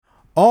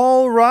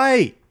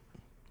right.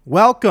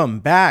 Welcome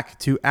back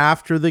to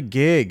After the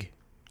Gig.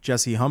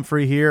 Jesse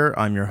Humphrey here.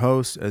 I'm your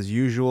host. As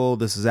usual,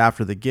 this is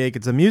After the Gig.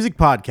 It's a music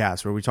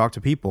podcast where we talk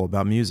to people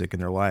about music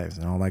and their lives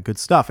and all that good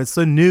stuff. It's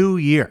the new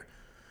year,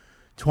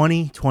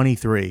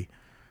 2023.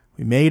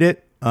 We made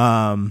it.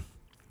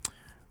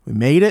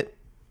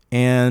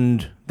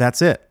 And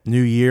that's it.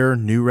 New year,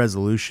 new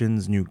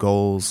resolutions, new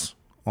goals,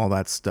 all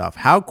that stuff.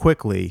 How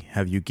quickly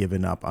have you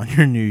given up on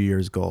your New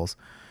Year's goals?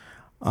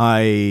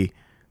 I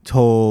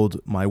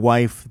told my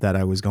wife that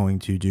I was going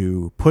to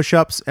do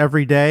push-ups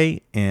every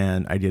day,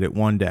 and I did it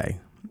one day.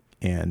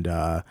 And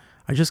I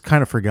just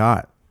kind of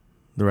forgot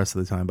the rest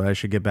of the time, but I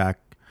should get back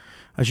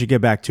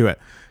to it.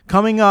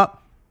 Coming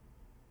up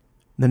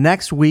the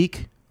next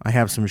week, I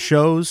have some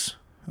shows.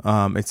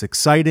 It's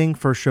exciting.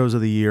 First shows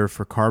of the year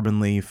for Carbon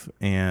Leaf,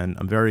 and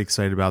I'm very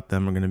excited about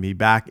them. We're going to be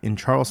back in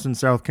Charleston,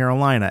 South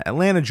Carolina,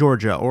 Atlanta,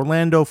 Georgia,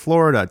 Orlando,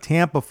 Florida,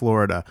 Tampa,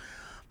 Florida,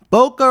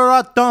 Boca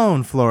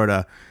Raton,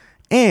 Florida,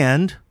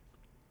 and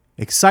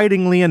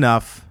excitingly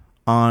enough,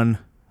 on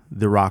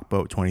the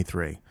Rockboat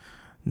 23.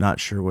 Not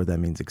sure what that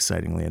means,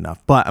 excitingly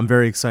enough, but I'm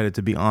very excited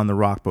to be on the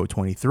Rockboat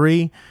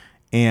 23,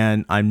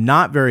 and I'm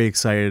not very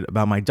excited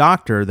about my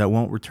doctor that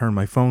won't return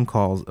my phone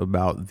calls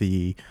about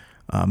the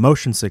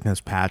motion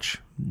sickness patch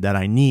that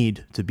I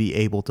need to be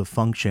able to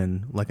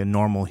function like a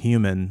normal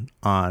human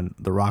on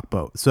the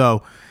Rockboat.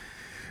 So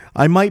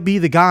I might be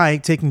the guy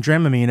taking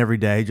Dramamine every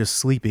day, just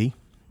sleepy.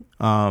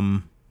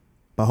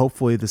 But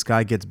hopefully this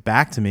guy gets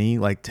back to me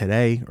like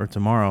today or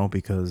tomorrow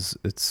because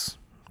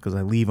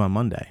I leave on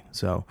Monday.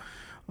 So,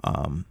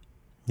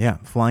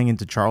 flying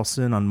into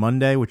Charleston on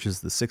Monday, which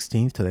is the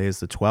 16th. Today is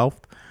the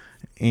 12th.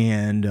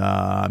 And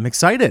I'm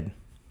excited.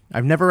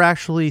 I've never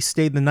actually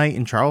stayed the night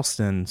in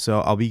Charleston, so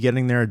I'll be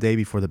getting there a day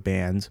before the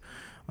band,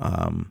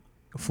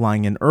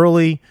 flying in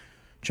early,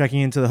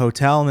 checking into the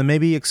hotel, and then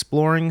maybe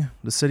exploring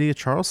the city of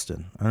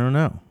Charleston. I don't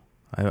know.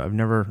 I've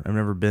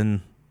never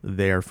been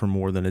there for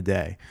more than a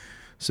day.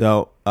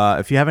 So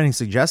if you have any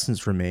suggestions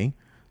for me,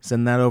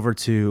 send that over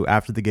to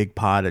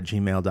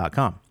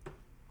afterthegigpod@gmail.com.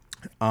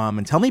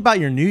 And tell me about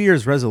your New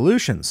Year's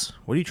resolutions.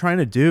 What are you trying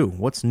to do?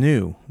 What's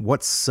new?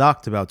 What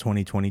sucked about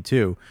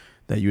 2022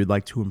 that you would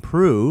like to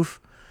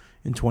improve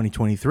in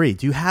 2023?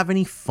 Do you have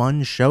any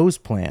fun shows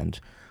planned?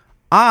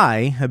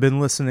 I have been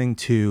listening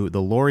to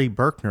the Laurie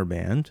Berkner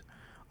Band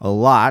a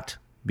lot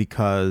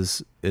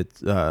because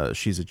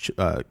she's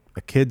a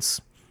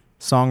kid's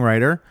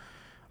songwriter,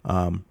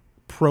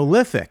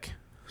 prolific.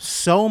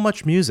 So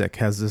much music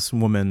has this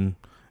woman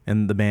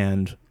in the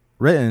band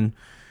written,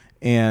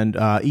 and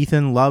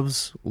Ethan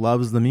loves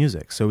the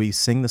music, so we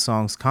sing the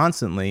songs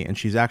constantly. And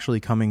she's actually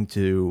coming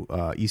to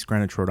East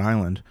Greenwich, Rhode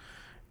Island.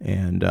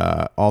 And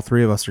all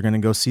three of us are going to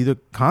go see the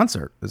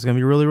concert. It's going to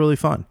be really, really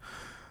fun.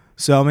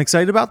 So I'm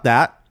excited about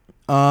that.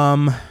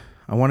 I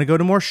want to go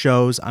to more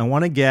shows. I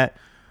want to get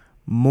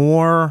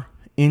more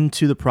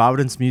into the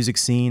Providence music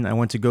scene. I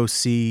went to go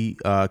see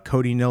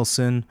Cody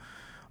Nilsson,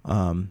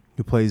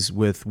 who plays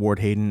with Ward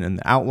Hayden and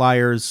the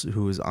Outliers,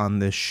 who was on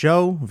this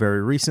show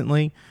very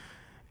recently.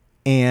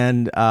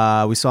 And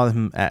we saw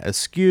him at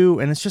Askew,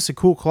 and it's just a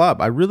cool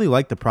club. I really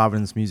like the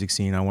Providence music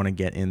scene. I want to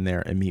get in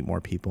there and meet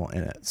more people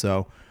in it.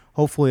 So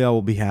hopefully I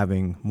will be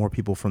having more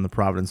people from the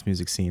Providence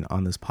music scene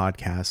on this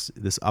podcast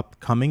this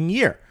upcoming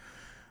year.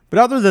 But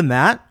other than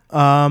that,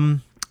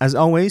 as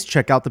always,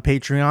 check out the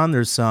Patreon.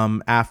 There's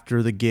some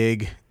After the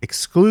Gig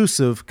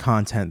exclusive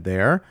content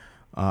there.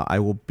 I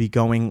will be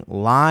going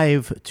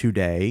live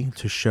today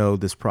to show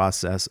this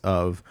process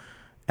of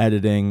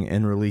editing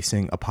and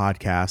releasing a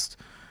podcast,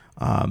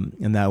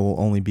 and that will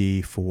only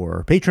be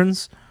for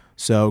patrons.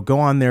 So go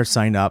on there,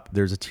 sign up.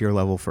 There's a tier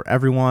level for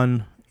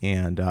everyone,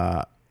 and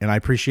I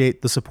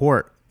appreciate the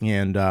support.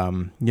 And,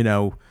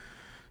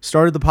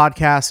 started the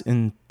podcast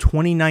in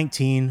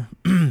 2019,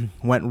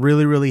 went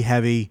really, really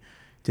heavy,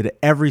 did it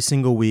every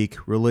single week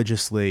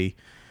religiously,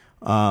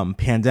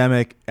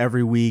 pandemic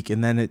every week.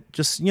 And then it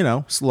just,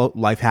 slow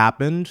life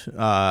happened,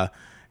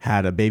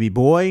 had a baby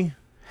boy,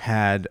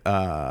 had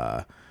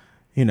to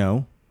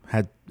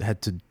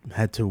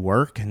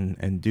work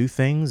and do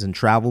things and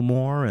travel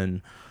more.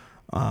 And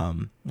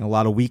a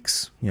lot of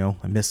weeks,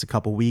 I missed a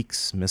couple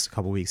weeks here, missed a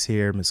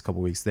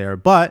couple weeks there.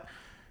 But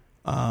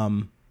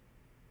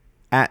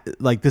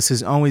this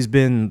has always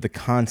been the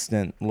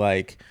constant,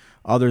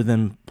 other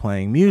than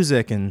playing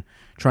music and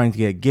trying to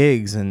get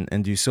gigs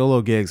and do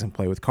solo gigs and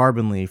play with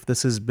Carbon Leaf,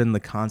 this has been the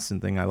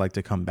constant thing I like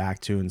to come back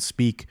to and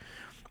speak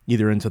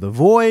either into the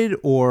void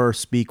or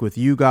speak with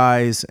you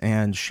guys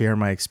and share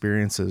my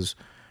experiences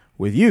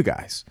with you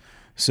guys.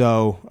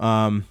 So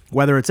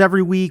whether it's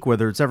every week,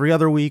 whether it's every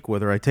other week,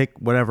 whether I take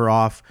whatever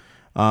off,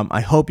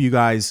 I hope you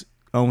guys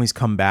always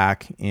come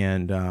back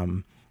and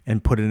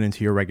put it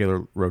into your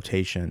regular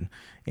rotation,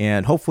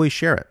 and hopefully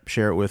share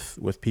it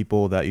with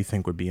people that you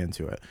think would be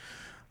into it.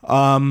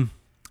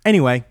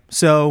 Anyway,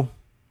 so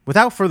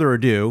without further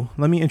ado,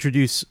 let me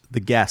introduce the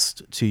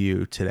guest to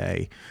you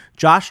today.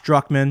 Josh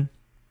Druckman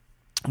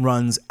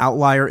runs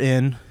Outlier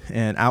Inn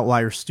and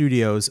Outlier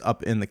Studios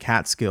up in the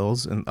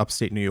Catskills in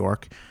upstate New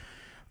York.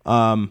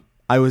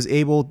 I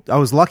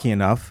was lucky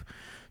enough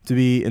to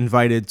be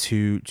invited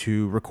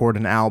to record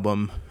an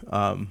album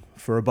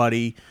for a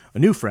buddy, a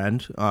new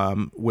friend,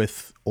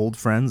 with old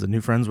friends and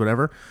new friends,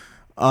 whatever,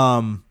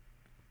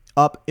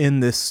 up in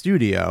this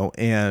studio.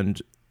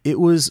 And it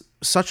was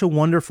such a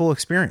wonderful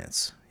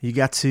experience. You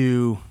got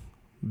to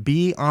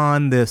be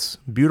on this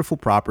beautiful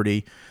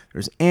property.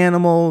 There's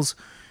animals.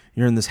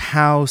 You're in this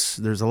house.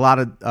 There's a lot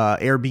of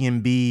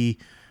Airbnb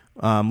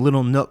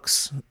little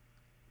nooks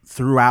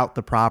throughout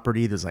the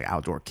property. There's like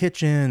outdoor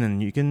kitchen,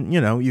 and you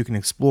can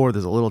explore.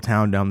 There's a little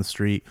town down the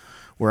street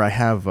where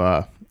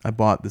I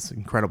bought this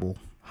incredible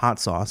hot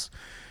sauce.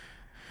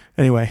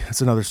 Anyway, that's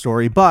another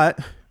story. But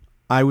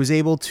I was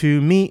able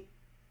to meet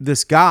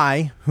this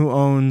guy who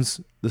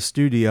owns the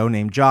studio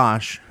named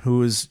Josh,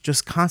 who is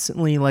just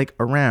constantly like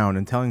around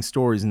and telling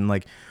stories, and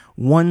like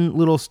one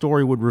little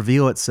story would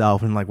reveal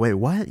itself and like, wait,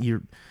 what?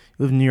 You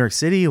live in New York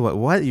City?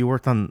 What? You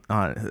worked on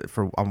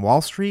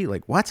Wall Street?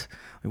 Like what?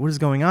 Like what is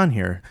going on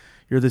here?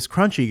 You're this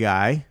crunchy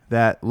guy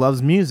that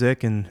loves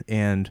music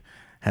and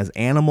has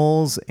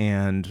animals,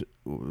 and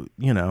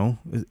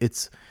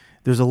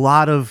there's a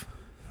lot of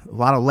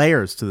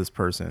layers to this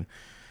person.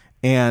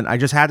 And I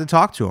just had to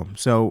talk to him.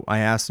 So I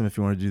asked him if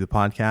he wanted to do the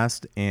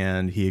podcast,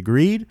 and he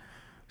agreed.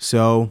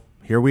 So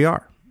here we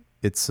are.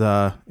 It's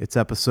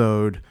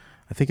episode,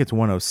 I think it's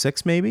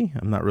 106 maybe.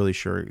 I'm not really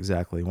sure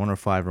exactly,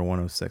 105 or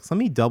 106. Let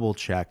me double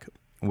check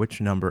which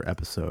number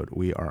episode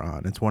we are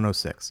on. It's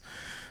 106.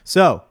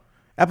 So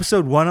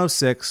episode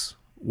 106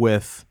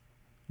 with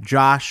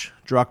Josh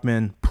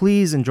Druckman.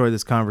 Please enjoy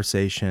this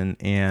conversation.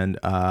 And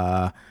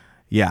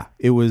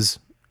it was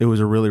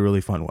a really,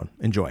 really fun one.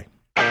 Enjoy.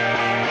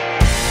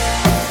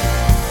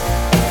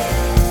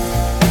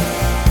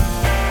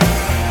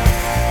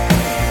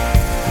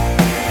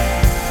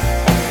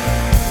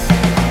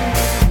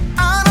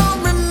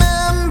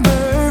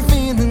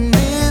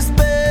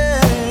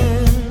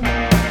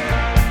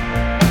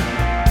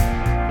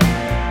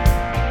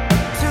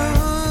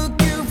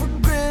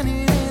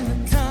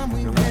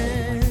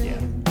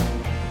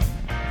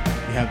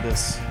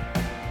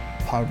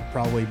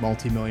 Probably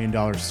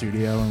multi-million-dollar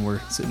studio, and we're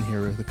sitting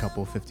here with a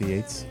couple of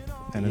 58s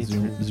and a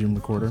Zoom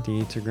recorder.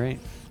 58s are great.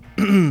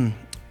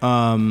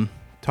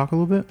 Talk a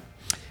little bit.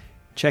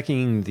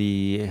 Checking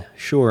the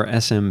Shure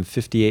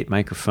SM58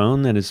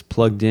 microphone that is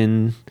plugged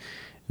in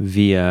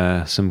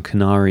via some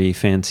Canary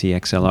fancy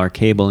XLR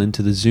cable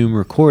into the Zoom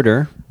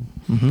recorder,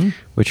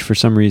 which for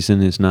some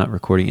reason is not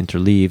recording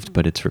interleaved,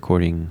 but it's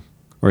recording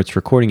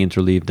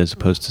interleaved as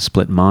opposed to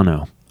split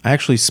mono. I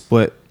actually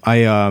split.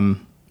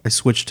 I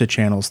switched to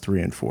channels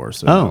 3 and 4,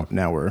 so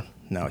now I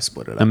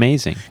split it up.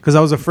 Amazing. Because I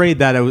was afraid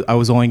that I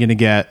was only going to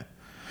get.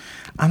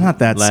 I'm not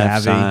that Left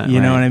savvy, side, you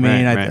know what I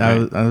mean? Right.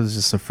 I was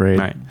just afraid.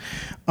 Right.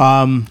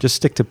 Just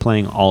stick to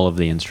playing all of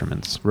the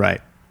instruments. Right.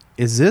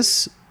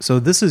 This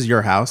is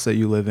your house that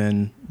you live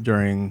in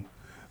during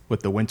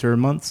with the winter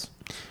months?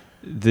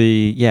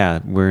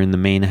 We're in the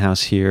main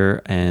house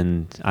here,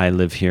 and I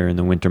live here in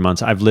the winter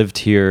months. I've lived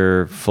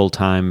here full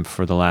time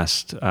for the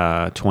last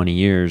 20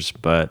 years,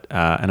 but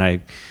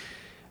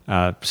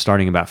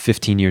starting about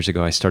 15 years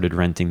ago, I started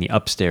renting the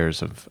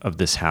upstairs of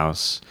this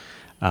house,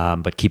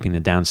 but keeping the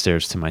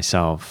downstairs to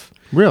myself.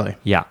 Really?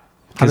 Yeah.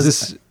 How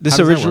does that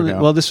work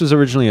out? This was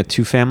originally a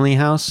 2-family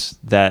house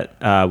that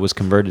was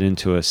converted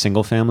into a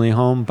single-family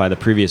home by the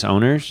previous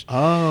owners.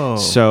 Oh.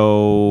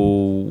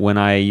 So when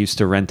I used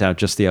to rent out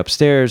just the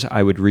upstairs,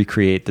 I would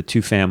recreate the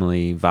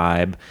 2-family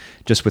vibe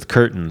just with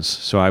curtains.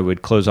 So I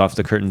would close off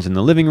the curtains in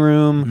the living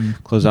room,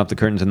 close off the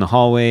curtains in the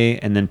hallway,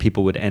 and then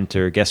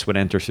guests would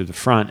enter through the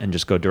front and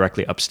just go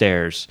directly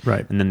upstairs.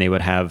 Right. And then they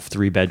would have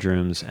 3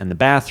 bedrooms and the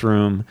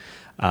bathroom,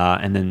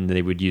 and then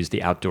they would use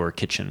the outdoor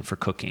kitchen for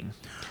cooking.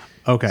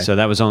 Okay. So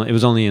it was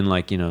only in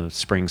like,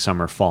 spring,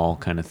 summer, fall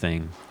kind of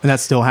thing. And that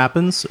still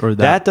happens, or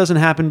that doesn't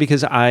happen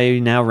because I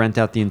now rent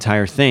out the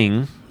entire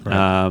thing,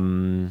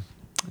 right.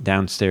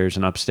 Downstairs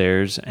and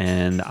upstairs,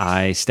 and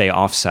I stay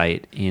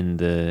off-site in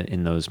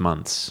those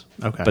months.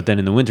 Okay. But then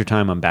in the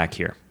wintertime, I'm back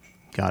here.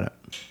 Got it.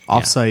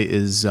 Off-site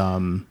is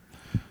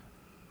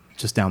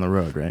just down the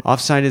road, right?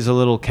 Off-site is a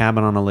little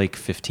cabin on a lake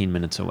 15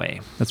 minutes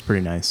away. That's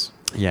pretty nice.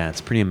 Yeah,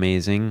 it's pretty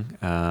amazing.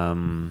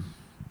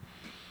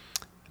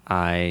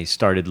 I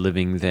started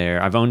living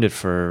there. I've owned it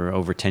for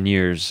over 10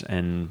 years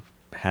and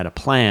had a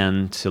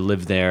plan to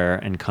live there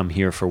and come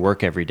here for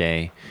work every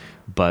day.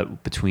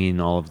 But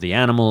between all of the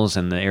animals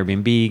and the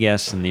Airbnb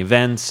guests and the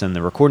events and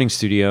the recording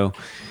studio,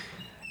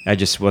 I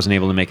just wasn't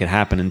able to make it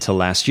happen until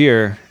last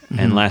year. Mm-hmm.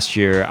 And last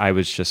year I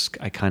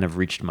kind of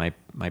reached my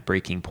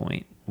breaking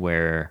point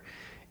where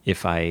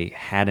if I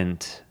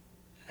hadn't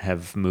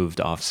have moved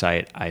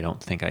off-site, I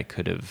don't think I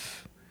could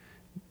have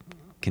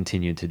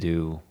continued to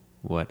do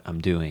what I'm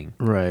doing.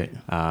 Right.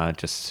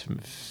 Just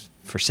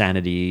for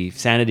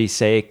sanity's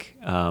sake.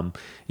 I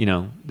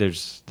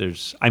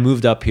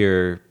moved up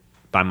here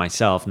by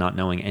myself, not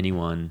knowing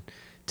anyone,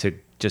 to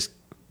just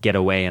get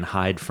away and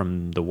hide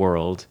from the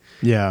world.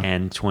 Yeah.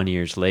 And 20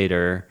 years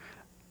later,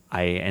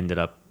 I ended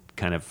up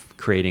kind of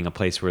creating a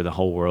place where the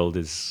whole world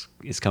is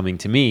coming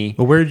to me.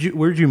 Well, where'd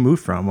you move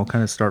from? We'll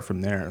kind of start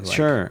from there. Like,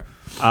 Sure.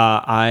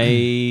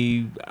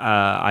 I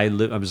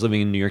was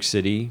living in New York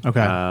City. Okay.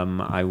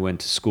 I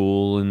went to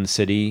school in the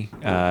city,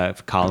 for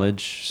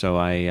college. So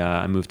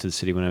I moved to the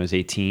city when I was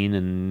 18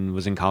 and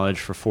was in college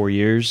for 4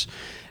 years,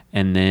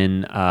 and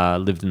then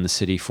lived in the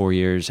city 4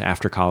 years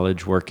after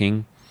college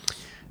working.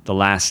 The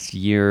last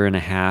year and a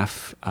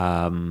half,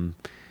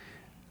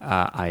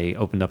 I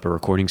opened up a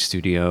recording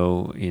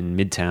studio in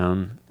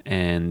Midtown.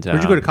 And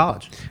Where'd you go to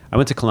college? I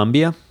went to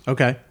Columbia.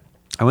 Okay.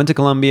 I went to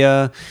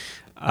Columbia.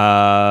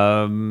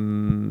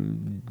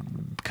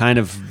 Kind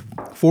of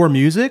For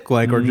music,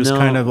 like, or just No.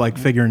 kind of like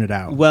figuring it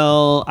out.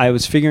 well, I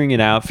was figuring it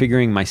out,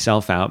 figuring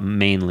myself out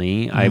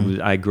mainly.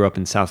 I grew up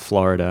in South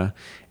Florida,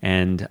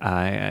 and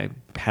I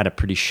had a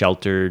pretty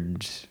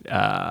sheltered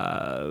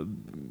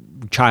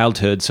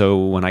childhood. So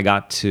when I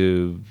got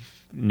to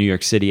New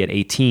York City at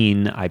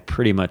 18, I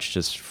pretty much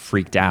just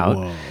freaked out.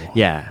 Whoa.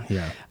 Yeah.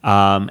 Yeah.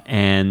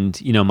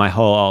 And my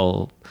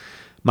whole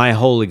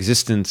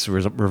existence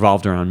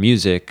revolved around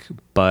music,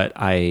 but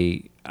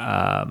I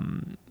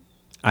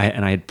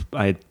had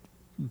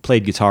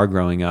played guitar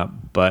growing up,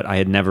 but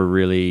I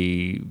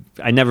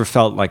never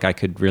felt like I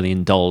could really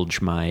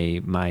indulge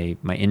my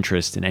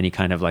interest in any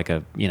kind of like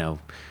a,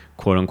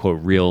 quote unquote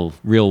real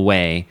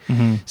way.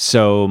 Mm-hmm.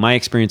 So my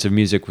experience of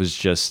music was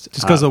just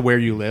Because of where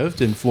you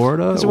lived in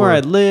Florida? That's where I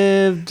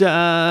lived,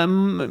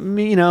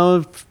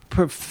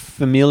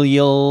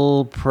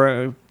 familial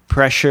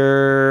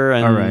pressure,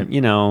 and All right.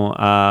 you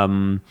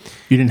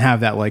didn't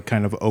have that like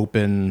kind of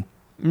open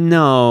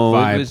no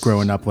vibe it was,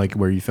 growing up, like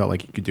where you felt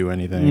like you could do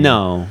anything.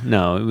 No,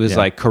 it was Yeah.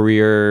 like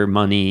career,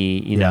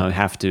 money. Yeah.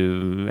 Have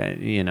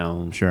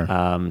to, Sure.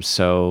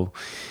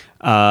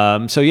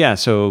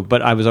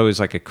 But I was always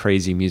like a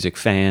crazy music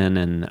fan,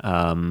 and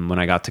when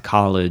I got to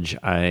college,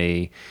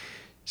 I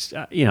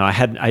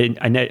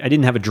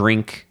didn't have a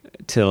drink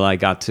till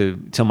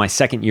my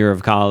second year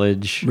of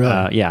college.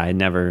 Really? I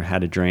never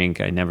had a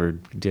drink. I never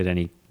did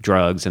any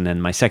drugs, and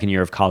then my second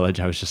year of college,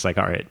 I was just like,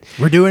 all right,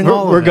 We're going in.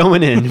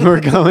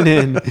 We're going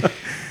in.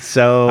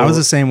 So I was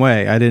the same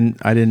way. I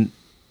didn't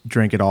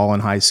drink at all in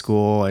high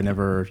school. I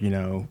never,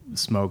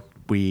 smoked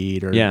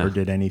weed or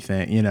did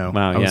anything.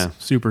 Wow, I was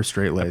super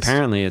straight laced.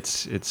 apparently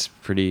it's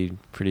pretty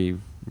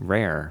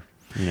rare.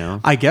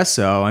 I guess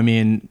so. I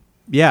mean,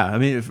 yeah. I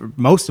mean, if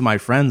most of my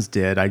friends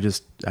did. I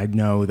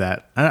know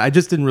that I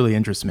just didn't really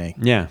interest me.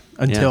 Yeah.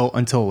 Until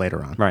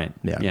later on. Right.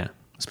 Yeah. Yeah.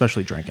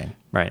 Especially drinking.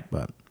 Right.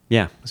 But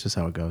Yeah. that's just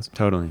how it goes.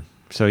 Totally.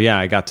 So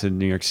I got to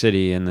New York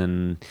City, and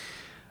then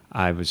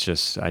I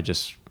just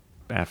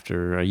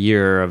after a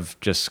year of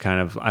just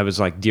kind of, I was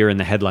like deer in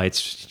the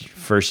headlights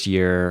first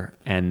year,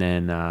 and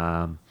then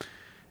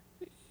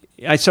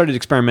I started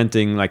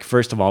experimenting, like,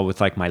 first of all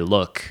with like my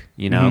look,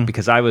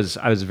 because I was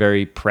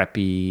very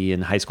preppy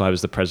in high school. I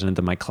was the president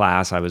of my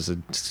class. I was a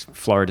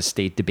Florida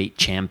State debate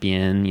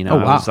champion. Oh,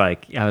 wow. I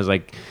was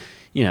like,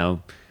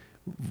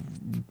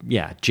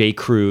 J.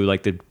 Crew,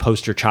 like the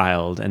poster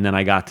child. And then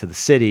I got to the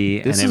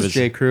city, This and it is was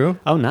J. Crew.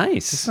 Oh,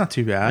 nice. It's not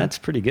too bad. That's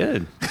pretty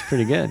good. It's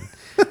pretty good.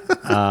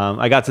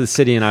 I got to the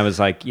city, and I was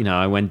like,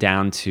 I went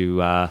down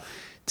to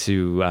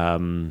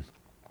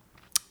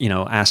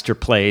Astor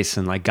Place,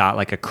 and like got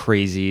like a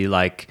crazy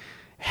like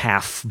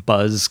half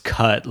buzz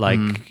cut, like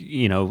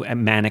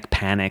Manic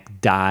Panic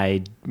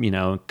dyed,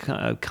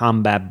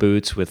 combat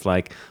boots with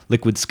like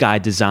Liquid Sky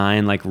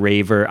design, like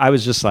raver. I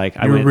was just like,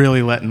 You were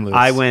really letting loose.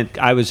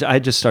 I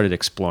just started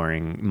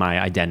exploring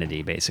my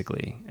identity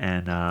basically,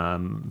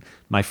 and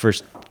my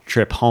first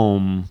trip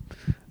home,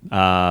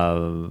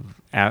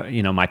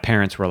 my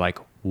parents were like,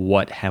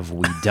 "What have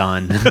we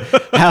done?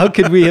 How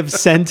could we have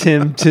sent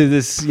him to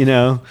this?" But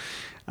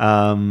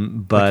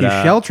you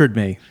sheltered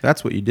me.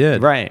 That's what you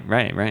did. Right.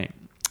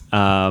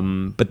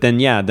 But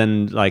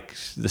then like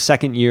my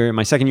second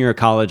year of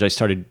college, I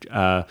started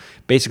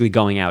basically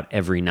going out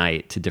every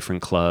night to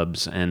different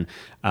clubs. And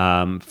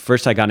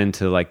first I got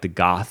into like the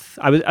goth.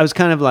 I was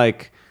kind of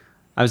like,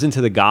 I was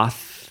into the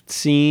goth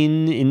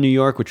scene in New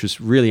York, which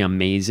was really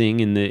amazing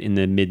in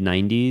the mid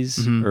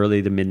 90s,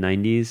 early to mid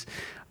 90s.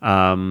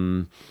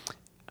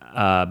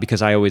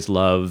 Because I always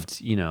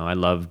loved, I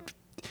loved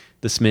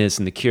the Smiths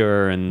and the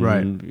Cure and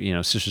Right.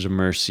 Sisters of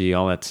Mercy,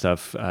 all that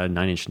stuff,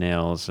 Nine Inch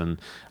Nails, and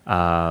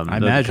I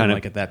imagine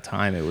like at that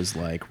time it was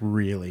like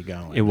really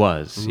going. it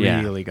was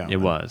really going.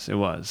 It was.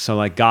 So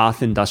like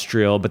goth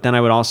industrial, but then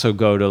I would also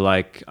go to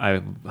like,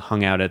 I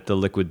hung out at the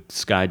Liquid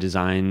Sky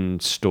Design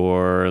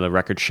store, the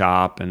record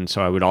shop, and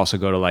so I would also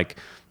go to like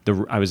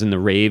I was in the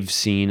rave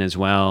scene as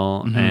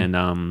well,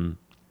 and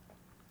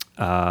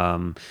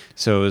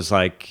so it was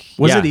like,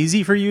 Was it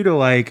easy for you to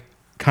like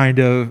kind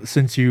of,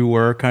 since you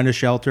were kind of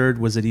sheltered,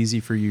 was it easy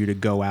for you to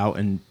go out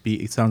and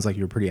be, it sounds like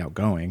you were pretty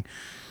outgoing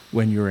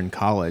when you were in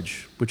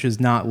college, which is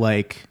not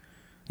like,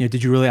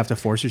 did you really have to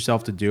force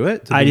yourself to do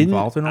it? To be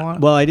involved in a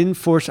lot? Well,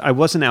 I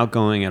wasn't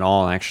outgoing at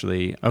all,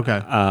 actually.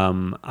 Okay.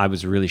 I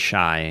was really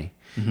shy.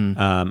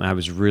 I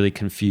was really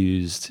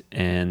confused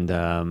and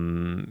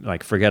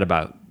like forget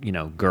about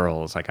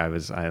girls. Like I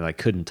like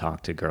couldn't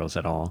talk to girls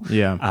at all.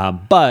 Yeah.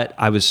 But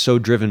I was so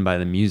driven by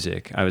the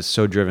music. I was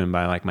so driven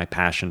by like my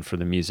passion for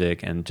the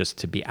music and just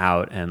to be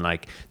out and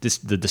like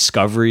the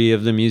discovery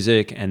of the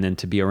music, and then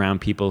to be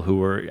around people who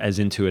were as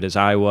into it as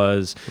I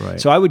was.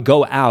 Right. So I would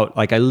go out.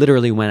 Like I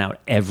literally went out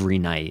every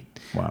night.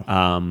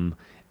 Wow.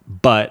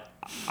 But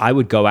I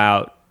would go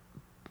out.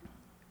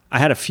 I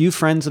had a few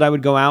friends that I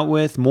would go out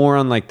with, more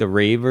on like the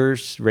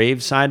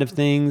rave side of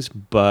things,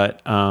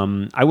 but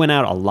I went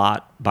out a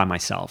lot by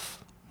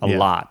myself. A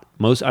lot.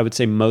 I would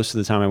say most of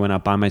the time I went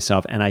out by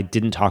myself, and I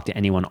didn't talk to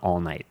anyone all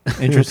night.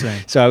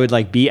 Interesting. So I would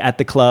like be at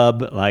the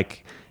club,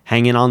 like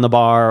hanging on the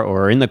bar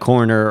or in the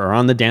corner or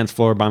on the dance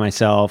floor by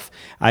myself.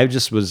 I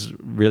just was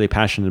really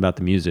passionate about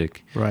the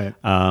music. Right.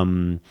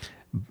 And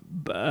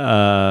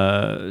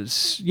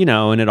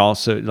it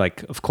also,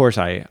 like, of course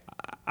I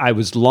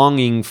was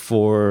longing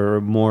for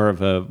more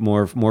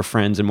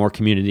friends and more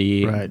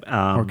community, Right.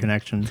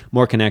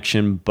 More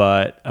connection.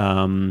 But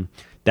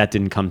that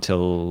didn't come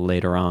till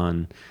later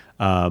on.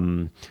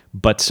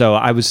 But so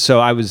I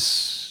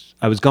was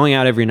going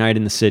out every night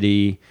in the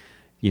city,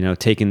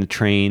 taking the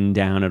train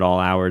down at all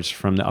hours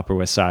from the Upper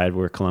West Side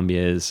where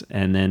Columbia is,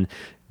 and then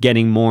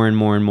getting more and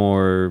more and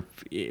more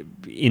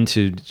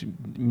into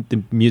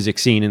the music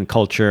scene and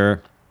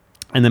culture,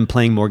 and then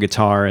playing more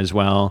guitar as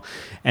well.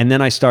 And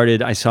then I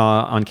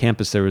saw on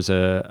campus there was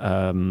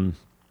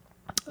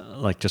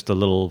just a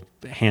little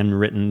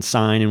handwritten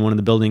sign in one of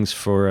the buildings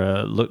for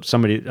a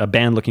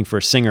band looking for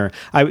a singer.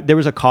 There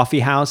was a coffee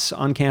house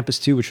on campus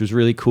too, which was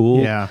really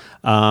cool. Yeah.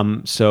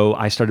 So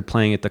I started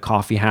playing at the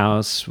coffee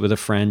house with a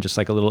friend, just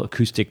like a little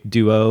acoustic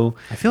duo.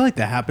 I feel like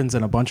that happens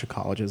in a bunch of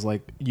colleges,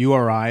 like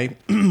URI.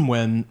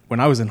 when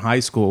I was in high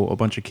school, a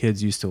bunch of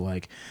kids used to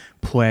like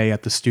play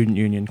at the Student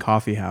Union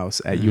Coffee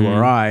House at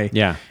URI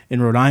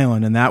in Rhode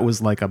Island, and that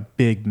was like a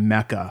big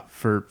mecca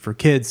for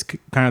kids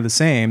kind of the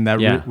same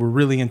that were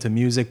really into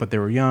music, but they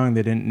were young,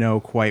 they didn't know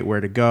quite where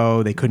to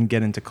go, they couldn't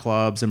get into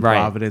clubs in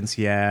Providence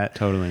yet.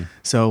 Totally.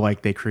 So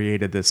like they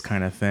created this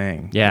kind of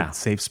thing, like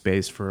safe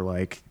space for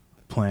like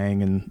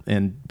playing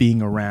and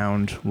being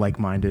around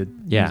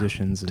like-minded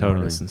musicians and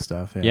artists and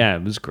stuff. Yeah,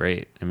 it was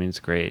great. I mean, it's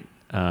great.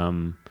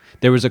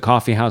 There was a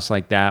coffee house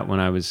like that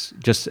when I was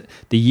just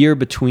the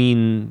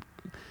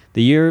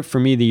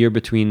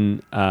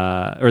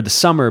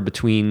summer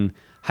between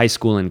high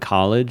school and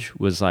college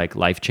was like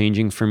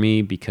life-changing for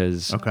me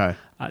because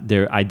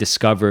I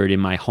discovered in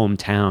my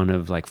hometown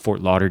of like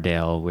Fort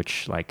Lauderdale,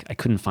 which like I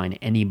couldn't find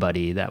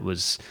anybody that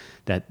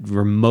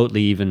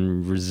remotely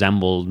even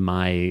resembled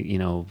my,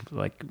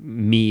 like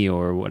me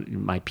or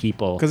my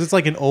people. Because it's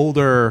like an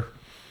older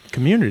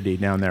community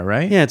down there,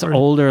 right? Yeah, it's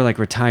older, like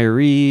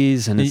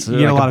retirees, and it's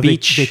like a lot of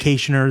beach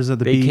vacationers at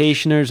the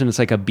beach. And it's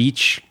like a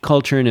beach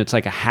culture, and it's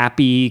like a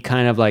happy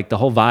kind of like the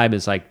whole vibe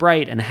is like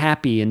bright and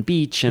happy and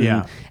beach,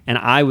 and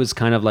I was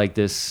kind of like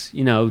this,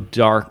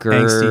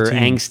 darker,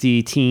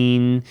 angsty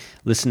teen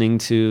listening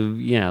to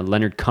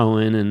Leonard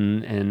Cohen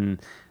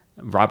and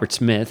Robert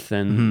Smith,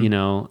 and you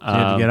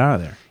had to get out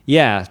of there.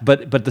 Yeah,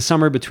 but the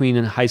summer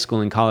between high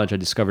school and college, I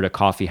discovered a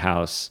coffee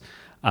house.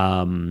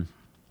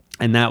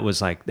 And that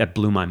was like, that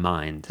blew my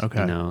mind,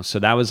 So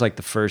that was like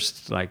the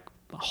first like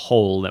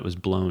hole that was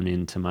blown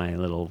into my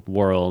little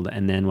world.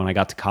 And then when I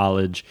got to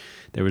college,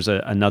 there was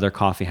another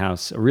coffee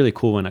house, a really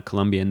cool one at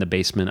Columbia in the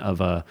basement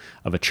of a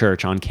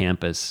church on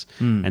campus.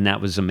 And that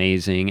was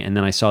amazing. And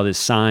then I saw this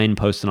sign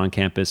posted on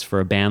campus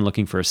for a band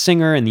looking for a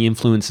singer, and the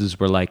influences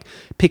were like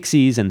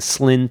Pixies and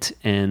Slint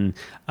and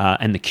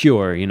The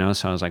Cure,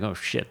 So I was like, oh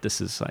shit,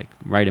 this is like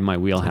right in my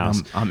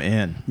wheelhouse. I'm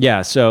in.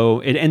 Yeah. So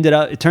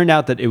it turned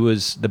out that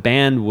the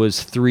band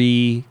was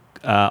 3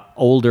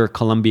 older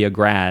Columbia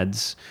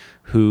grads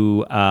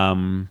who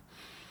had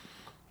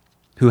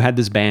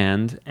this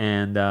band,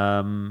 and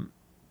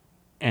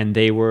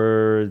they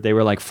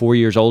were like 4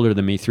 years older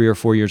than me, 3 or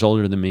 4 years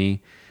older than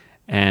me,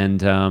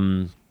 and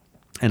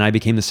I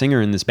became the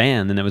singer in this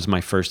band, and that was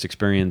my first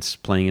experience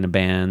playing in a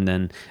band,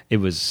 and it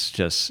was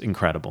just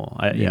incredible.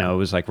 It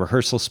was like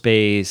rehearsal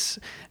space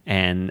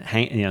and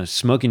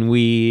smoking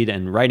weed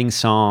and writing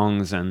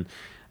songs and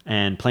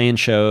playing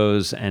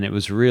shows, and it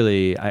was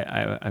really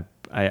I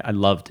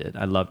loved it.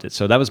 I loved it.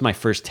 So that was my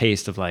first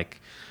taste of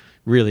like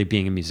really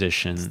being a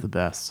musician. It's the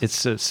best.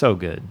 It's so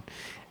good.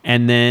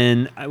 And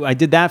then I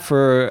did that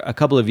for a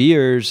couple of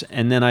years,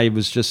 and then I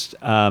was just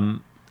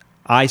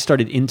I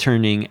started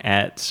interning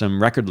at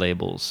some record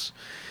labels.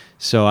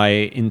 So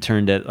I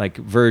interned at like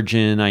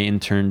Virgin. I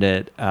interned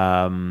at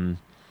one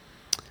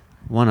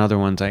other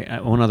one I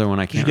can't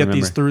remember. Did you get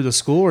these through the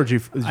school, or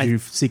did you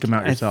seek them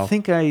out yourself? I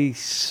think I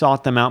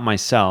sought them out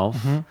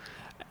myself.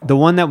 The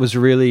one that was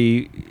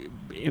really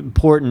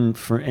important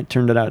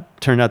turned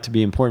out to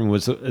be important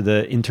was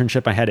the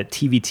internship I had at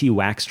TVT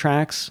Wax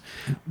Trax.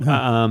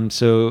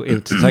 So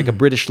it's like a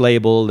British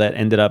label that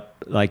ended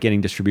up like getting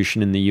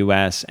distribution in the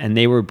US, and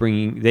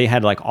they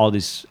had like all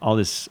this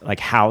like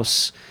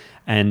house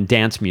and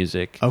dance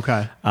music.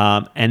 Okay.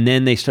 And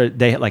then they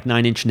had like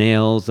Nine Inch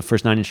Nails. The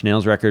first Nine Inch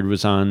Nails record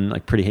was on,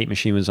 like, Pretty Hate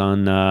Machine was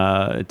on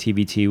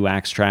TBT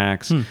Wax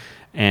Tracks.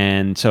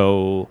 And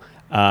so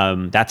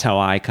that's how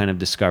I kind of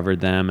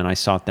discovered them, and I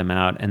sought them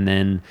out. And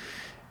then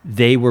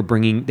they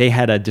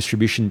had a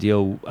distribution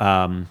deal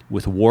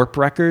with Warp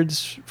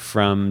Records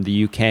from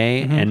the UK,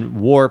 and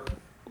Warp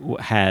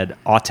had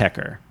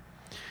Autechre,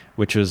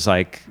 which was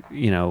like,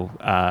 it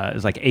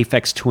was like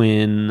Aphex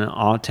Twin,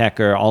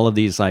 Autechre, all of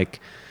these like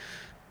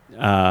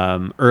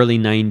early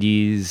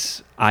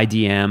 90s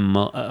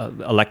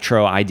IDM,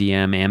 electro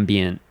IDM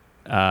ambient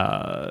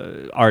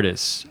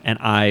artists. And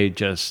I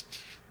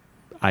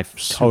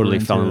totally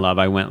fell in love.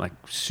 I went like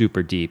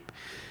super deep.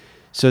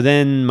 So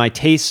then my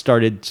taste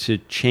started to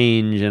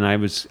change, and I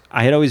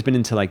had always been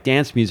into like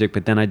dance music,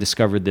 but then I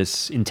discovered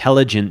this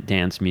intelligent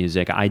dance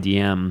music,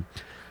 IDM,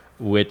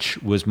 which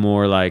was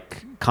more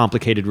like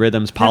complicated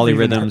rhythms,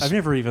 polyrhythms. I've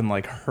never even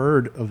like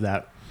heard of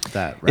that.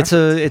 It's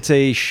a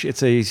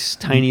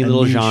tiny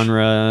little niche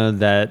genre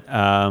that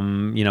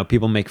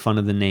people make fun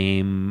of the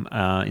name,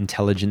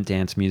 intelligent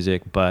dance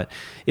music, but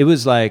it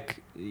was like,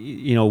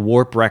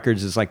 Warp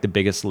Records is like the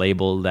biggest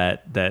label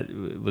that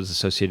was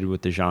associated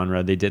with the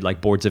genre. They did like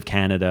Boards of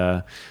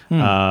Canada,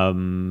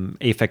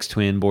 Aphex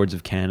Twin, Boards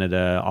of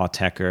Canada,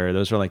 Autechre.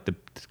 Those were like the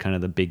kind of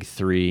the big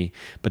three.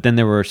 But then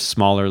there were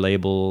smaller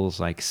labels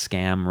like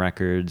Scam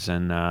Records,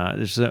 and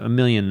there's a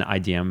million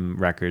IDM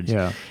records.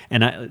 Yeah.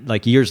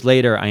 And years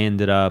later, I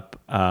ended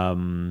up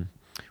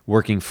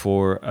working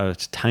for a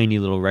tiny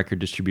little record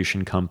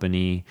distribution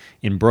company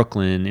in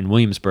Brooklyn, in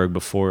Williamsburg,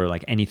 before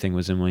like anything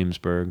was in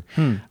Williamsburg.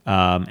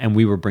 And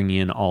we were bringing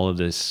in all of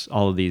these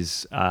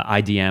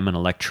IDM and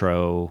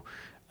electro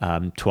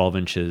 12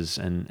 inches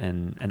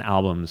and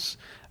albums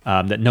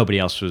that nobody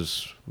else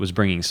was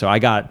bringing. So I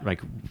got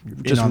like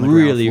just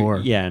really,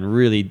 and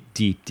really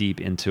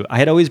deep into. I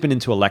had always been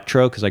into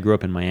electro because I grew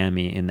up in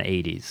Miami in the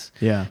 80s.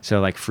 Yeah.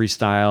 So like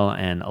freestyle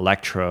and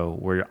electro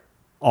were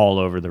all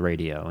over the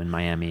radio in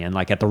Miami, and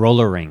like at the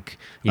roller rink,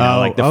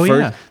 like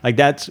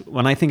that's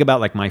when I think about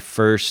like my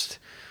first,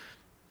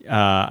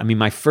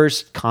 my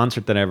first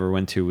concert that I ever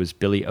went to was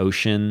Billy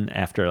Ocean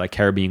after like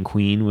Caribbean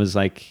Queen was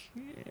like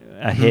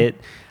a hit.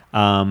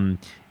 And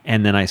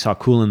then I saw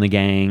Kool and the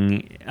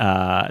Gang.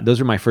 Those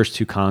were my first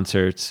two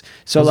concerts.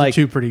 So those like are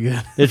two pretty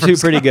good. They're two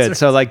pretty good.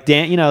 So like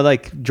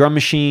like drum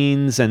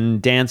machines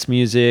and dance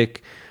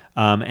music.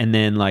 And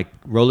then like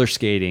roller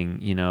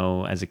skating,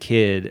 as a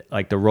kid,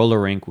 like the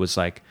roller rink was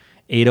like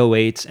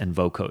 808s and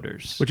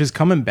vocoders, which is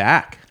coming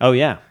back. Oh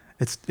yeah.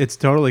 It's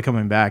totally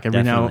coming back.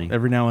 Every Definitely.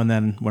 now and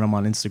then when I'm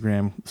on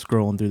Instagram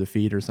scrolling through the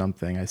feed or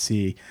something, I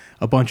see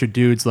a bunch of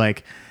dudes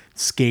like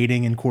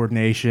skating in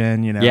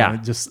coordination,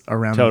 just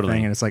around the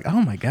thing, and it's like,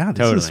 oh my god,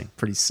 this is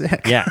pretty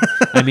sick. Yeah.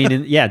 I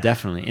mean,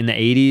 definitely. In the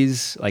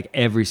 80s, like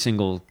every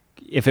single,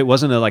 if it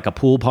wasn't like a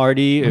pool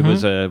party, it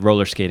was a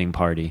roller skating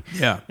party.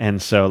 Yeah.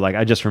 And so like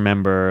I just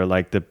remember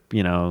like the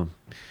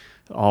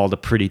all the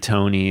Pretty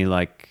Tony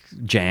like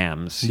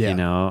jams,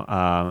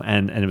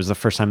 and it was the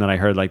first time that I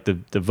heard like the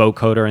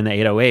vocoder and the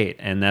 808,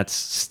 and that's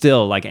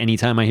still like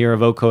anytime I hear a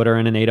vocoder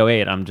and an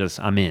 808,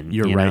 I'm in.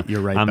 You're right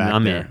back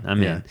I'm there.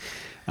 I'm in.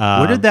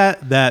 What did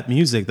that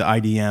music, the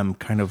IDM,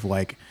 kind of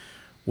like,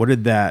 what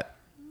did that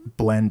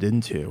blend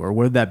into, or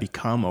what did that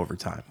become over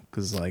time?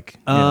 Because like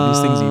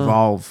these things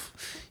evolve.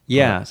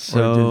 Yeah.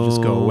 So did it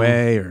just go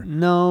away, or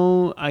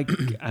no?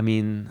 I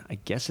mean, I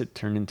guess it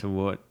turned into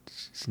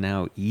what's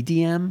now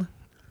EDM.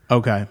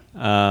 Okay.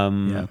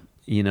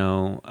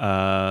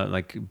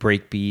 Like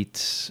break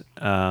beats.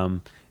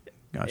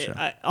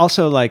 Gotcha.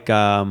 Also like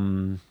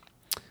drum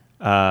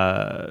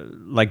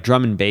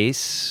and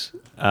bass.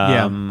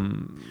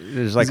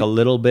 There's like a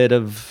little bit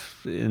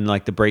of in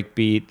like the break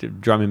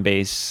beat, drum and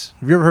bass.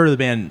 Have you ever heard of the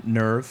band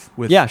Nerve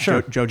with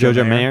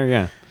Jojo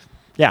Mayer?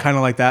 Yeah. Kind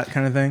of like that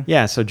kind of thing.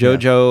 Yeah. So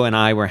Jojo and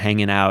I were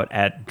hanging out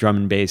at drum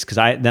and bass because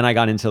I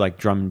got into like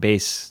drum and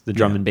bass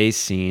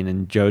scene,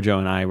 and Jojo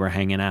and I were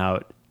hanging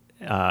out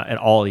at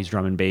all these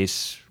drum and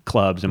bass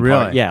clubs and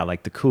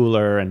like the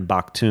Cooler and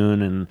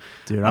Baktun and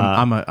dude,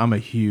 I'm a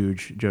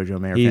huge Jojo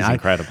Mayer fan. He's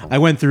incredible. I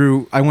went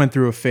through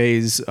a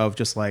phase of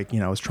just like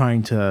I was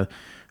trying to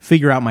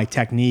figure out my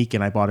technique,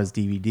 and I bought his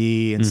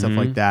DVD and stuff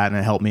like that, and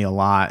it helped me a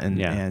lot.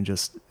 And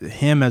just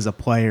him as a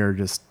player,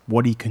 just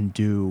what he can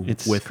do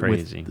with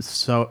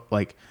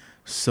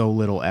so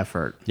little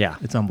effort. Yeah,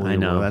 it's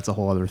unbelievable. I know. That's a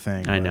whole other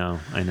thing. I know.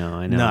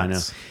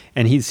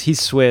 And he's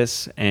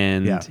Swiss,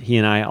 and he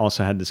and I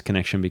also had this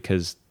connection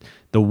because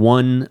the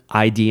one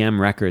IDM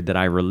record that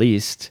I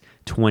released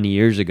 20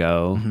 years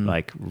ago,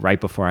 like right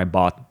before I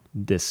bought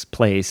this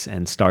place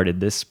and started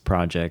this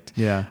project.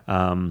 Yeah.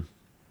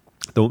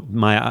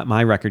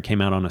 My record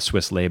came out on a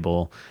Swiss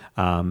label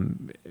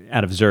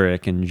out of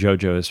Zurich, and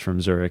Jojo is from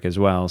Zurich as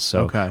well.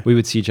 So we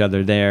would see each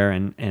other there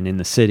and in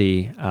the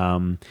city.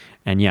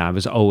 I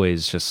was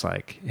always just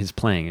like, his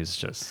playing is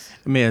just.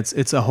 I mean,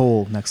 it's a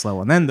whole next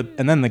level, and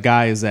then the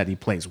guys that he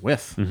plays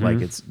with, like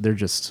it's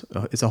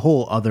a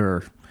whole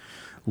other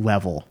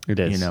level. It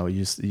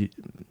is.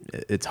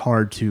 It's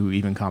hard to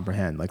even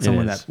comprehend. Like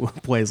someone that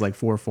plays like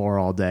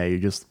 4/4 all day, you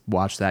just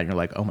watch that and you're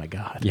like, oh my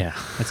God. Yeah.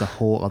 That's a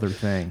whole other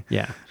thing.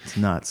 Yeah. It's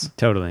nuts.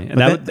 Totally.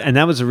 And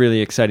that was a really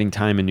exciting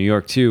time in New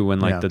York too, when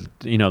like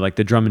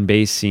the drum and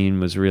bass scene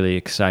was really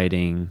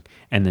exciting.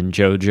 And then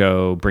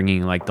JoJo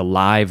bringing like the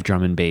live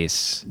drum and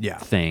bass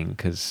thing,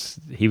 because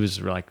he was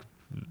like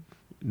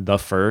the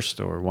first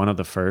or one of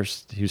the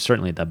first. He was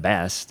certainly the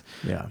best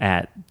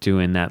at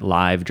doing that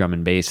live drum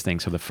and bass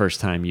thing. So the first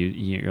time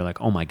you're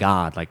like, oh my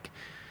God, like,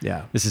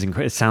 this is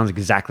incredible. It sounds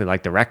exactly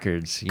like the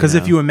records. Because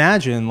if you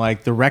imagine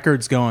like the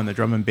record's going, the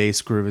drum and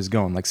bass groove is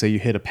going. Like say you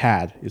hit a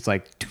pad, it's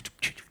like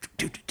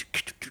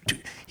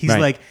he's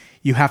like,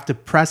 you have to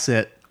press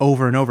it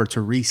over and over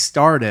to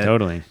restart it.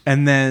 Totally.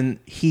 And then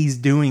he's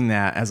doing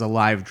that as a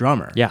live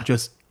drummer. Yeah.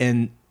 Just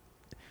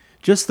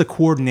the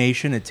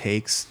coordination it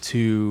takes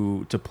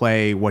to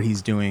play what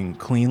he's doing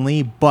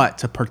cleanly, but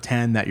to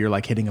pretend that you're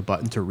like hitting a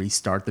button to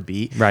restart the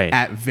beat. Right.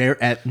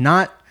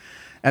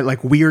 At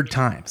like weird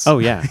times. Oh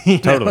yeah.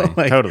 Totally.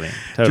 Like, totally.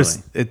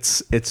 Just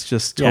it's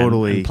just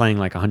totally and playing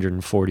like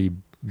 140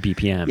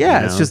 BPM.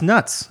 Yeah, it's just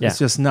nuts. Yeah. It's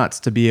just nuts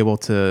to be able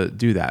to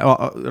do that.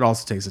 It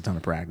also takes a ton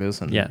of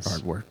practice and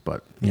hard work,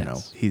 but you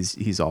know,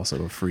 he's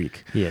also a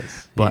freak. He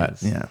is.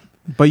 But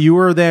But you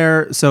were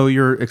there, so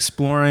you're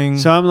exploring.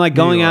 So I'm like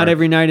going out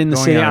every night in the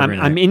city.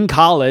 I'm in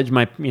college.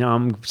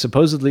 I'm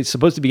supposedly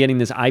supposed to be getting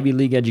this Ivy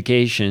League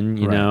education.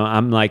 You know,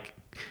 I'm like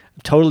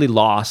totally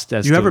lost. Do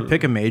you ever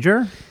pick a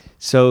major?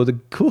 So the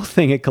cool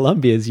thing at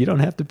Columbia is you don't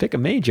have to pick a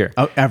major.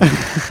 Oh, ever?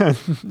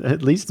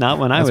 At least not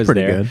when I was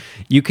pretty there. Good.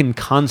 You can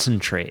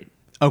concentrate.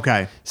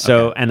 Okay.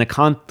 So and the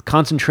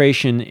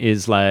concentration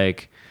is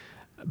like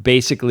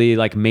basically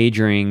like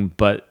majoring,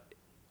 but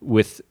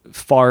with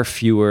far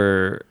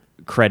fewer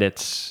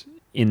credits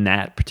in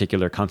that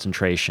particular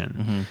concentration.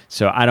 Mm-hmm.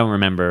 So I don't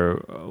remember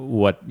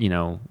what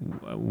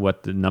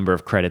the number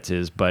of credits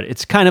is, but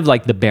it's kind of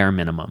like the bare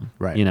minimum,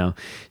 right?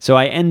 So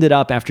I ended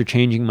up, after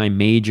changing my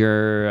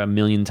major a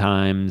million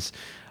times,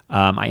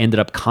 I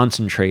ended up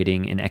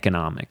concentrating in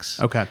economics.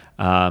 Okay.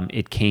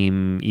 It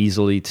came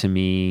easy to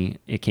me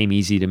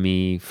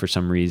for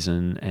some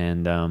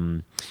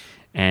reason.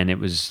 And it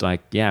was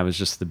like, it was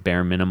just the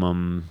bare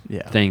minimum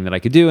thing that I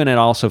could do. And it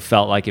also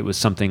felt like it was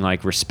something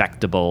like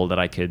respectable that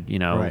I could,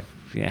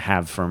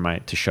 have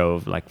to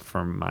show like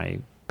from my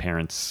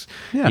parents,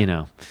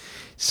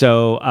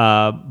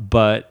 So,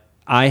 but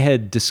I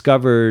had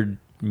discovered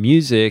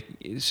music.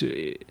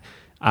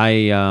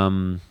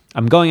 I'm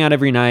going out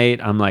every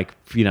night. I'm like,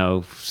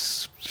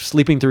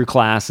 sleeping through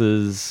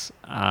classes.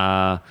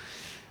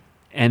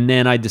 And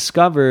then I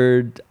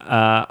discovered,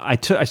 I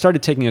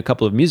started taking a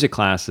couple of music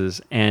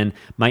classes, and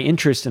my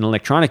interest in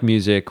electronic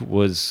music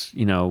was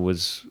like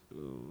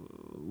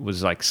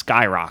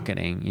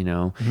skyrocketing,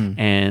 Mm-hmm.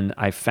 And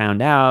I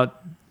found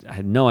out, I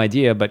had no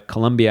idea, but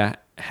Columbia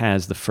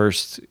has the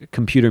first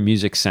computer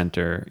music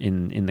center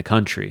in the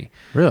country.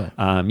 Really?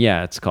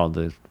 It's called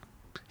it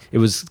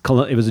was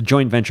a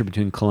joint venture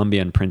between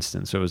Columbia and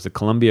Princeton. So it was the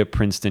Columbia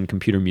Princeton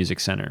Computer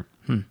Music Center.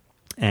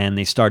 And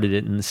they started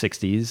it in the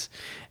 60s,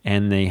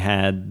 and they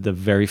had the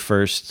very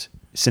first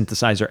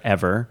synthesizer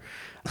ever,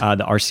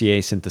 the RCA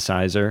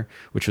synthesizer,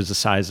 which was the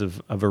size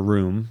of a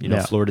room,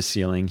 floor to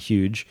ceiling,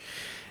 huge.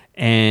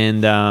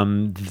 And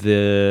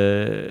the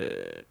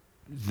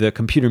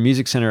Computer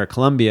Music Center at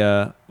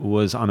Columbia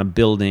was on a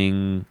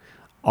building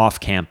off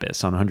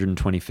campus on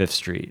 125th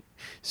Street.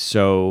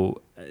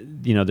 So,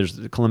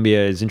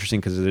 Columbia is interesting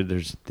because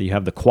you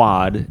have the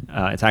quad.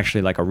 It's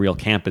actually like a real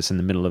campus in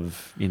the middle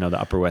of, the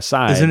Upper West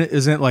Side.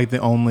 Isn't it like the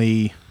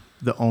only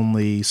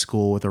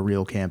school with a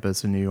real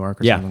campus in New York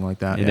or something like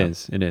that? It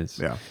is.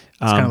 Yeah. It's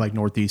kind of like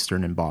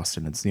Northeastern in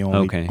Boston. It's the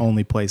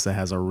only place that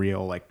has a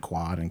real like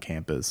quad and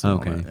campus.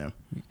 And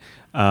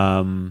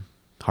okay.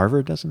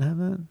 Harvard doesn't have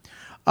that?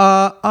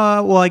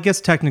 Well, I guess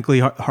technically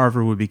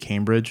Harvard would be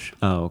Cambridge.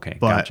 Oh, okay.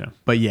 Gotcha.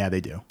 But yeah,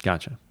 they do.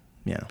 Gotcha.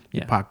 You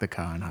park the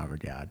car in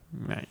Harvard Yard.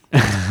 Right.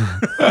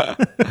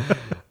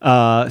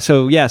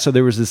 So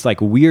there was this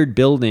like weird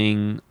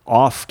building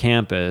off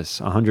campus,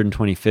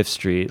 125th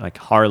Street, like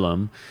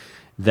Harlem,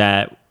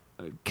 that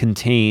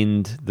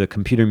contained the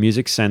Computer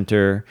Music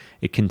Center.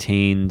 It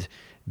contained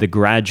the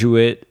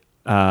graduate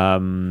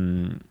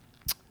fine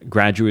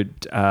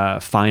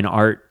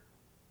art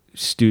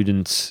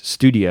students'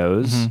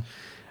 studios,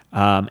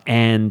 Mm-hmm.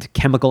 and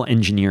chemical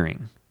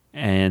engineering.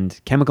 And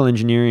chemical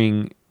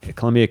engineering,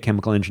 Columbia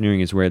Chemical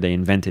Engineering is where they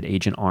invented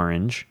Agent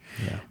Orange.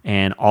 Yeah.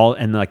 And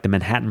like the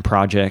Manhattan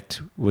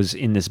Project was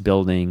in this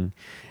building.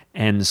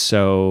 And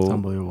so it's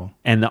unbelievable.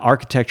 And the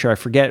architecture, I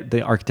forget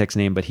the architect's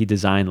name, but he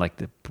designed like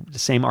the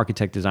same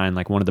architect designed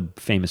like one of the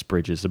famous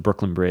bridges, the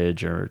Brooklyn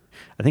Bridge, or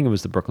I think it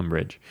was the Brooklyn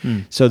Bridge.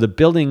 So the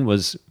building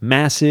was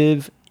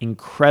massive,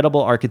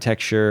 incredible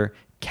architecture,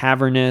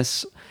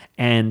 cavernous,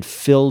 and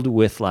filled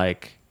with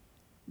like,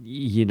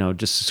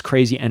 just this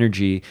crazy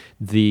energy.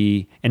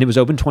 And it was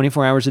open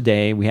 24 hours a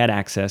day. We had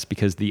access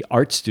because the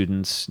art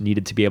students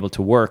needed to be able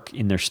to work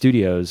in their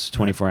studios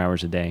 24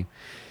 hours a day.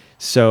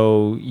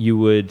 So you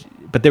would,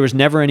 but there was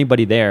never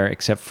anybody there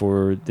except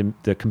for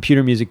the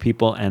computer music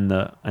people and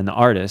the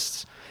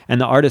artists. And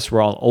the artists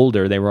were all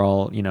older. They were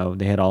all,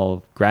 they had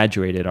all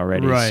graduated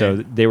already. Right. So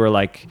they were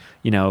like,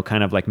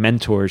 kind of like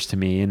mentors to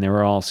me, and they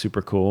were all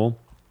super cool.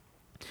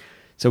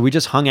 So we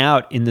just hung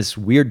out in this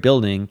weird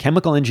building.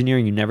 Chemical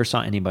engineering, you never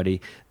saw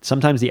anybody.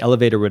 Sometimes the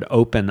elevator would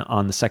open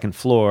on the second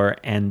floor,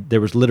 and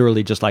there was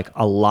literally just like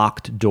a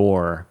locked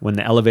door. When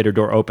the elevator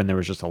door opened, there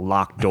was just a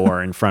locked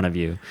door in front of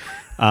you.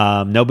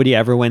 Nobody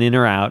ever went in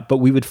or out, but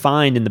we would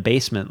find in the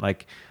basement,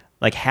 like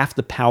half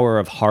the power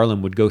of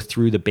Harlem would go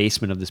through the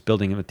basement of this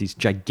building with these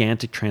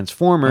gigantic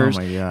transformers.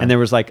 Oh my God. And there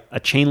was like a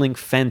chain link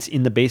fence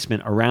in the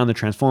basement around the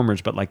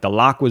transformers, but like the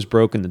lock was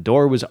broken, the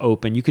door was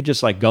open. You could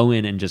just like go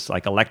in and just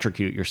like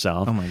electrocute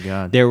yourself. Oh my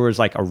God. There was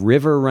like a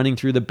river running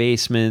through the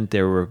basement.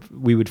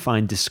 We would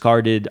find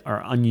discarded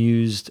or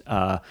unused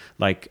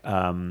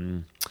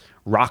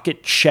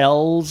rocket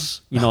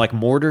shells, like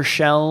mortar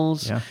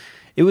shells. Yeah.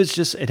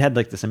 It had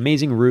like this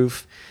amazing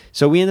roof.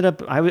 So we ended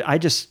up, I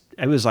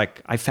was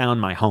like, I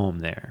found my home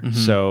there. Mm-hmm.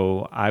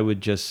 So I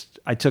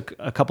took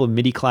a couple of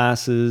MIDI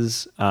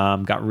classes,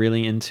 got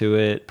really into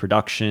it,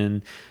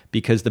 production,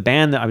 because the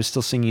band that I was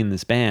still singing in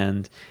this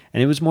band,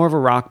 and it was more of a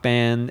rock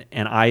band,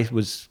 and I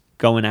was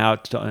going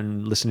out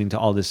and listening to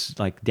all this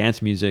like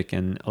dance music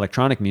and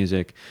electronic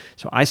music.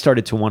 So I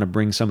started to want to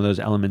bring some of those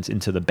elements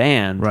into the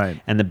band, right.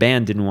 And the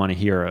band didn't want to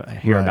hear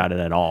about it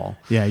at all.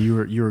 Yeah, you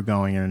were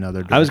going in another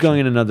direction. I was going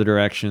in another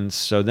direction.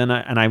 So then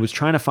I was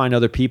trying to find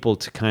other people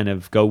to kind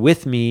of go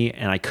with me,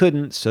 and I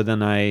couldn't. So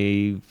then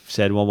I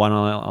said, well, why don't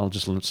I'll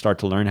just start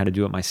to learn how to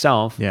do it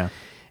myself. Yeah.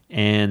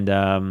 And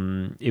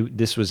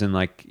this was in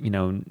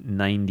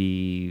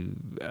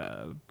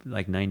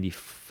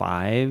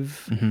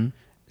 95. Mm-hmm.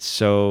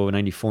 So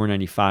 94,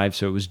 95.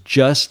 So it was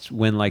just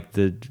when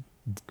the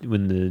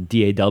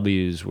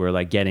DAWs were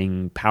like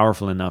getting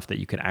powerful enough that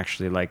you could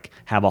actually like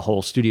have a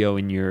whole studio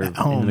in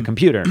the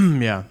computer.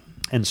 Yeah.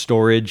 And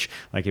storage,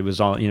 like it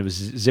was all, it was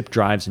zip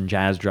drives and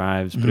jazz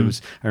drives.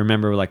 But I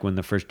remember like when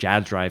the first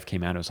jazz drive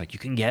came out, it was like, you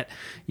can get,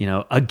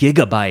 a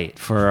gigabyte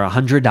for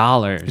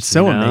 $100. It's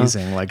so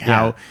amazing. Like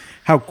how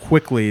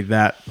quickly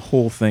that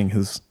whole thing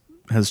has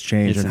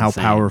changed, It's and how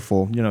insane.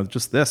 powerful,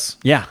 just this.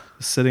 Yeah.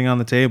 Sitting on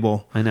the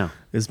table. I know.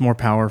 Is more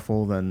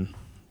powerful than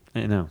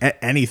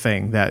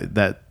anything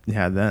that you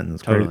had then.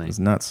 It's Totally. crazy. It's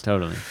nuts.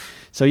 Totally.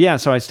 So yeah,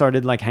 so I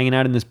started like hanging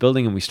out in this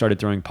building, and we started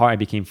throwing parties. I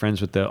became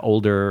friends with the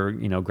older,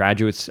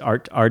 graduates,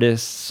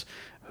 artists.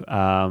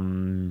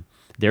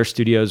 Their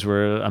studios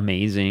were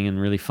amazing and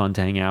really fun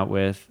to hang out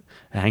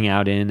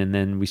in. And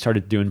then we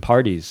started doing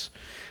parties.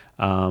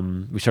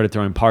 We started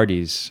throwing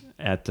parties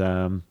at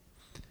in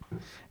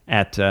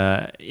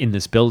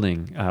this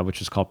building, which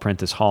was called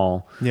Prentice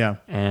Hall. Yeah.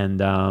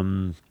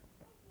 And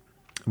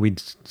we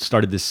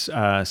started this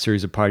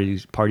series of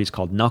parties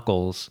called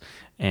Knuckles,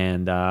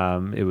 and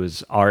it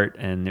was art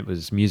and it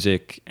was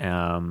music,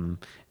 and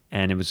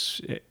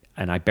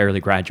I barely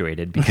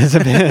graduated because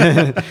of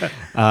it.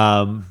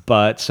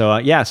 So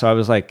I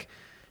was like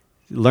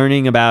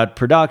learning about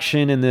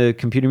production in the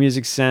Computer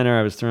Music Center.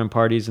 I was throwing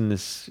parties in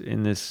this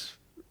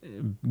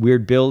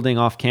weird building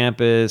off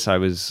campus. I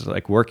was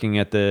like interning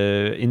at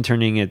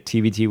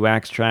TVT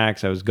Wax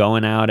Tracks. I was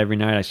going out every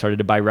night. I started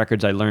to buy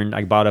records. I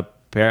bought a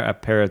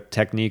pair of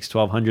Technics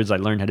 1200s. I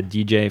learned how to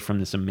DJ from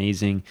this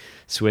amazing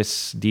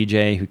Swiss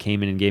DJ who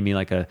came in and gave me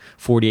like a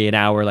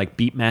 48-hour like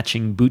beat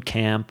matching boot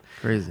camp.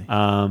 Crazy.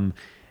 And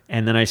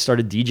then I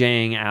started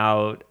DJing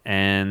out,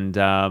 and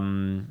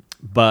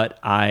but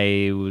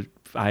I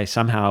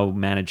somehow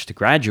managed to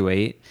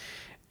graduate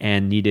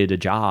and needed a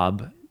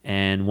job.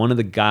 And one of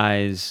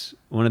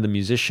the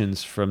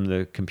musicians from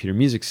the Computer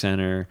Music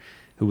Center,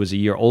 who was a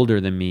year older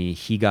than me,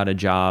 he got a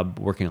job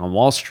working on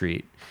Wall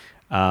Street.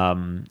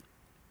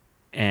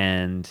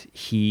 And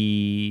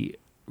he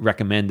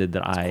recommended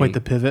that I... Quite the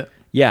pivot.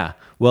 Yeah.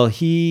 Well,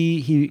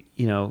 he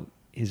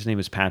his name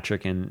was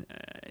Patrick, and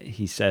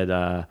he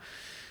said...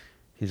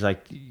 he's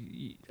like,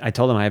 I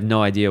told him I have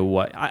no idea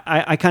what...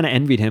 I kind of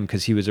envied him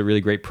because he was a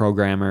really great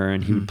programmer,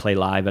 and he would play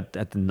live at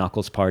the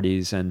Knuckles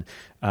parties, and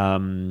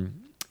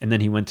then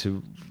he went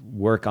to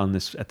work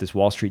at this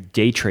Wall Street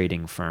day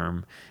trading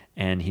firm.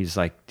 And he's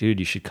like, dude,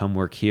 you should come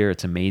work here.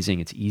 It's amazing.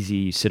 It's easy.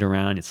 You sit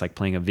around. It's like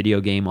playing a video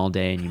game all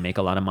day, and you make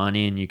a lot of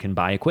money, and you can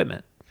buy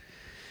equipment.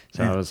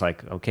 So I was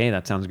like, okay,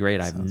 that sounds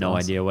great. I have no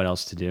idea what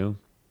else to do.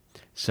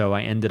 So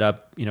I ended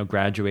up,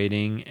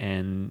 graduating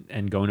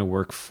and going to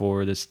work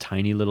for this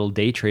tiny little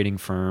day trading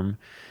firm,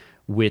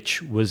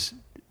 which was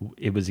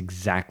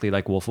exactly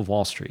like Wolf of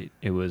Wall Street.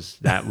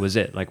 That was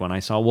it. Like when I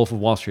saw Wolf of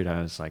Wall Street,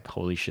 I was like,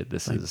 holy shit,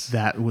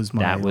 that was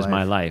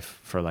my life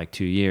for like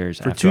 2 years.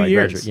 For 2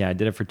 years? Yeah, I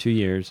did it for 2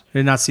 years. I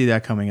did not see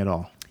that coming at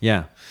all.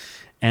 Yeah.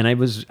 And I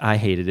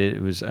hated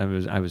it.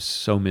 I was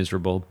so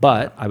miserable,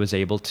 but I was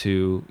able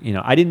to,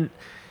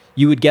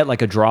 you would get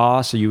like a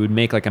draw. So you would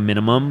make like a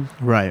minimum.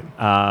 Right.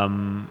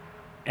 And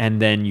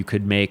then you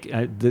could make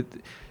the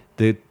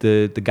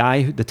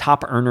guy, the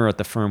top earner at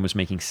the firm was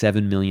making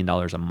 $7 million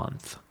a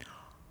month.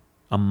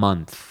 A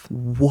month.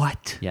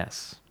 What?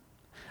 Yes.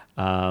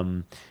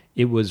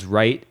 It was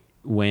right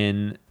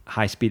when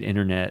high-speed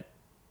internet,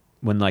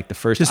 when like the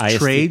first Just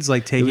trades,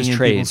 like taking in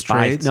people's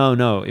trades?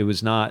 No, it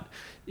was not.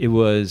 It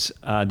was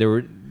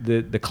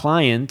the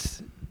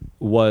client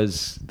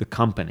was the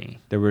company.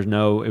 There were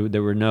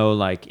no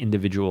like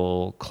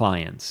individual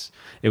clients.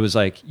 It was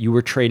like you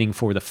were trading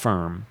for the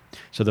firm.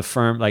 So the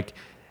firm, like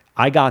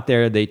I got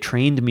there, they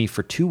trained me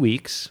for 2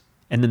 weeks,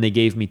 and then they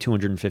gave me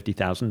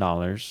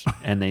 $250,000,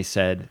 and they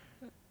said,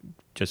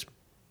 just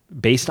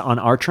based on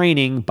our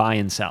training, buy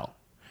and sell.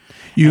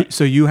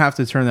 So you have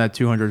to turn that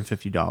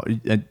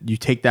 $250. You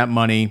take that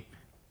money,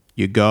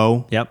 you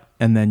go, Yep.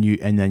 and then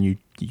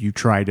you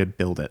try to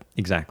build it.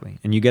 Exactly.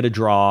 And you get a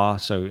draw.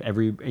 So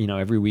every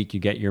week you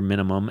get your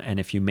minimum. And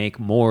if you make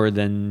more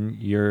than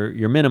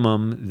your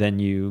minimum, then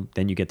you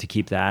get to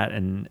keep that.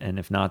 And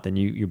if not, then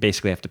you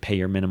basically have to pay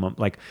your minimum.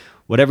 Like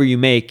whatever you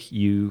make,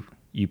 you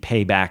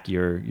pay back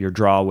your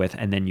draw with,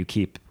 and then you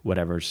keep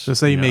whatever's. So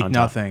say you make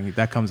nothing,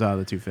 that comes out of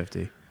the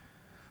 250.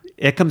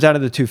 It comes out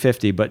of the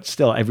 250, but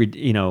still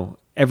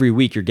every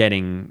week you're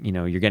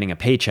getting a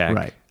paycheck.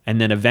 Right. And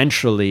then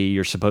eventually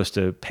you're supposed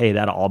to pay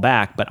that all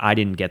back, but I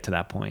didn't get to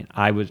that point.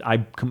 I was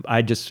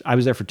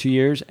there for 2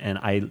 years, and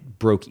I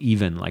broke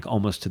even like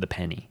almost to the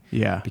penny.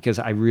 Yeah. Because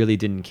I really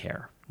didn't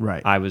care.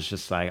 Right. I was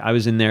just like, I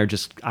was in there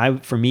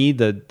for me,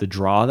 the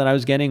draw that I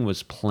was getting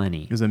was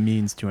plenty. It was a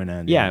means to an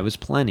end. Yeah, it was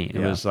plenty. It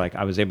was like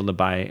I was able to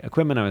buy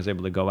equipment. I was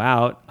able to go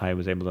out. I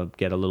was able to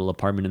get a little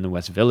apartment in the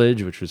West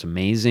Village, which was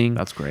amazing.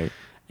 That's great.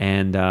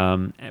 And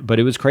but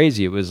it was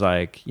crazy. It was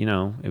like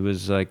it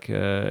was a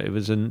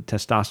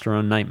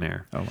testosterone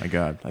nightmare. Oh my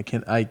God, I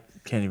can't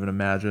even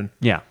imagine.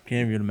 Yeah,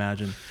 can't even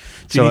imagine.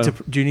 Do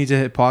you need to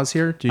hit pause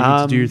here? Do you need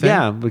to do your thing?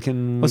 Yeah, we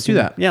can. Let's do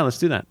that. Yeah, let's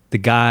do that. The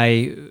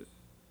guy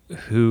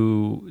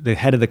the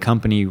head of the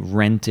company,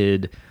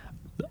 rented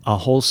a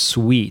whole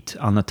suite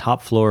on the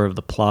top floor of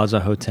the Plaza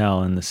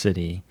Hotel in the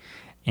city.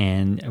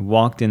 And I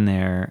walked in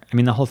there. I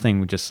mean, the whole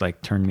thing just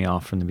like turned me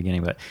off from the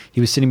beginning, but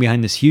he was sitting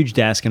behind this huge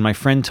desk, and my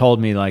friend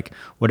told me, like,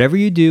 whatever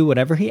you do,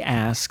 whatever he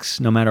asks,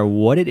 no matter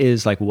what it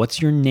is, like,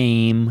 what's your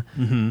name?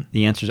 Mm-hmm.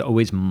 The answer is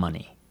always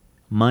money.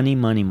 Money,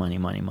 money, money,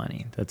 money,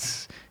 money.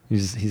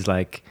 He's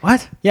like,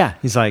 what? Yeah.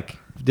 He's like,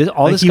 he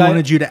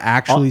wanted you to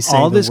actually say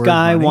all the this word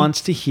guy money?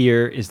 wants to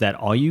hear is that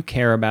all you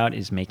care about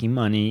is making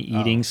money,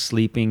 eating,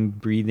 sleeping,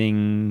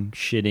 breathing,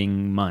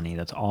 shitting money.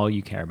 That's all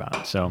you care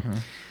about. So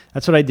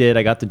that's what I did.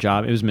 I got the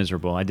job. It was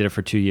miserable. I did it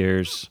for 2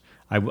 years.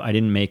 I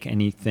didn't make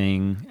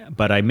anything,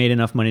 but I made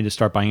enough money to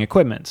start buying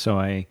equipment. So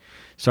I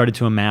started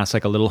to amass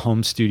like a little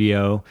home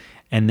studio.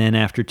 And then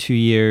after 2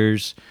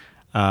 years,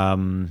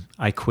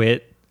 I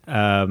quit.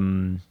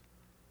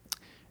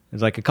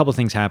 There's like a couple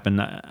things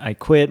happened. I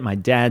quit. My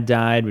dad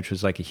died, which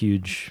was like a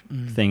huge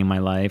thing in my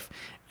life.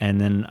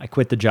 And then I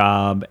quit the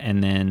job,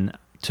 and then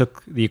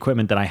took the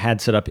equipment that I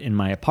had set up in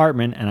my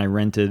apartment, and I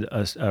rented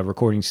a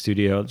recording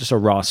studio, just a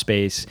raw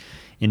space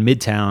in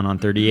Midtown on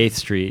 38th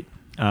Street.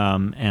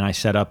 And I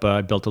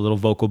built a little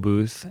vocal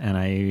booth, and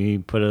I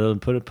put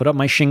up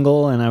my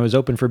shingle, and I was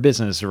open for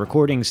business, a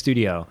recording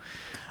studio.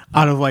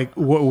 Out of like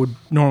what would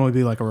normally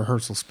be like a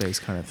rehearsal space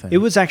kind of thing. It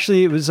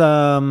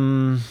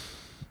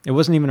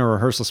wasn't even a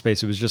rehearsal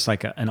space. It was just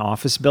like an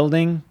office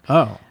building.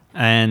 Oh.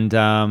 And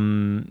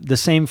the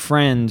same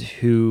friend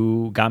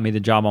who got me the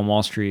job on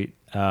Wall Street,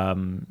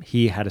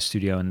 he had a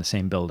studio in the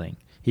same building.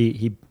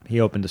 He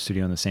opened a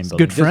studio in the same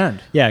building. Good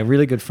friend. Yeah,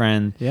 really good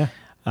friend. Yeah.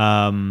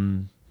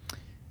 And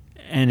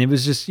it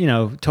was just,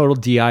 total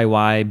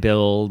DIY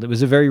build. It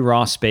was a very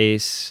raw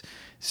space.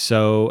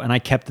 So, and I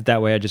kept it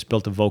that way. I just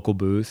built a vocal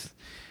booth.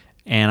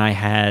 And I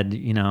had a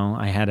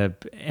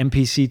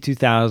MPC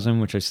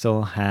 2000, which I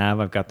still have.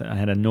 I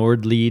had a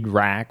Nord lead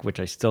rack, which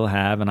I still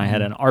have, and I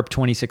had an ARP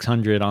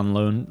 2600 on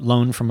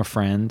loan from a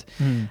friend.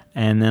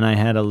 And then I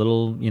had a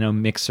little,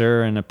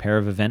 mixer and a pair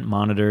of event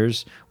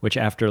monitors, which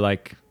after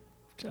like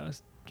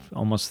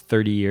almost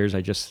 30 years,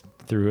 I just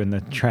threw in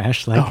the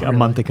trash a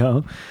month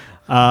ago.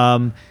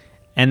 And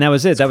that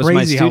was it. That was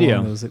my studio.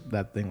 How long does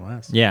that thing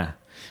last? Yeah.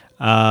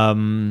 I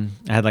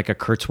had like a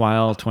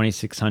Kurzweil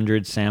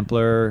 2600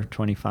 sampler,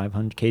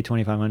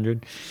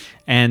 K2500,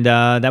 and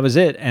that was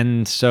it.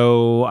 And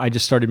so I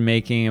just started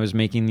I was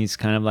making these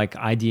kind of like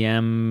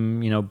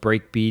IDM,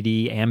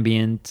 breakbeaty,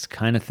 ambient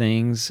kind of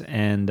things.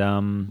 And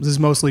this is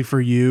mostly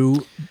for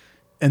you.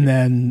 And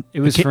then it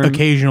was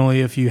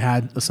occasionally if you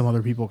had some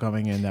other people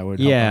coming in that would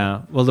help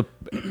out. Well,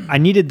 I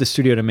needed the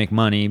studio to make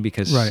money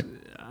because right.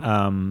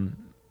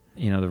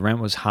 The rent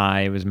was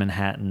high. It was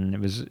Manhattan.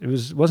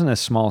 It wasn't a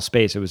small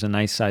space. It was a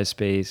nice size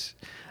space.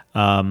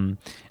 And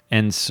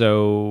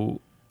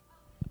so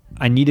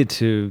I needed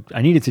to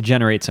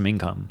generate some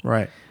income.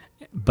 Right.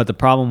 But the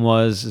problem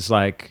is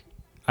like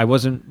I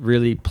wasn't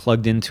really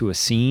plugged into a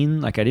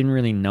scene. Like I didn't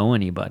really know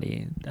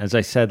anybody. As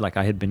I said, like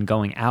I had been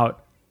going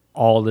out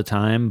all the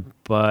time,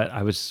 but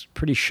I was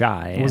pretty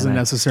shy. It wasn't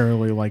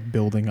necessarily like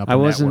building up a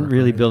network. I wasn't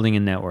really right? building a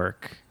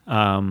network.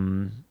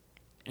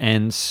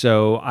 And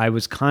so I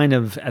was kind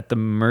of at the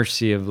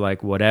mercy of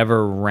like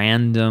whatever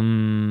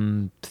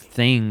random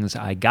things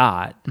I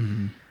got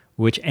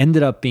which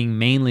ended up being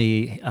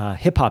mainly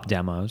hip hop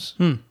demos.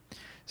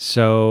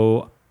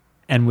 So,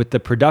 and with the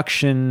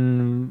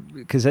production,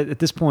 because at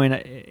this point,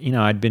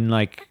 I'd been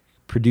like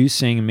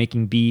producing and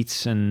making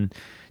beats and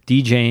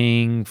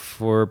DJing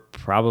for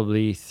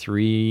probably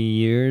 3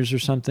 years or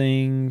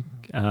something.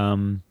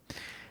 And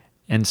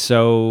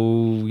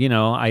so,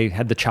 I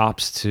had the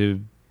chops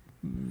to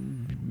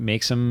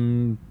make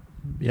some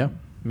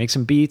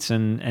beats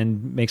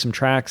and make some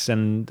tracks.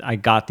 And I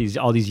got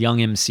all these young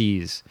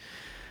MCs,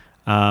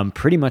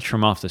 pretty much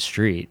from off the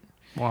street.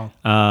 Wow.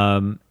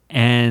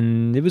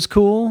 And it was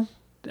cool.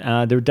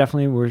 There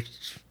definitely were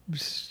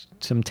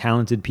some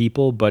talented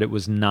people, but it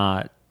was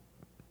not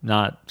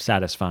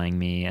satisfying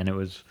me. And it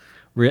was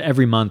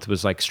every month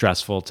was like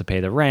stressful to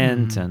pay the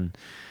rent, and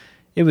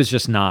it was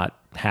just not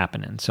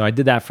happening. So I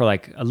did that for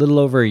like a little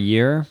over a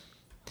year,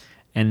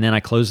 and then I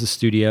closed the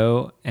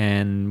studio,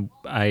 and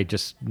I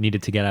just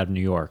needed to get out of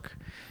New York.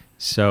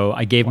 So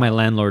I gave my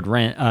landlord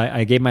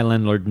I gave my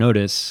landlord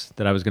notice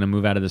that I was going to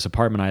move out of this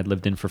apartment I had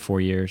lived in for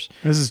 4 years.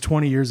 This is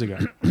 20 years ago.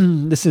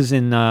 This is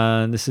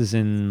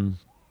in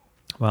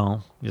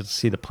well, you'll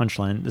see the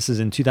punchline. This is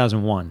in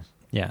 2001.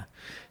 Yeah.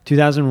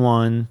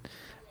 2001.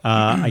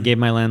 I gave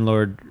my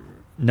landlord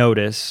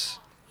notice.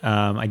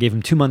 I gave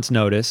him 2 months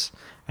notice.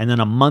 And then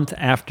a month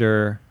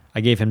after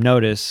I gave him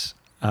notice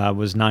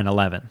was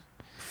 9/11.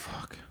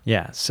 Fuck.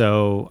 Yeah.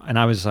 So, and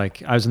I was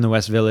in the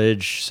West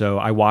Village. So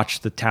I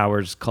watched the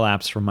towers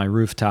collapse from my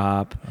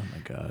rooftop. Oh my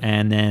God.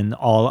 And then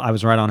I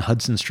was right on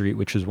Hudson Street,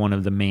 which was one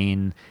of the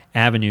main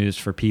avenues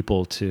for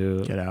people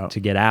to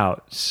get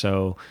out.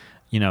 So,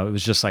 it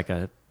was just like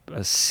a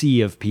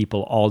sea of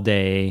people all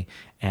day,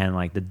 and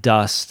like the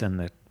dust and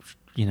the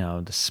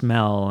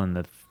smell and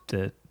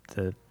the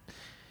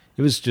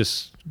it was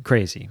just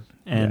crazy.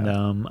 And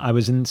I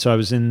was in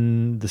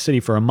the city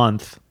for a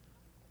month,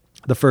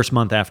 the first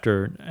month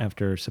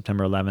after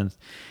September 11th,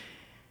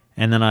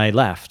 and then I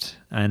left.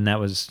 And that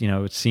was,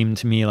 it seemed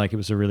to me like it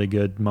was a really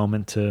good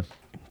moment to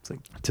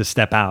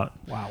step out.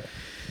 Wow.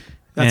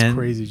 That's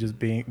crazy, just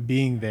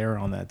being there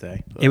on that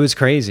day. It was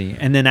crazy.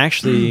 And then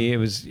actually it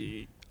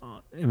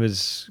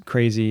was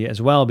crazy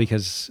as well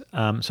because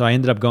so I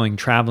ended up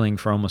traveling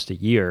for almost a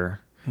year,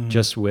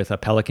 just with a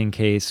Pelican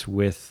case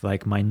with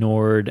like my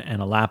Nord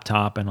and a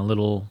laptop and a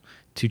little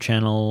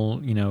 2-channel,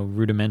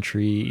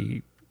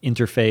 rudimentary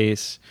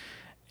interface.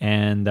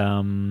 And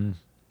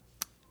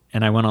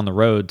I went on the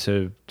road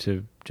to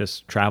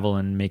just travel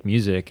and make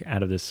music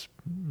out of this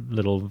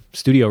little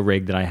studio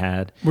rig that I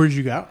had. Where did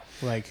you go?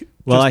 Like,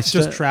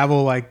 just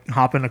travel, like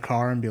hop in a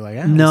car and be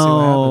like,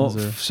 no. Let's see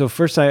what happens, so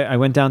first I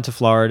went down to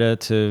Florida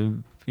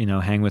to,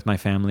 hang with my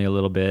family a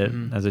little bit.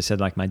 As I said,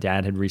 like my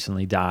dad had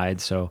recently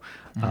died. So,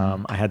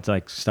 I had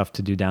like stuff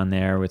to do down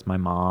there with my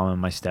mom and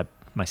my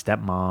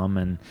stepmom,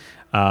 and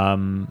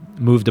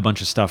moved a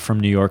bunch of stuff from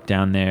New York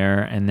down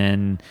there. And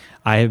then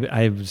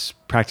I was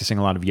practicing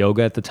a lot of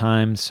yoga at the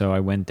time. So I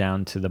went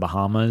down to the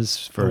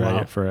Bahamas to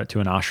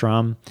an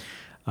ashram,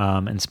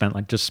 and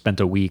spent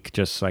a week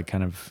just like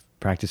kind of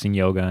practicing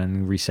yoga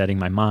and resetting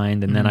my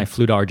mind. And then I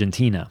flew to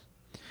Argentina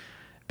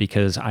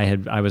because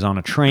I was on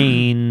a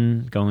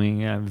train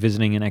going,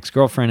 visiting an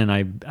ex-girlfriend, and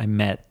I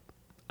met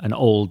an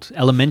old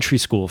elementary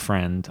school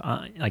friend,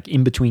 like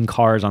in between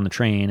cars on the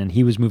train, and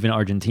he was moving to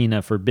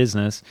Argentina for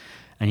business,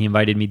 and he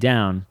invited me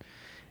down.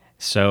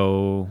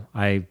 So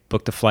I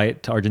booked a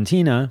flight to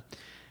Argentina,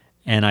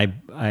 and I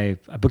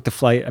booked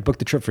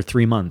the trip for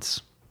 3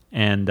 months.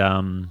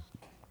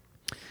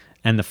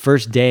 And the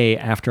first day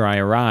after I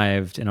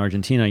arrived in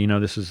Argentina,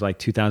 this was like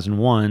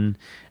 2001,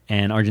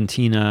 and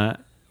Argentina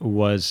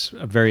was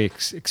a very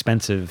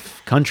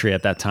expensive country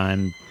at that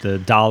time. The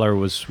dollar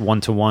was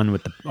 1-to-1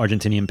 with the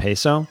Argentinian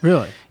peso.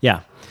 Really?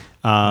 Yeah.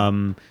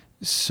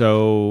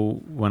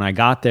 So when I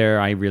got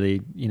there, I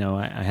really,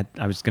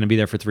 I was going to be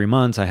there for 3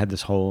 months. I had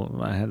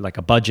like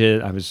a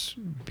budget. I was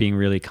being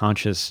really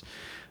conscious.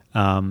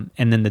 And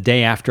then the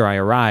day after I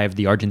arrived,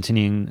 the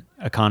Argentinian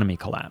economy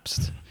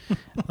collapsed.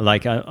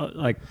 like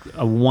a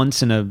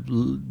once in a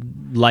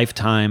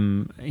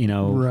lifetime,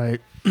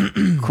 right.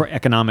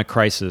 economic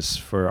crisis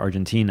for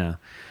Argentina,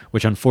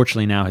 which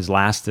unfortunately now has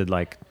lasted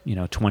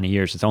 20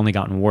 years. It's only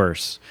gotten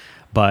worse.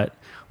 But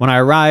when I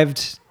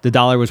arrived, the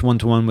dollar was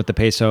 1-to-1 with the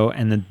peso,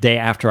 and the day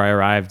after I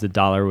arrived, the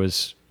dollar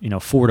was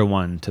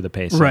 4-to-1 to the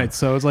peso. Right.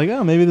 So it's like,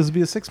 maybe this would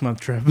be a 6-month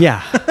trip.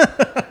 Yeah.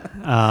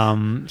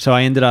 So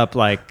I ended up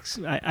I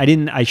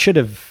should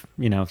have,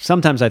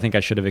 sometimes I think I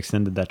should have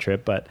extended that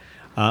trip, but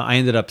I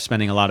ended up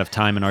spending a lot of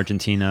time in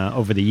Argentina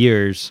over the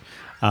years.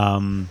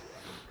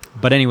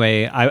 But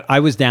anyway, I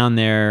was down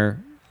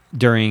there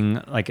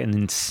during like an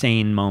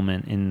insane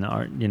moment in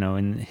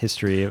in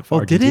history of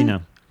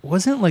Argentina.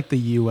 Wasn't like the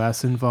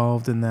U.S.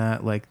 involved in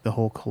that, like the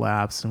whole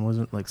collapse, and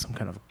wasn't like some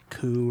kind of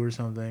coup or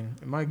something?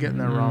 Am I getting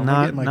that wrong?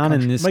 Not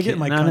in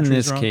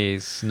this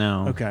case.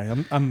 No. Okay,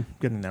 I'm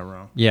getting that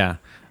wrong. Yeah,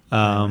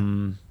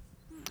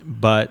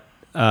 but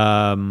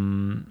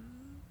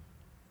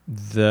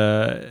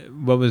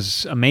what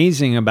was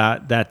amazing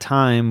about that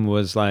time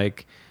was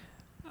like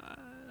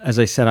as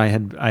I said, I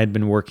had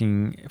been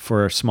working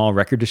for a small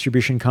record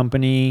distribution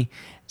company.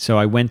 So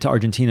I went to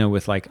Argentina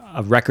with like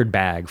a record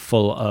bag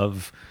full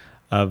of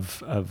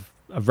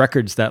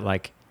records that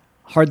like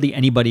hardly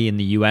anybody in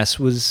the US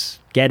was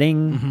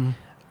getting. Mm-hmm.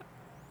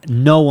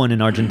 No one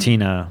in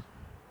Argentina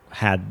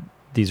had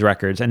these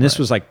records, and this Right.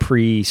 was like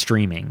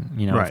pre-streaming,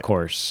 you know, Right. of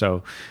course.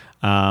 So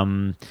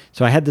I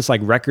had this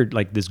like record,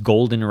 like this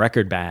golden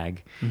record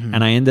bag, Mm-hmm.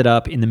 and I ended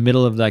up in the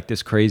middle of like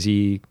this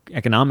crazy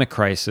economic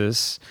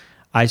crisis.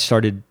 I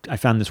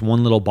found this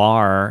one little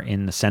bar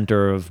in the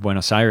center of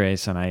Buenos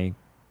Aires, and I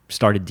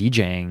started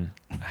DJing,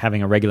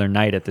 having a regular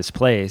night at this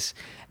place.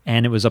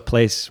 And it was a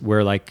place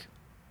where like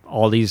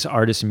all these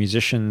artists and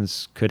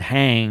musicians could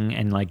hang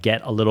and like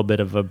get a little bit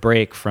of a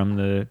break from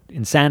the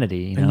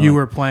insanity. And know? you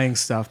were playing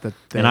stuff that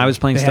And I was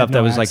playing they stuff had that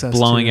no was like access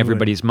blowing to,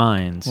 everybody's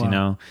minds, Wow. you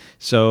know?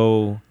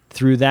 So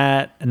through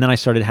that, and then I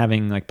started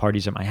having like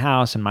parties at my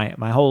house, and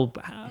my whole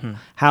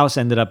house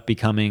ended up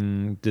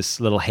becoming this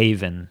little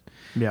haven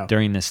Yeah.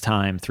 during this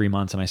time, 3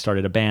 months. And I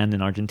started a band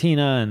in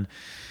Argentina,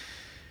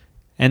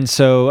 and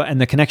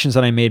the connections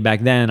that I made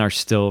back then are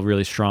still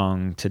really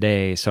strong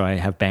today. So I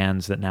have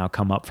bands that now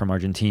come up from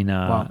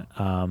Argentina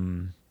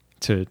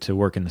to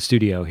work in the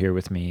studio here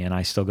with me, and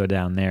I still go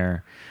down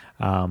there.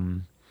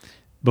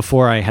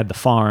 Before I had the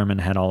farm and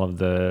had all of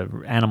the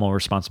animal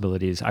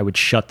responsibilities, I would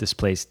shut this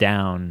place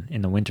down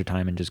in the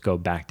wintertime and just go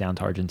back down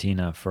to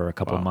Argentina for a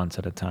couple of months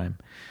at a time.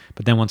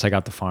 But then once I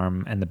got the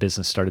farm and the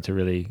business started to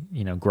really,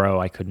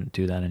 grow, I couldn't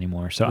do that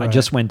anymore. So I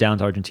just went down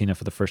to Argentina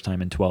for the first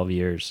time in 12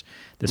 years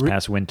this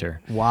past winter.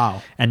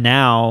 Wow. And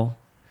now,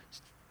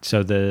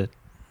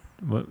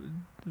 when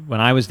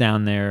I was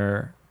down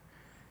there,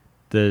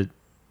 the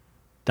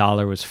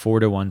dollar was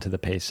 4-1 to the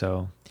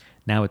peso.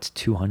 Now it's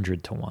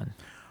 200 to 1.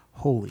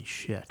 Holy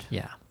shit.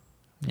 Yeah.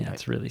 Yeah,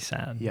 it's really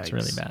sad. Yikes. It's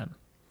really bad.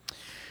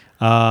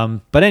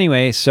 But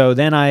anyway, so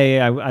then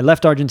I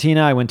left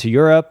Argentina. I went to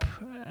Europe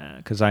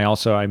because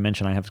I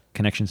mentioned I have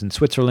connections in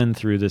Switzerland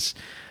through this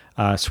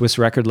Swiss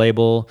record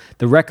label.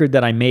 The record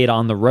that I made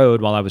on the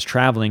road while I was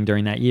traveling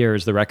during that year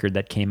is the record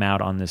that came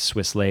out on this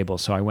Swiss label.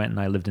 So I went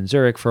and I lived in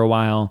Zurich for a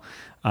while,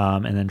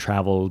 and then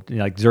traveled.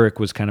 Like Zurich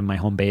was kind of my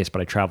home base,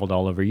 but I traveled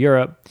all over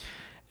Europe.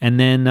 And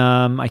then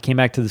I came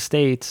back to the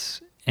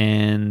States,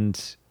 and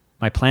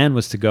my plan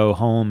was to go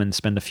home and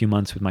spend a few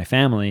months with my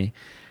family.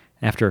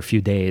 After a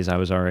few days, I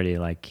was already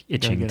like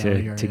itching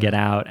to get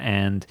out.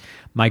 And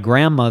my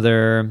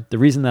grandmother, the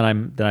reason that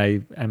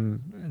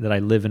I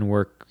live and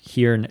work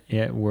here,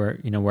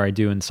 where I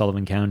do in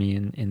Sullivan County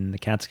in the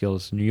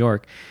Catskills, New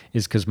York,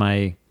 is because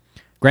my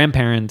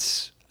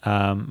grandparents,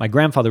 my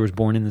grandfather was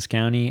born in this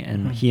county,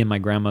 and he and my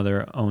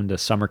grandmother owned a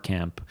summer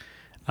camp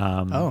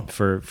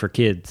for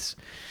kids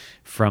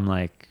from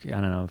like, I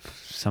don't know,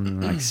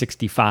 something like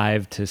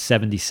 65 to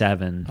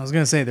 77. I was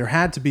going to say there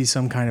had to be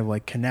some kind of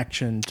like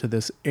connection to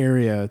this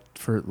area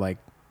for like,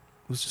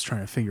 I was just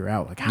trying to figure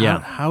out like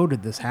how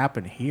did this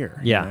happen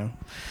here? Yeah. You know?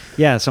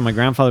 Yeah. So my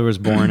grandfather was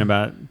born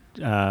about,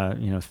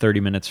 30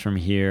 minutes from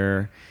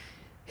here.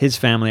 His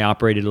family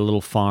operated a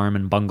little farm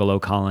and bungalow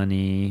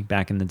colony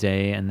back in the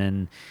day. And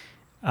then,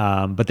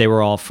 but they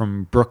were all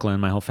from Brooklyn.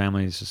 My whole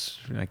family is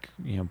just like,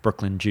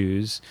 Brooklyn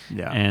Jews.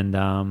 Yeah.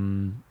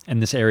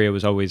 And this area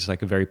was always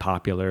like a very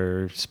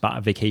popular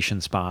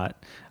vacation spot,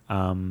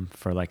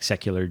 for like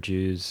secular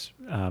Jews,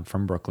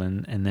 from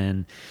Brooklyn. And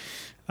then,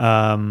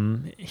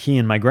 he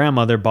and my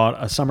grandmother bought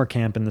a summer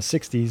camp in the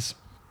 60s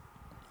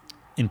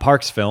in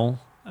Parksville.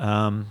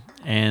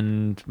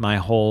 And my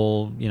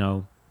whole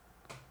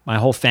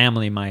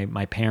family,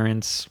 my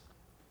parents,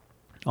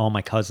 all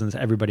my cousins,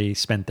 everybody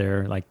spent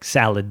their like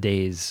salad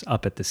days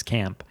up at this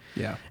camp.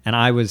 Yeah. And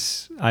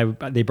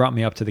they brought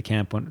me up to the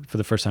camp for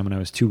the first time when I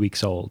was 2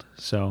 weeks old.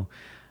 So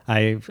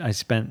I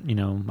spent,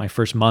 my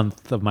first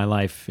month of my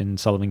life in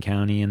Sullivan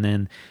County. And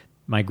then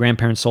my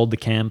grandparents sold the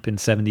camp in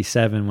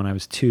 77 when I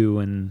was 2,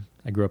 and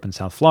I grew up in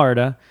South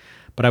Florida.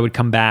 But I would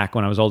come back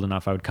when I was old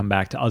enough. I would come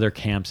back to other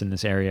camps in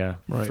this area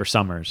for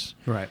summers.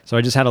 Right. So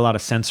I just had a lot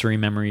of sensory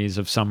memories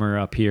of summer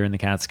up here in the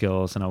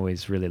Catskills, and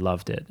always really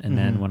loved it. And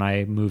then when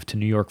I moved to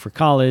New York for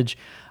college,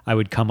 I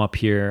would come up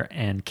here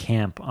and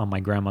camp on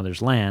my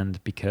grandmother's land,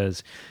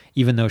 because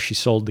even though she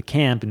sold the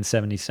camp in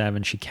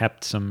 77, she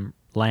kept some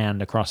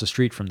land across the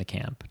street from the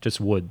camp, just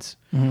woods.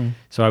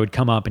 So I would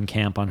come up and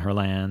camp on her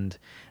land,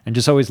 and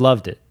just always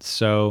loved it.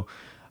 So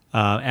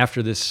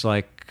after this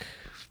like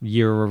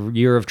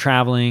year of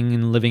traveling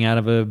and living out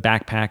of a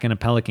backpack and a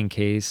Pelican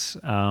case,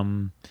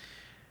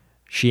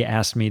 she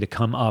asked me to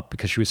come up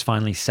because she was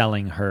finally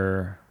selling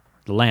the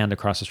land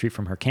across the street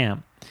from her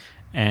camp.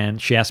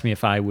 And she asked me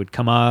if I would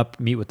come up,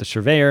 meet with the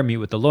surveyor, meet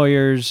with the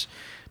lawyers,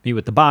 meet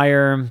with the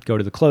buyer, go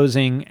to the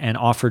closing, and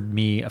offered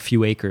me a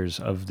few acres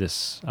of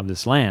this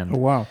land. Oh,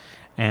 wow.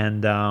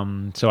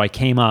 And so I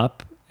came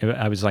up.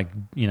 I was like,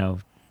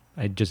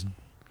 I just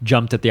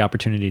jumped at the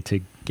opportunity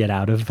to get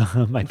out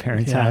of my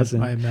parents' house.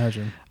 And, I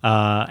imagine.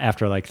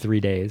 After like 3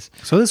 days.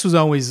 So this was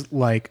always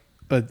like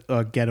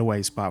a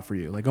getaway spot for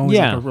you, like always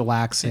like a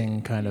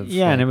relaxing kind of.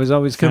 Yeah, and it was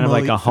always kind of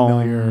like a home.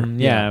 familiar.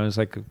 Yeah, it was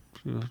like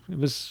it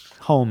was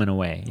home in a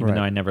way, even Right.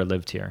 though I never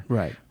lived here.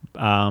 Right.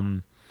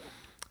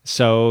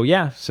 So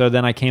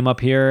then I came up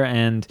here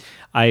and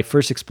I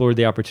first explored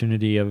the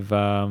opportunity of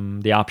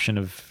the option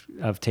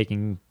of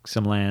taking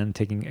some land,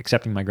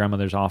 accepting my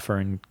grandmother's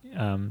offer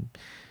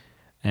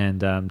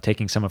and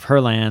taking some of her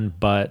land.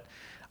 But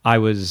I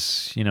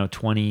was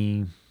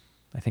 20,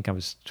 I think I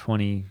was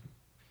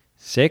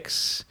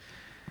 26.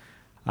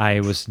 I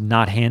was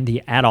not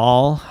handy at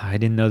all. I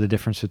didn't know the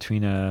difference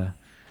between a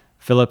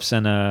Phillips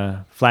and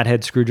a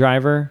flathead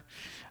screwdriver,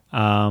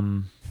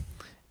 and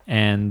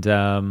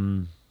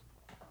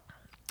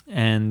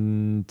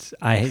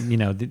I,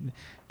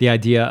 the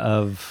idea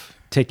of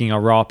taking a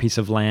raw piece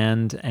of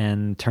land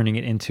and turning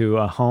it into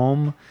a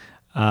home,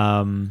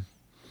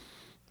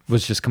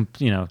 was just,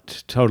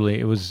 totally,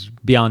 it was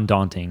beyond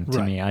daunting to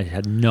Right. me. I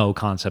had no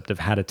concept of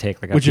how to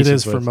take like a Which piece it of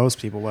is for wood. most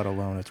people, let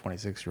alone a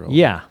 26-year-old.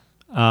 Yeah.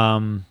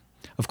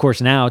 Of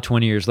course, now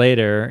 20 years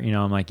later,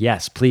 I'm like,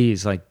 yes,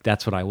 please, like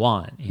that's what I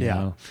want, you Yeah.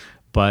 know.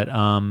 But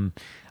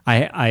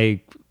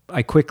I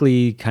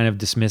quickly kind of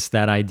dismissed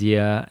that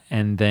idea,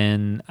 and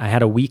then I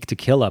had a week to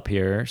kill up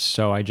here,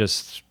 so I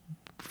just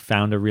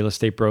found a real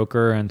estate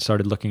broker and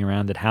started looking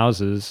around at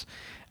houses,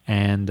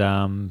 and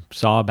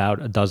saw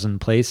about a dozen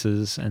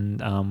places,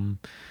 and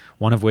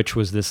one of which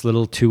was this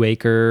little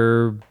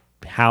 2-acre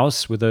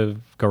house with a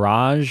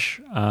garage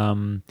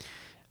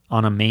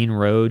on a main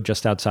road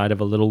just outside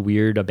of a little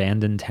weird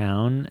abandoned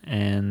town,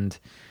 and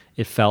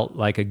it felt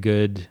like a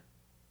good,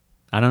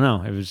 I don't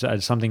know, it was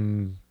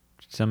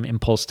some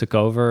impulse took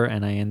over,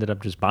 and I ended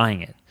up just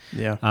buying it.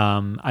 Yeah.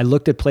 I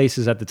looked at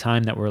places at the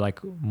time that were like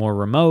more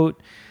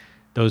remote.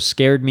 Those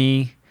scared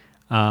me.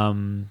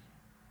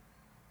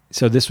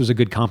 So this was a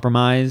good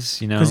compromise,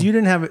 Because you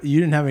didn't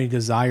have any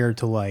desire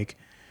to like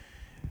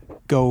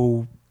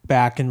go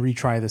back and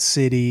retry the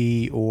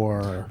city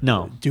or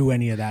No. do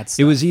any of that stuff.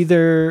 It was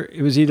either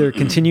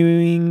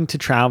continuing to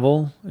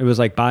travel. It was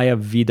like buy a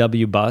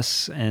VW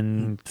bus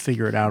and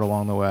figure it out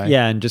along the way.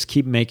 yeah, and just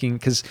keep making,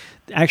 because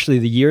actually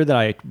the year that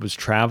I was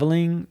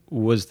traveling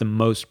was the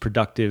most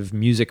productive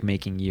music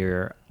making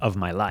year of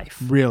my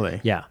life.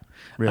 Really? Yeah.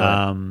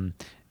 Really?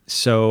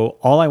 So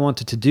all I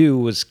wanted to do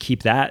was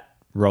keep that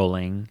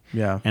rolling.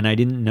 Yeah. And I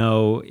didn't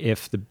know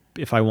if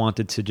I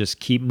wanted to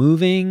just keep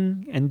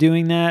moving and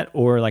doing that,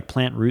 or like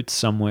plant roots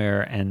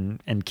somewhere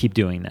and keep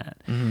doing that.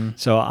 Mm-hmm.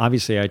 So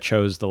obviously I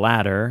chose the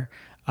latter.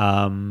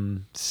 I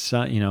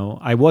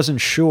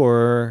wasn't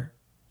sure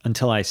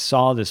until I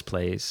saw this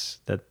place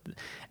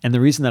and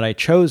the reason that I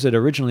chose it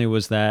originally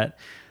was that,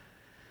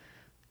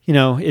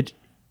 it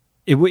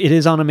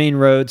is on a main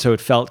road, so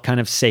it felt kind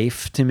of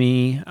safe to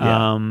me.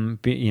 Yeah.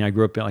 I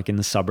grew up like in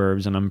the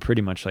suburbs, and I'm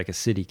pretty much like a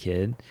city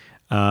kid.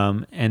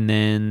 And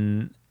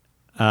then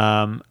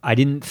I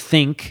didn't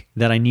think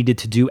that I needed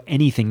to do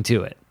anything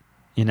to it.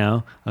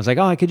 I was like,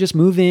 oh, I could just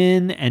move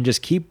in and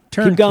just keep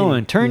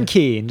going,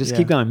 turnkey, and just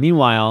keep going.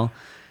 Meanwhile,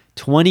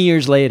 20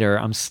 years later,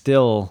 I'm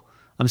still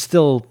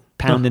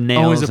pounding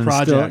nails. Always a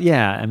project.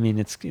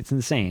 It's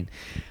insane.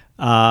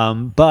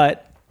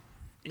 But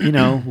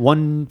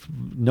one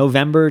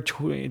November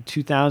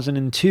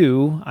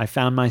 2002, I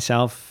found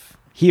myself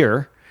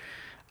here.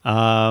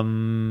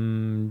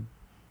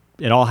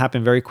 It all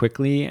happened very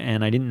quickly,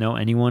 and I didn't know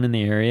anyone in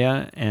the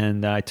area.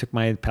 And I took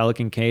my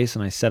Pelican case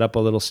and I set up a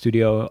little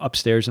studio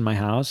upstairs in my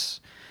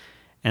house,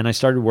 and I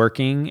started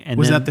working. And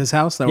was that this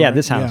house?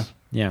 This house.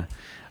 Yeah.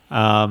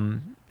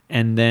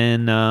 And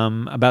then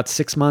about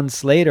 6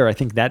 months later, I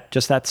think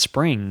that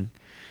spring,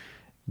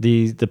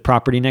 the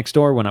property next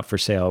door went up for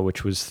sale,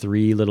 which was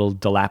 3 little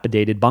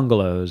dilapidated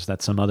bungalows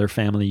that some other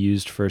family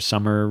used for a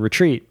summer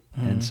retreat.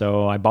 Mm-hmm. And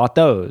so I bought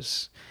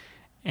those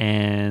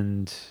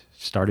and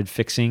started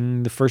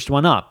fixing the first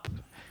one up.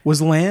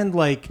 Was land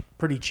like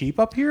pretty cheap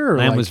up here? Or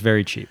Land like, was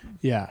very cheap.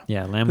 Yeah.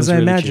 Yeah, land was Because I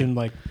really imagine cheap.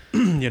 like,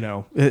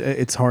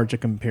 it's hard to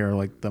compare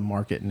like the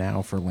market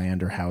now for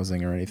land or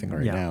housing or anything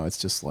right now. It's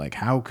just like,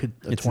 how could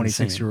a It's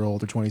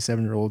 26-year-old or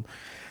 27-year-old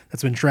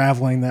that's been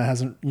traveling that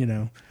hasn't,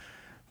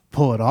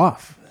 pull it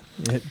off?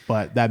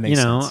 But that makes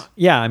sense.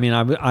 Yeah. I mean,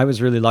 I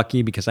was really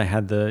lucky because I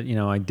had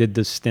I did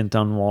the stint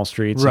on Wall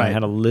Street, so I Right.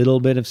 had a little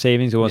bit of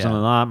savings. It wasn't Yeah.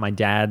 a lot. My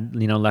dad,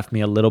 left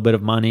me a little bit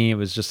of money. It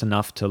was just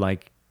enough to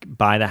like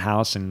buy the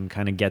house and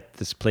kind of get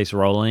this place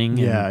rolling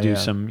and do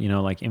some,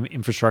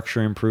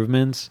 infrastructure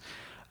improvements.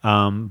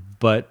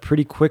 But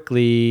pretty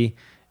quickly,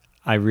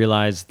 I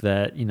realized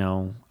that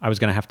I was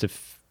gonna have to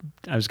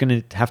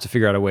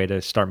figure out a way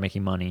to start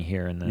making money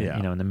here in the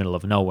in the middle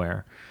of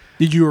nowhere.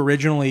 Did you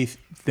originally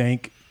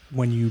think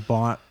when you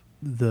bought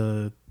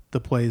the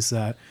place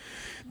that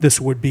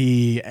this would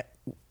be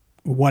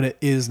what it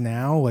is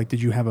now? Like, did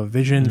you have a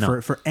vision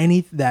for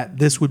any that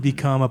this would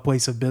become a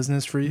place of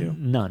business for you?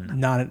 None.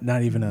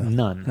 Not even a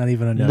None. Not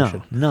even a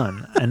notion. No,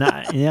 none. And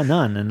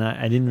none. And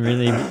I didn't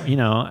really,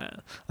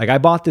 like I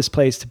bought this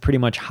place to pretty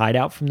much hide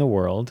out from the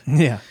world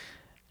Yeah.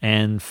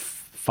 and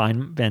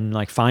find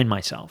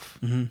myself,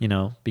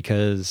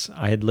 because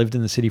I had lived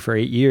in the city for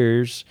 8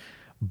 years,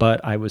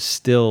 but I was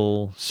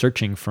still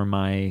searching for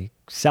my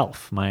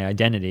self, my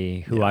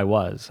identity, who Yeah. I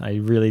was. I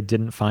really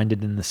didn't find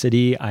it in the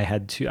city. I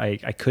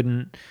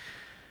couldn't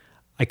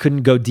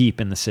go deep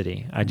in the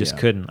city. I just Yeah.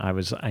 couldn't.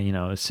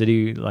 A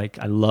city, like,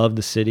 I love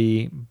the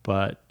city,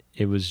 but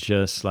it was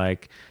just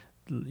like,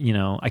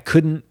 I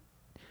couldn't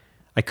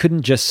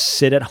just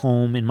sit at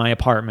home in my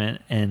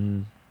apartment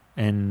and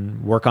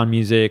work on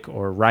music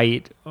or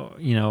write,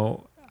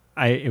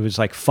 it was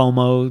like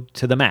FOMO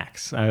to the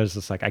max. I was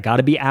just like, I got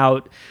to be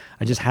out.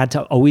 I just had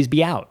to always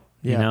be out,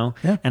 Yeah.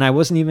 Yeah. and I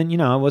wasn't even,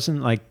 I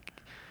wasn't like,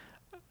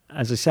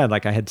 as I said,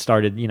 like I had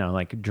started,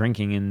 like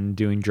drinking and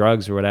doing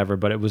drugs or whatever,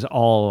 but it was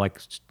all like,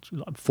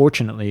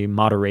 fortunately,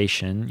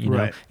 moderation,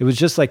 Right. It was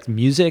just like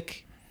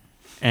music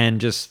and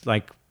just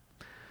like,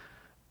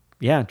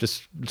 yeah,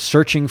 just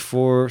searching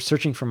for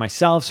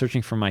myself,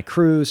 searching for my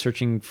crew,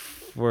 searching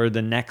for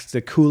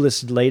the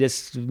coolest,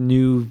 latest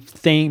new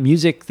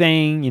music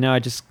thing. I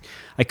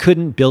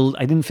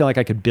didn't feel like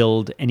I could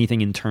build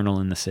anything internal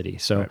in the city.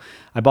 So Right.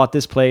 I bought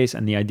this place,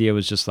 and the idea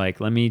was just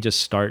like, let me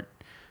just start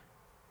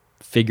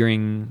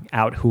figuring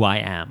out who I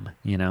am,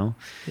 Yeah.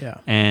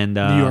 And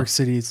New York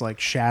City is like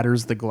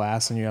shatters the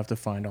glass and you have to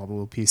find all the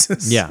little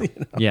pieces. Yeah.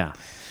 Yeah.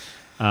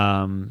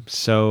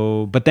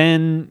 But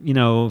then,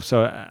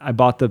 so I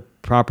bought the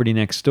property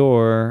next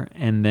door,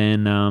 and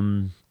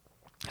then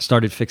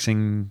started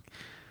fixing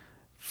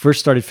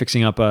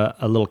up a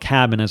little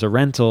cabin as a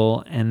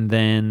rental. And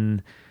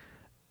then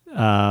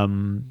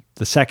after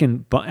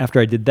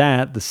I did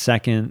that, the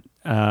second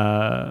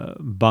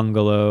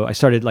bungalow, I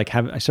started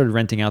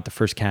renting out the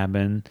first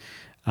cabin,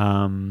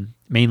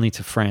 mainly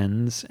to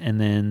friends. And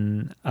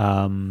then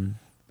one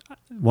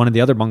of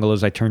the other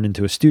bungalows I turned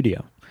into a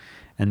studio.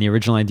 And the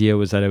original idea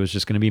was that it was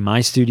just going to be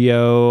my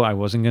studio. It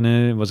wasn't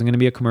going to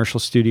be a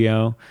commercial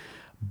studio.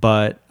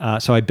 But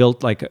so I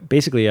built like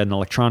basically an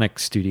electronic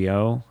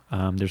studio.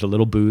 There's a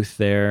little booth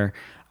there,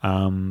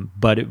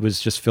 but it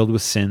was just filled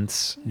with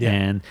synths. Yeah.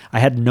 And I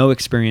had no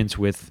experience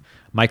with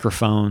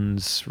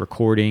microphones,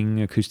 recording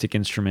acoustic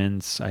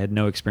instruments. I had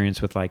no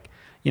experience with like,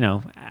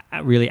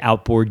 really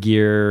outboard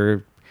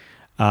gear.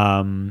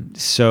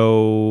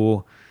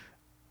 So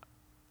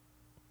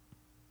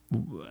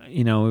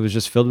it was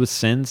just filled with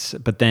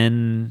synths. But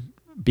then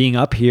being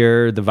up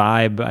here, the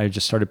vibe, I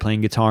just started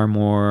playing guitar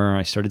more.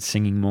 I started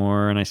singing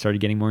more, and I started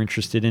getting more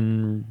interested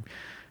in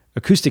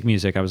acoustic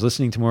music. I was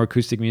listening to more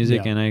acoustic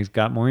music, Yeah. and I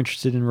got more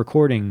interested in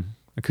recording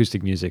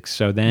acoustic music.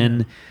 So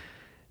then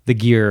the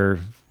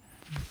gear,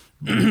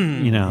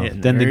 then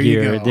the There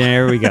you gear, go.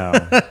 there we go.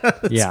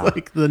 Yeah. It's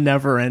like the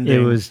never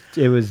ending. It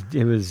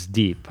was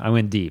deep. I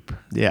went deep.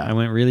 Yeah. I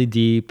went really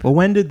deep. Well,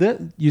 when did that?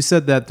 You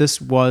said that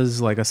this was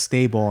like a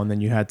stable, and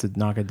then you had to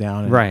knock it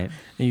down, and, Right.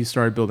 And you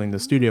started building the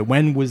studio.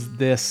 When was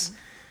this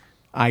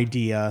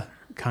idea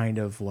kind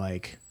of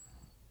like,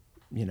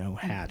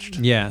 hatched?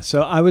 Yeah.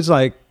 So I was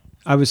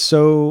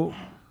so,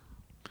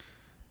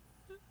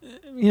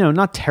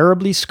 not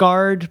terribly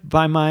scarred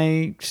by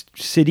my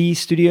city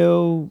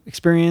studio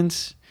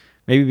experience.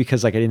 Maybe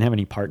because like I didn't have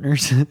any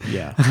partners.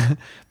 Yeah.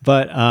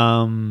 But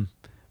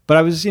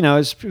I was, it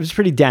was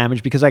pretty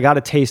damaged because I got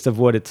a taste of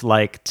what it's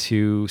like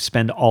to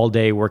spend all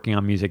day working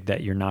on music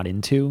that you're not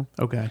into.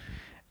 Okay.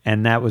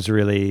 And that was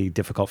really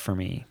difficult for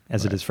me,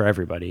 as it is for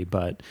everybody.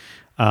 But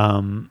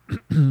I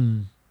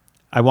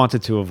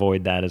wanted to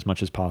avoid that as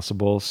much as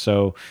possible.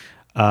 So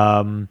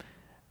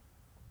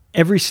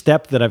every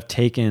step that I've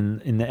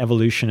taken in the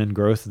evolution and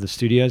growth of the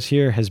studios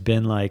here has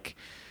been like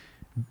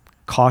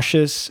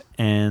cautious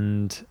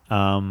and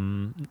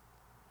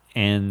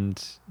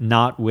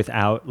not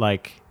without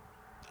like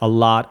a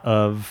lot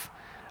of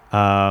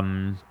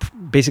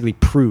basically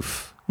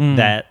proof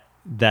that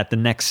the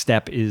next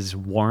step is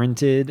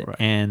warranted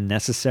and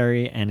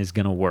necessary and is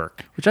going to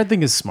work. Which I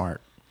think is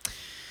smart. A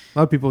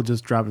lot of people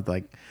just drop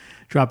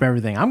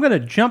everything. I'm going to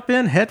jump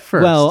in head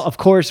first. Well, of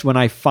course, when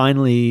I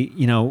finally,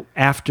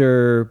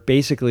 after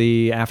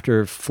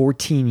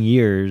 14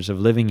 years of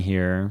living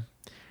here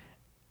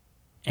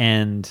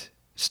and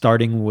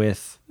starting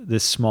with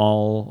this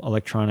small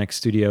electronic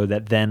studio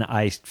that then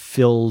I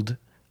filled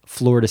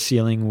floor to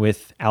ceiling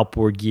with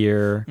outboard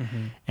gear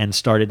and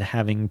started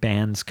having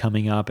bands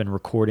coming up and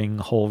recording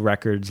whole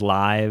records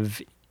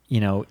live,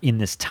 in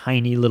this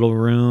tiny little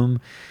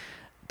room,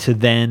 to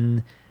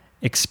then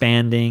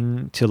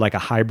expanding to like a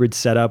hybrid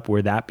setup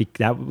where that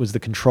was the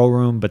control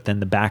room, but then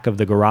the back of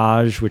the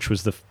garage, which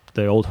was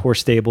the old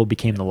horse stable,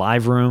 became the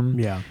live room.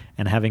 Yeah.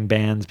 And having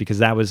bands, because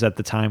that was at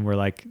the time where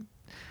like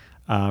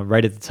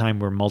right at the time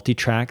where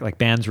multi-track, like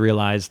bands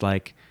realized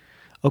like,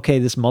 okay,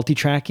 this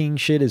multi-tracking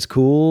shit is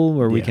cool,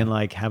 where we can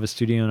like have a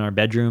studio in our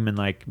bedroom and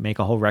like make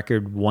a whole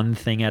record one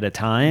thing at a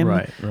time.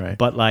 Right.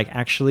 But like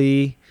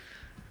actually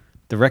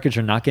the records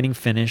are not getting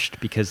finished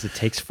because it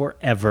takes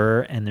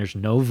forever and there's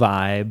no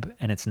vibe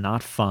and it's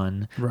not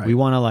fun. Right. We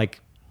want to like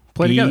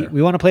together.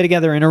 We want to play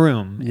together in a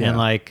room Yeah. and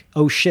like,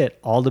 oh shit,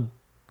 all the,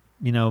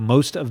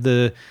 most of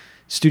the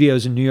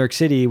studios in New York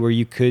City where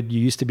you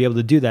used to be able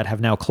to do that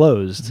have now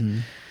closed.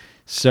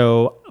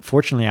 So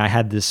fortunately I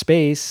had this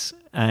space,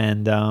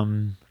 and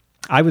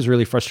I was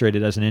really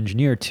frustrated as an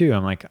engineer too.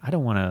 I'm like, I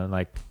want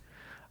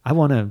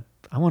to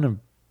don't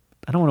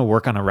want to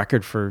work on a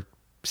record for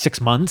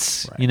 6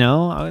 months, Right. you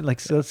know,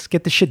 so let's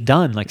get the shit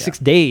done, like 6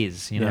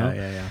 days, you know?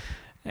 Yeah.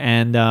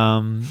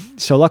 And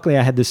so luckily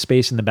I had this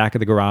space in the back of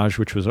the garage,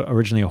 which was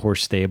originally a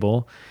horse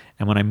stable.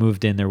 And when I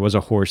moved in, there was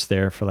a horse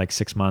there for like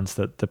 6 months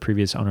that the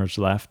previous owners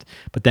left.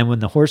 But then when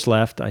the horse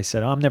left, I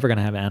said, I'm never going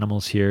to have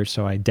animals here.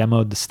 So I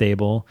demoed the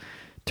stable,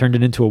 turned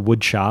it into a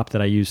wood shop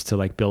that I used to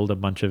like build a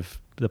bunch of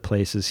the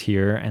places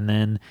here. And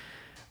then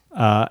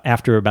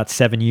after about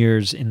 7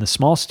 years in the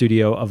small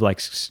studio of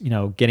like, you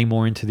know, getting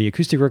more into the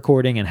acoustic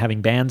recording and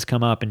having bands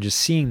come up and just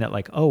seeing that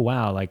like, oh,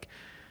 wow, like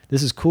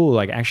this is cool.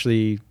 Like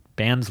actually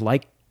bands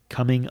like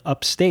coming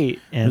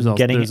upstate and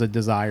There's a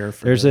desire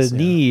for there's this, a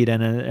need.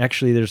 And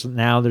actually there's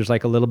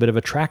like a little bit of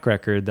a track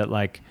record that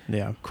like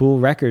cool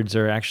records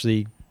are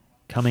actually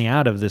coming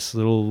out of this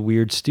little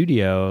weird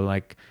studio.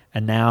 Like,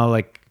 and now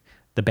like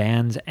the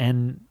bands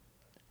and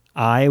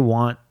I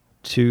want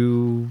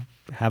to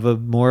have a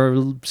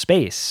more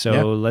space.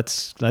 So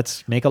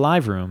let's make a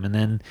live room. And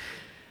then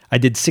I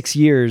did 6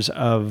 years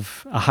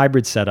of a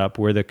hybrid setup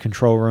where the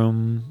control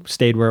room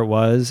stayed where it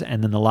was,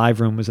 and then the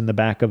live room was in the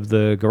back of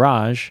the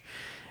garage.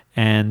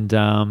 And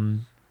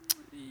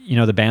you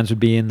know, the bands would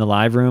be in the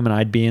live room, and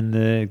I'd be in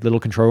the little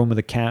control room with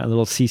a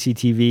little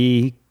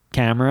CCTV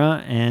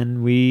camera,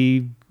 and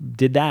we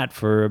did that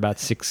for about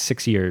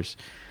six years.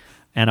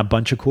 And a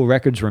bunch of cool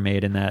records were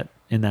made in that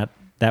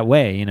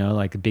way, you know,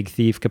 like Big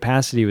Thief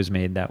Capacity was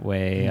made that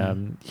way.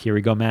 Here We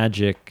Go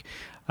Magic,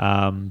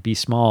 Be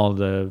Small,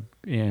 the,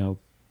 you know,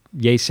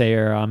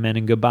 Yesayer, Amen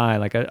and Goodbye,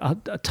 like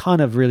a ton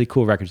of really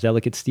cool records.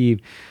 Delicate Steve,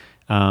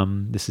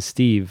 This Is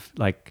Steve,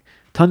 like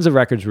tons of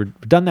records were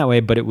done that way,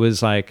 but it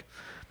was like,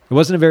 it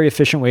wasn't a very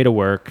efficient way to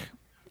work.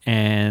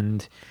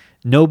 And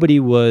nobody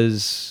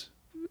was,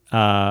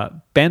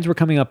 bands were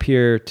coming up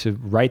here to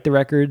write the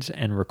records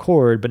and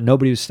record, but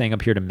nobody was staying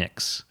up here to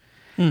mix.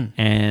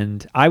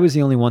 And I was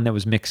the only one that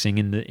was mixing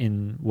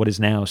in what is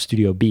now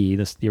Studio B,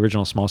 the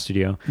original small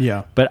studio.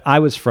 Yeah. But I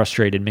was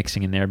frustrated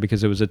mixing in there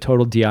because it was a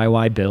total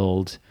DIY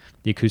build.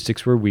 The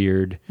acoustics were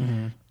weird.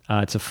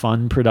 It's a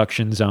fun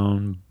production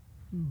zone,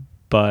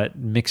 but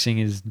mixing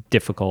is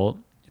difficult.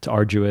 It's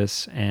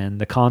arduous. And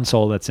the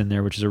console that's in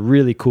there, which is a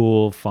really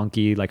cool,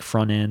 funky, like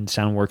front end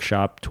Sound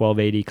Workshop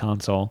 1280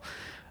 console,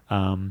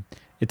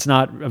 it's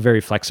not a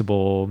very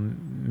flexible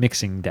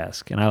mixing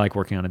desk, and I like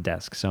working on a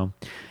desk. So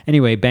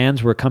anyway,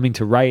 bands were coming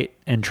to write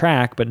and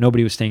track, but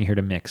nobody was staying here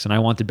to mix. And I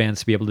wanted bands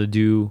to be able to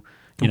do,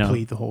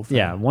 complete the whole thing.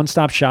 Yeah,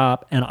 one-stop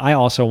shop. And I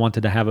also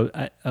wanted to have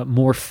a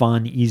more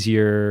fun,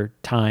 easier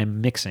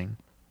time mixing.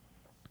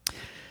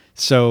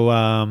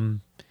 So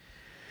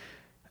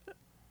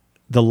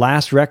the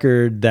last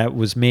record that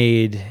was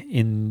made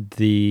in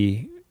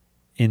the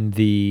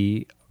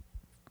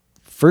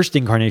first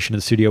incarnation of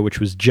the studio, which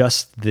was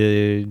just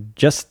the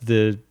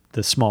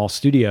small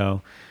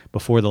studio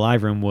before the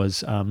live room,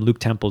 was Luke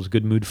Temple's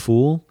Good Mood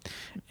Fool.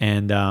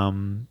 And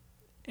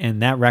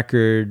that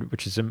record,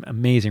 which is an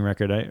amazing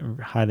record, I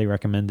highly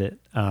recommend it,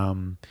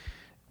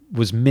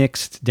 was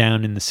mixed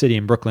down in the city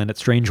in Brooklyn at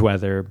Strange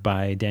Weather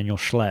by Daniel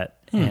Schlett.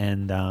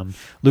 And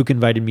Luke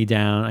invited me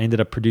down. I ended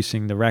up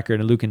producing the record,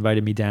 and Luke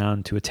invited me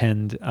down to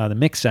attend the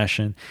mix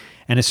session.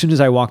 And as soon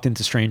as I walked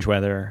into Strange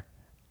Weather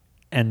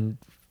and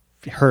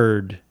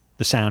heard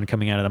the sound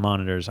coming out of the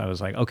monitors, I was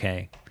like,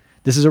 okay,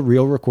 this is a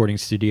real recording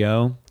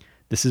studio.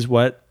 This is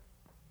what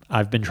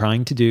I've been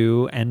trying to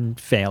do and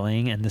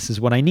failing, and this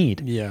is what I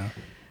need. Yeah.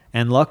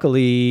 And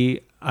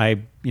luckily I,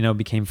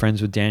 became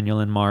friends with Daniel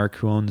and Mark,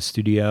 who own the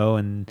studio,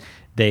 and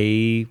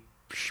they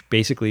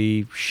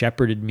basically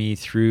shepherded me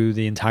through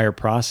the entire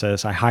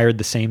process. I hired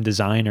the same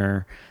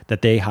designer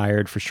that they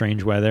hired for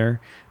Strange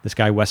Weather, this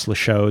guy Wes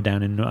Lachaud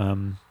down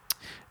in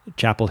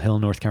Chapel Hill,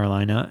 North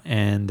Carolina.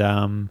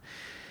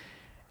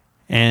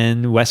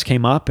 And Wes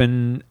came up,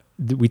 and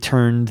we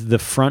turned the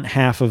front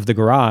half of the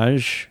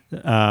garage,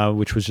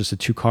 which was just a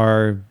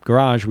 2-car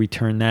garage. We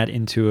turned that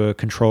into a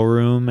control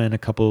room and a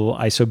couple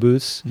ISO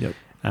booths. Yep.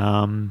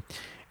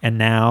 And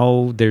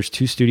now there's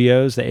 2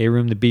 studios, the A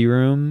room, the B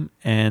room.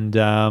 And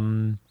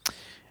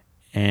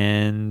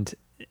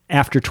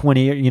after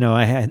 20,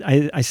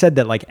 I said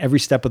that like every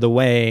step of the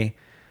way,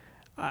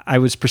 I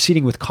was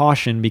proceeding with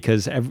caution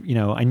because I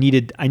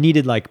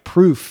needed like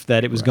proof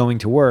that it was going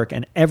to work,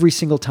 and every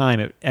single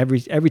time,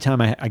 every time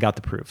I got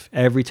the proof,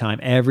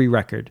 every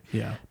record,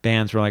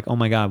 bands were like, "Oh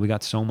my God, we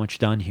got so much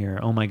done here!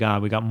 Oh my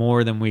God, we got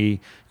more than we're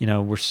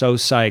so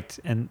psyched!"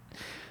 And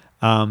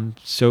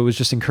so it was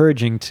just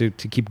encouraging to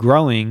keep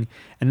growing.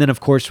 And then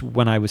of course,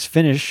 when I was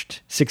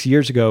finished 6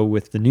 years ago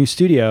with the new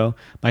studio,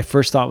 my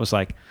first thought was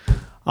like,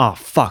 oh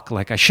fuck,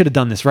 like I should have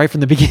done this right from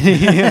the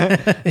beginning.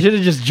 I should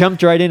have just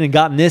jumped right in and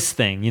gotten this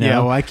thing, Yeah,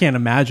 well, I can't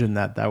imagine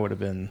that would have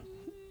been,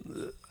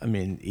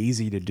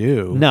 easy to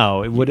do.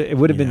 No, it would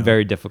have been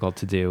very difficult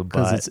to do,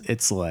 because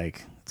it's a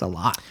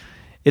lot.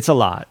 It's a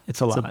lot.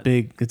 It's a lot.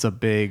 It's a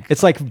big.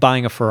 It's like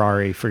buying a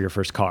Ferrari for your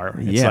first car.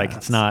 It's Yeah. like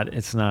it's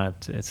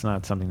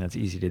not something that's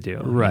easy to do.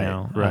 Right, You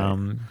know?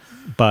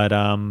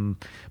 right.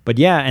 But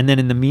yeah, and then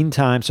in the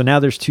meantime, so now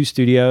there's 2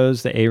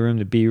 studios: the A room,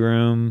 the B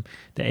room.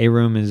 The A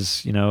room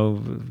is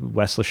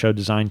Wes Lashow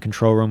designed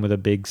control room with a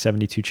big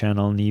 72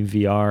 channel Neve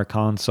VR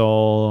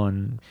console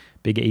and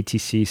big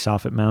ATC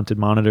soffit mounted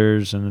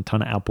monitors and a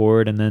ton of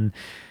outboard, and then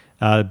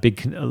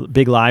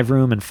big live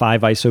room and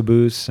 5 ISO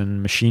booths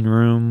and machine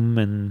room,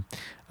 and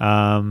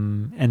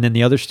then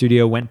the other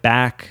studio went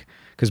back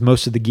because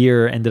most of the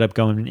gear ended up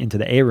going into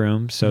the A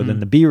room. So then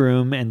the B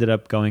room ended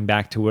up going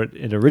back to what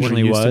it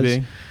originally was,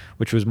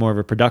 which was more of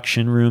a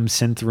production room,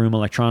 synth room,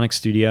 electronic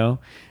studio.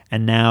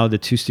 And now the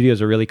 2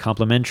 studios are really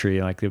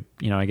complementary. Like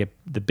I get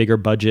the bigger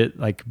budget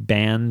like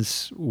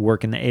bands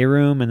work in the A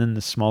room, and then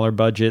the smaller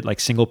budget like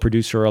single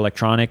producer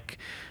electronic.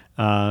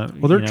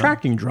 They're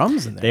tracking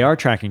drums in there. They are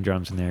tracking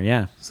drums in there,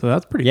 yeah. So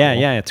that's pretty cool.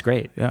 Yeah, it's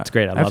great. Yeah. It's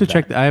great. I have love to that.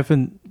 check. I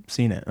haven't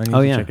seen it. I need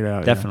to check it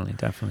out. Definitely.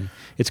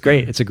 It's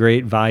great. It's a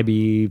great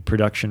vibey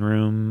production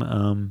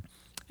room.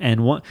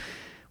 And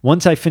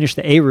once I finished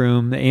the A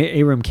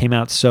room came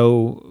out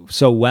so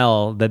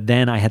well that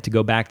then I had to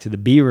go back to the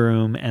B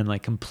room and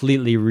like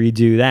completely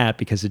redo that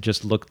because it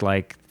just looked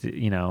like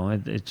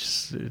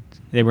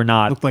they were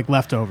not looked like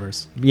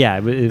leftovers. Yeah,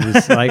 it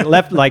was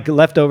like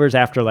leftovers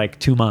after like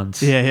 2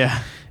 months.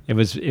 Yeah. It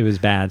was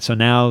bad. So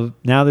now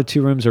the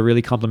 2 rooms are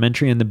really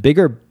complementary, and the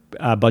bigger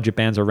budget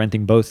bands are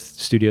renting both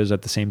studios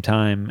at the same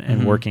time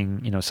and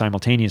working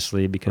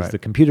simultaneously because the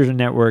computers are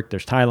networked.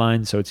 There's tie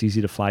lines, so it's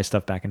easy to fly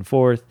stuff back and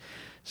forth.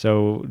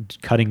 So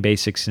cutting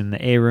basics in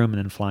the A room and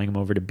then flying them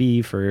over to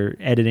B for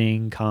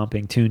editing,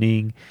 comping,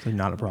 tuning. So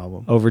not a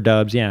problem.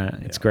 Overdubs, yeah,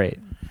 it's great.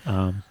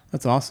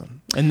 That's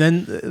awesome. And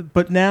then,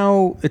 but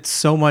now it's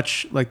so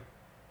much like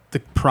the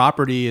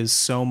property is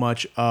so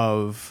much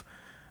of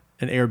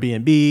an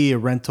Airbnb, a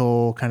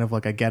rental, kind of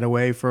like a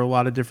getaway for a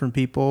lot of different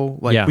people.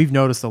 Like we've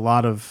noticed a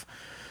lot of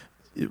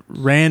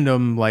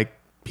random like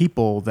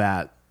people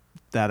that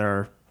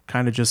are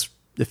kind of just,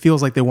 it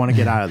feels like they want to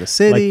get out of the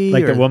city.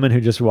 like the woman who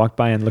just walked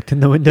by and looked in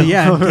the window.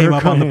 Yeah, and came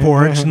up on the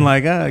porch and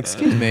like,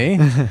 excuse me.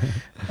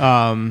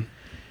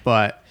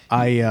 But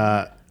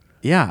I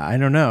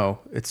don't know.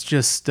 It's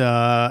just,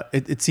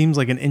 it seems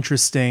like an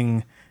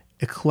interesting,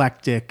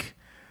 eclectic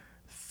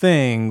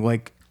thing.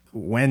 Like,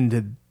 when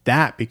did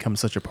that become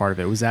such a part of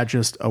it? Was that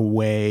just a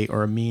way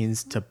or a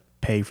means to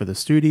pay for the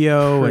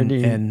studio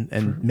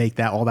and make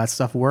all that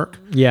stuff work?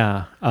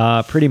 Yeah,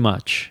 pretty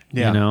much.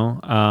 Yeah.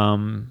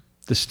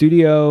 The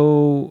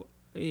studio,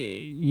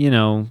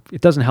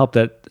 it doesn't help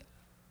that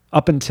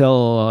up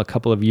until a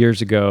couple of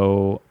years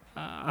ago,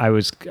 I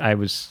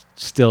was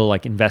still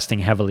like investing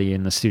heavily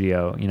in the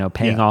studio,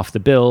 paying off the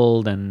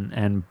build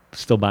and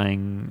still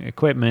buying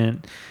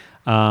equipment.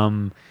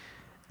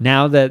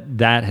 Now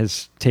that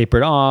has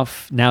tapered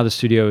off, now the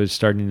studio is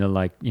starting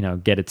to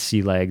get its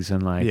sea legs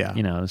and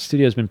the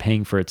studio's been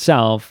paying for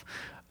itself.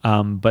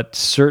 But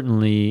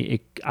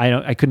certainly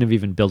I couldn't have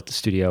even built the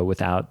studio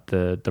without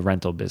the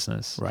rental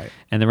business. Right.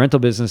 And the rental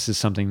business is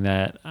something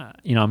that,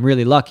 I'm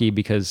really lucky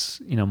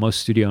because, most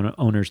studio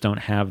owners don't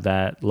have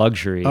that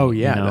luxury. Oh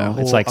yeah.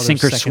 It's like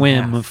sink or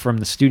swim half from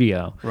the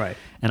studio. Right.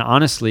 And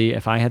honestly,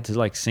 if I had to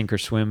like sink or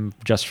swim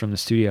just from the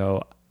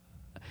studio,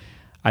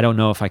 I don't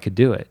know if I could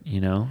do it,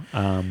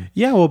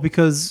 Yeah, well,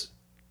 because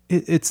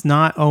it's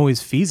not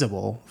always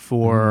feasible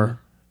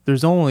for, there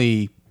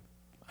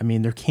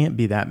can't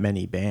be that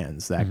many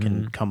bands that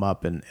can come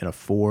up and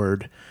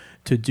afford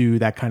to do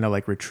that kind of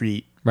like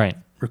retreat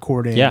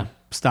recording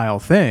style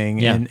thing.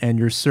 Yeah. And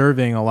you're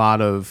serving a lot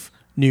of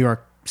New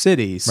York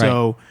City.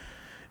 So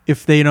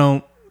if they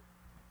don't,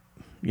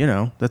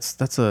 that's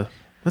a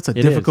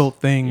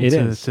difficult thing to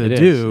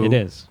do. It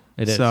is.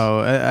 So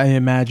I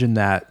imagine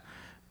that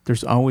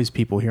there's always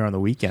people here on the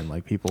weekend,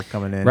 like people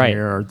coming in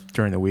here or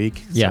during the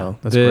week. Yeah. So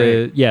that's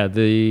great. Yeah.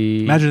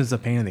 Imagine it's a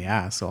pain in the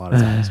ass a lot of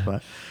times,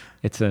 but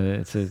it's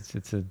a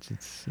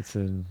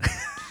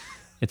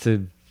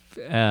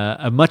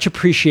much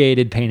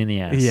appreciated pain in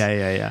the ass.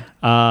 Yeah.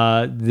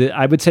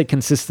 I would say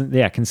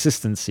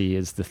consistency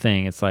is the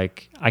thing. It's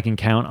like I can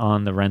count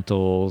on the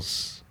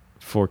rentals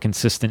for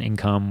consistent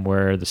income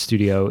where the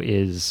studio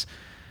is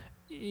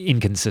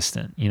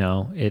inconsistent.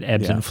 It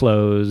ebbs and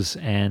flows.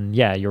 And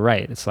yeah, you're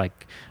right. It's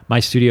like my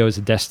studio is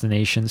a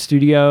destination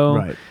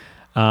studio.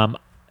 Right.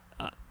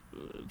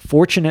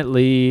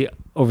 Fortunately,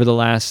 over the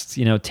last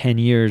 10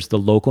 years, the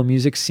local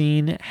music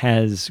scene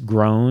has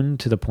grown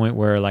to the point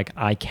where like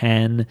I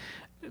can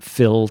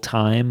fill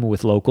time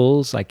with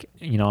locals, like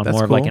on That's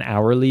more cool. of like an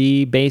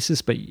hourly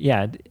basis, but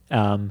at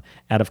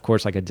of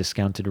course like a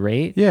discounted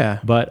rate. Yeah.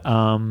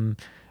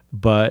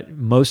 But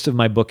most of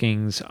my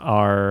bookings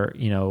are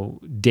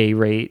day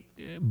rate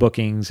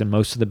bookings, and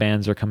most of the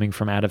bands are coming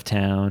from out of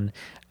town,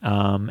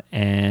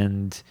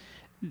 and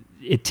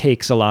it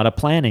takes a lot of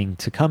planning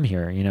to come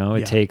here.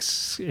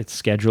 It's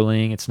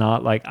scheduling. It's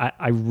not like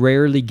I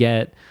rarely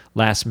get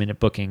last minute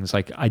bookings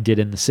like I did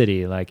in the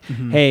city. Like,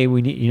 hey,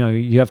 we need,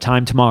 you have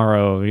time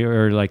tomorrow,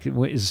 or like, is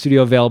the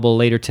studio available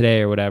later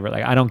today or whatever?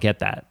 Like, I don't get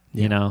that.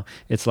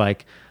 It's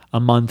like a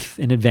month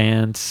in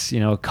advance,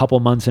 a couple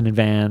months in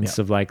advance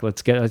of like,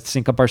 let's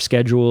sync up our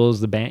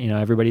schedules. The band,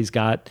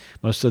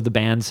 most of the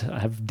bands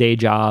have day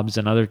jobs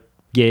and other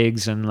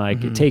gigs, and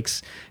like it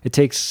takes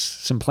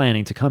some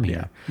planning to come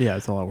here. Yeah,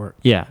 it's a lot of work.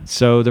 Yeah.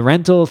 So the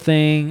rental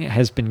thing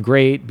has been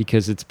great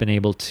because it's been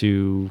able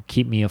to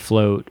keep me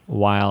afloat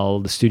while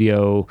the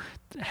studio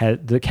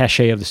the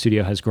cachet of the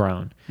studio has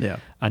grown. Yeah.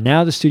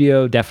 Now the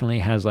studio definitely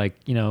has like,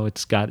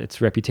 it's got its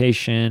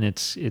reputation,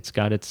 it's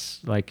got its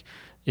like,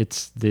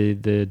 it's the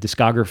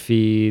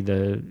discography,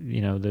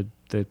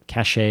 the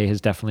cachet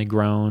has definitely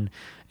grown.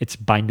 It's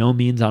by no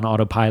means on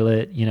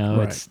autopilot,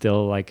 right. It's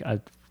still like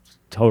a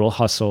total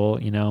hustle,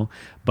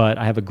 but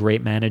I have a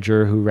great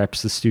manager who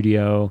reps the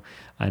studio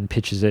and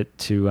pitches it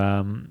to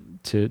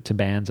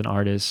bands and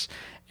artists,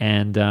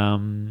 and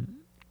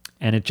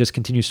it just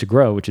continues to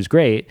grow, which is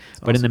great. That's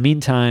but awesome. In the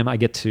meantime, I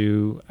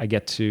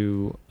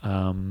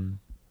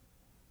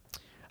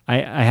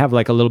have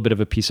like a little bit of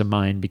a peace of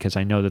mind because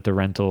I know that the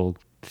rental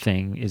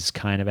thing is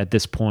kind of at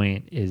this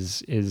point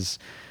is it's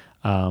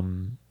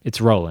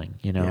rolling,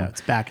 Yeah,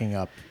 it's backing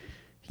up.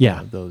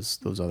 Yeah, those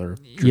other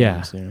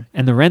dreams,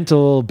 And the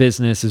rental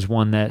business is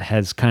one that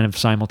has kind of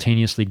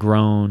simultaneously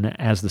grown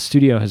as the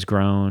studio has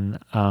grown.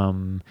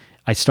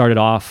 I started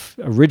off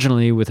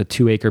originally with a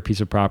 2-acre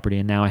piece of property,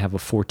 and now I have a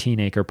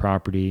 14-acre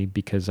property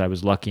because I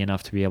was lucky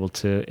enough to be able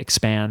to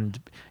expand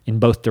in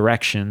both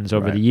directions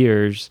over the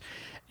years.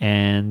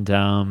 And you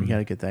got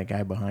to get that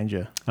guy behind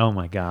you. Oh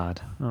my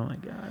God!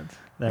 Got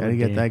to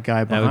get that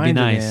guy behind you. That would be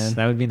nice. Man.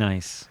 That would be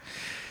nice.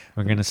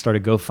 We're gonna start a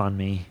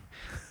GoFundMe.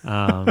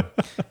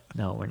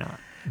 No, we're not.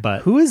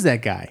 But who is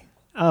that guy?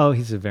 Oh,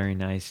 he's a very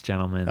nice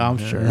gentleman. I'm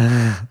sure.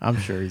 I'm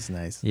sure he's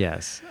nice.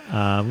 Yes.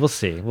 We'll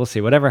see.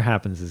 Whatever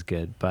happens is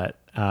good. But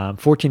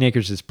 14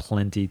 acres is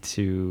plenty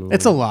to.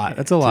 It's a lot.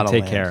 It's a lot to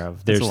to take care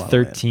of. There's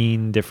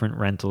 13 different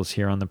rentals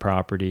here on the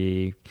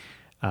property.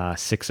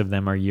 6 of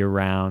them are year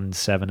round.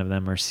 7 of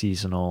them are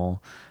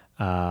seasonal.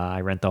 I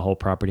rent the whole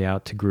property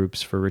out to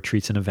groups for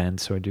retreats and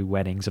events. So I do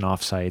weddings and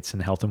offsites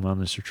and health and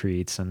wellness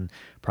retreats and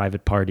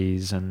private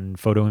parties and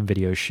photo and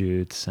video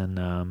shoots.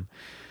 And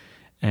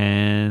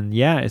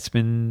yeah, it's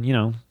been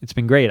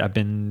great. I've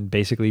been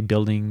basically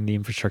building the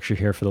infrastructure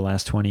here for the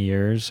last 20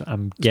 years.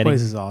 This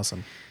place is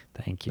awesome.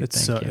 Thank you. It's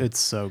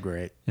so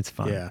great. It's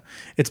fun. Yeah.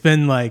 It's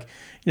been like,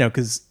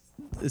 cause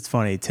it's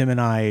funny. Tim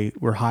and I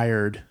were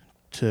hired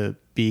to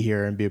be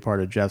here and be a part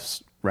of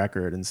Jeff's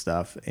record and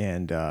stuff.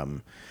 And,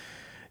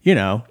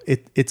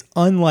 it's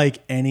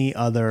unlike any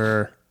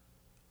other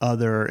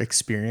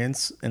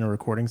experience in a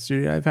recording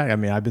studio I've had. I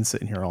mean, I've been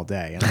sitting here all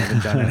day and I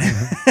haven't done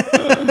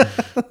it.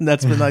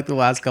 That's been like the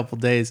last couple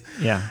of days.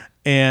 Yeah.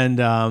 And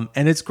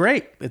it's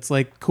great. It's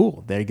like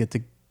cool. They get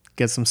to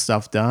get some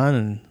stuff done.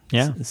 And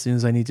as soon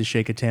as I need to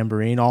shake a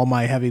tambourine, all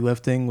my heavy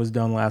lifting was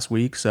done last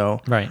week.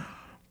 So, right.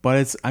 But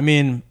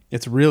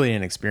it's really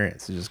an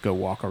experience to just go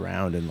walk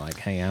around and like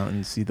hang out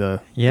and see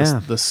the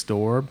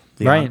store,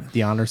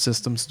 the honor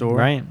system store.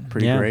 Right.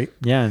 Pretty great.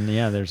 Yeah. And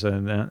there's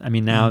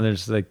now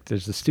there's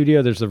the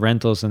studio, there's the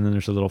rentals, and then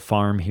there's a little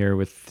farm here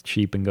with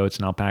sheep and goats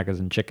and alpacas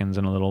and chickens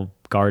and a little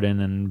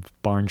garden and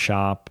barn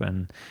shop.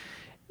 And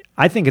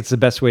I think it's the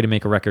best way to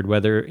make a record,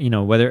 whether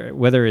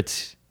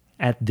it's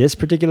at this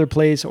particular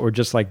place or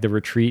just like the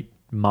retreat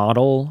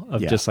model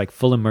of just like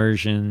full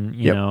immersion,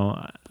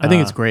 I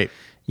think it's great.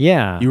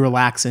 Yeah. You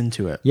relax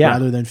into it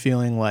rather than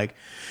feeling like,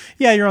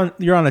 you're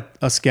on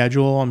a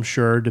schedule, I'm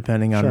sure,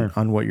 depending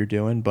on what you're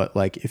doing. But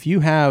like if you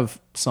have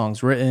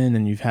songs written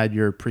and you've had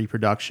your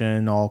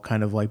pre-production all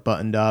kind of like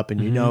buttoned up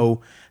and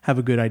have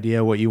a good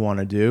idea what you want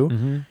to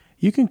do,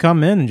 you can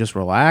come in and just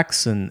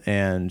relax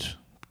and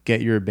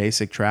get your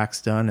basic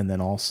tracks done. And then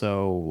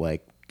also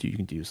like you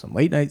can do some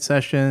late night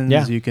sessions.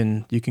 Yeah. You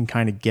can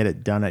kind of get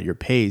it done at your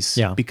pace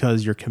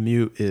because your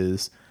commute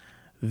is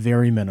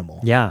very minimal.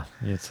 Yeah,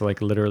 it's like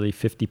literally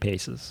 50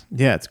 paces.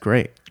 Yeah, it's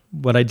great.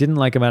 What I didn't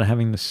like about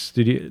having the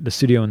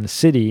studio in the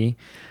city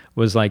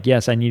was like,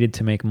 yes, I needed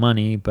to make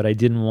money, but I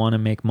didn't want to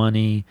make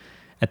money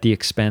at the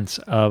expense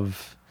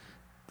of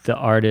the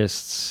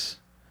artist's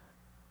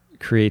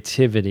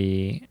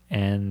creativity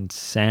and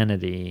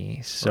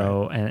sanity.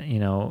 So,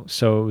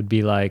 so it would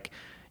be like,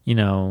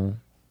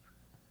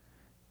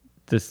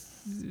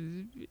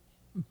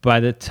 by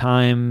the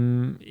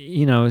time,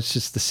 it's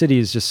just the city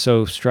is just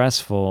so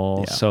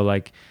stressful. Yeah. So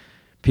like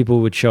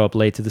people would show up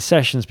late to the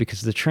sessions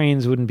because the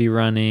trains wouldn't be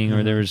running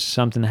or there was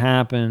something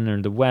happen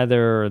or the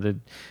weather or by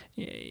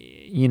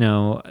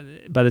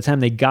the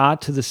time they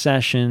got to the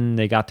session,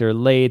 they got there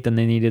late, then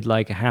they needed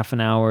like a half an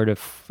hour to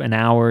an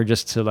hour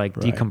just to like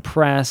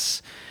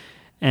decompress.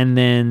 And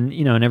then,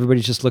 and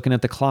everybody's just looking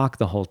at the clock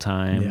the whole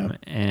time. Yeah.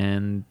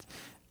 And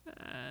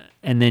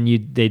and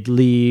then they'd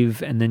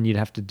leave, and then you'd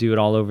have to do it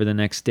all over the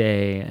next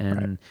day.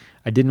 And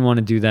I didn't want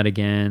to do that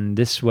again.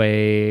 This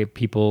way,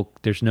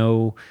 there's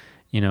no,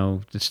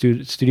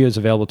 the studio is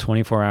available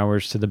 24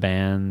 hours to the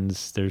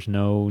bands. There's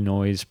no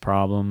noise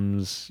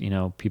problems.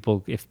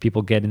 If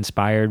people get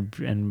inspired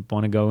and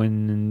want to go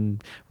in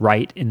and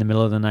write in the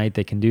middle of the night,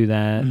 they can do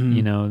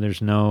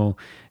that.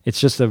 It's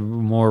just a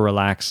more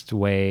relaxed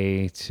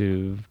way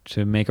to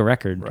make a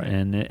record. Right.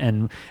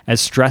 And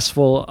as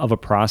stressful of a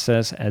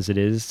process as it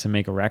is to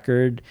make a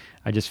record,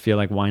 I just feel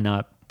like, why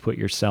not put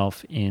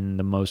yourself in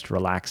the most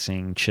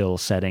relaxing, chill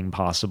setting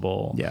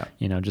possible? Yeah.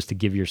 Just to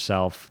give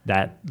yourself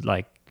that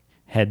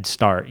head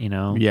start,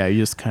 Yeah, you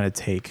just kind of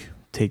take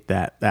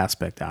that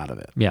aspect out of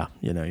it. Yeah.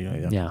 You don't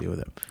have to deal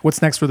with it.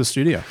 What's next for the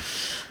studio?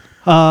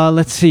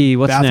 Let's see.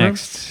 What's Bathroom?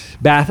 next?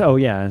 Oh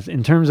yeah.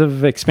 In terms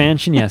of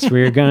expansion, yes,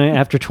 we're going to,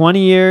 after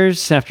 20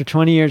 years,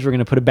 we're going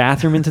to put a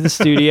bathroom into the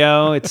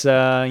studio. It's,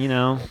 I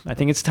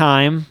think it's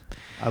time.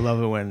 I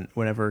love it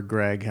whenever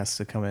Greg has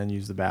to come in and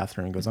use the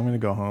bathroom and goes, I'm going to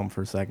go home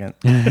for a second.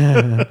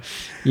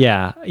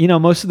 Yeah.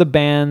 Most of the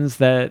bands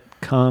that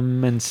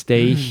come and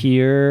stay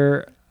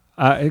here,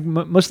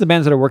 most of the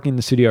bands that are working in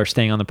the studio are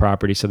staying on the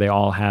property, so they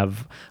all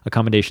have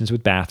accommodations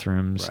with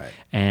bathrooms. Right.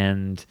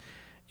 And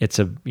it's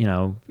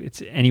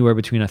it's anywhere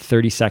between a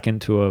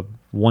 30-second to a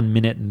 1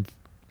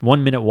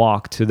 minute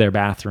walk to their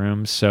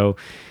bathrooms. So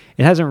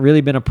it hasn't really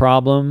been a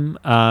problem.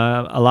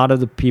 A lot of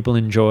the people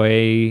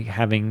enjoy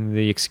having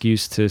the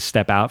excuse to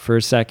step out for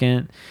a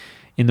second.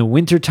 In the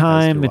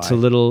wintertime, it's a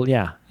little,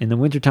 in the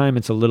wintertime,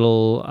 it's a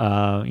little,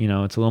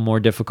 it's a little more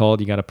difficult.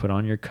 You got to put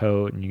on your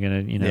coat and you're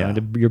going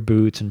to, your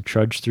boots and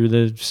trudge through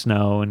the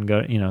snow and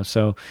go,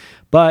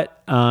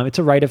 but it's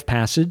a rite of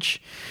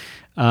passage.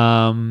 Do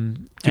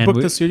you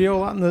book the studio a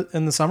lot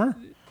in the summer?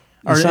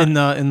 Or in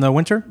the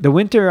winter? The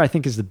winter, I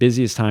think, is the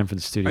busiest time for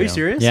the studio. Are you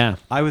serious? Yeah.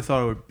 I would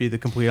thought it would be the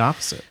complete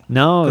opposite.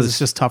 No. Because it's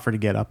just tougher to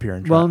get up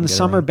here. Well, in the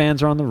summer, around.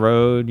 bands are on the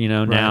road.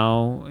 Right.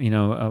 Now,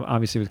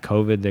 obviously with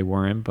COVID, they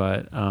weren't.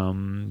 But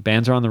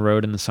bands are on the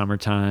road in the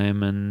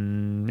summertime.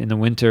 And in the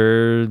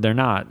winter, they're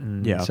not.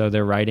 And so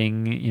they're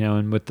writing,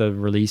 and with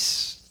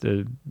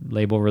the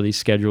label release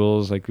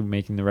schedules, like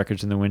making the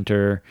records in the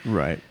winter.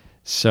 Right.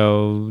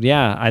 So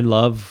yeah, I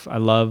love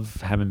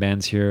having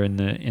bands here in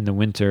the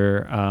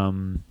winter,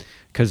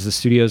 because the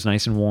studio's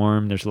nice and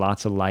warm. There's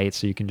lots of light,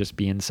 so you can just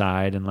be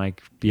inside and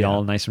be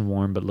all nice and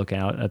warm, but look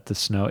out at the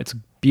snow. It's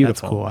beautiful.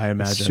 That's cool. I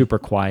imagine. It's super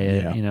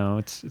quiet. Yeah.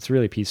 It's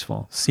really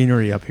peaceful.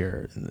 Scenery up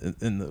here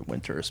in the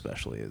winter,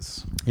 especially,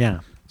 is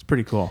it's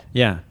pretty cool.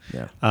 Yeah.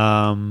 Yeah.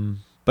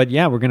 But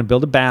yeah, we're gonna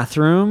build a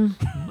bathroom.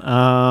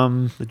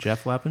 The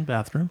Jeff Lappin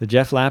bathroom. The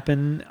Jeff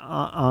Lappin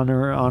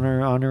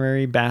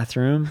honorary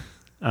bathroom.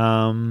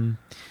 And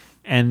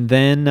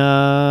then,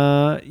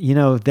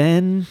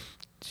 then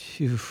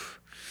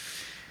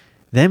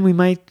we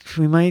might,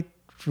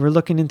 we're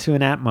looking into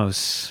an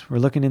Atmos. We're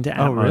looking into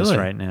Atmos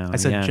right now. I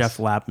said Jeff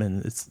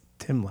Lappin. It's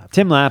Tim Lappin.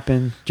 Tim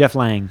Lappin, Jeff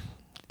Lang.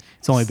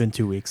 It's only been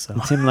 2 weeks, so.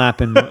 Tim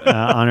Lappin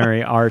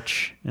honorary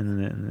arch,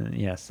 and then,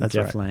 yes, the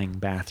Jeff Lang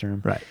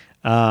bathroom. Right.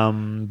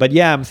 But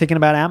yeah, I'm thinking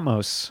about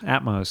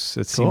Atmos.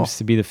 It seems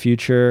to be the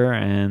future,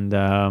 and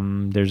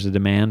there's a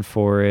demand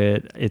for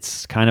it.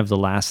 It's kind of the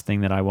last thing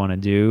that I want to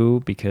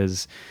do,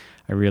 because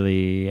I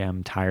really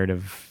am tired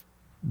of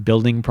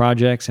building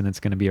projects, and it's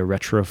going to be a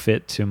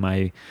retrofit to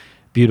my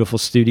beautiful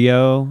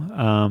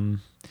studio.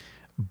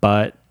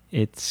 But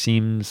it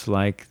seems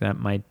like that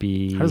might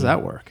be... How does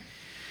that work?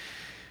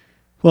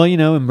 Well,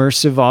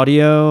 immersive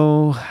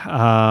audio,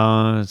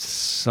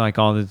 it's like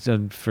all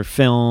the for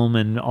film,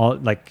 and all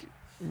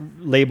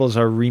labels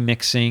are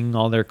remixing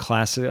all their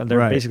classic.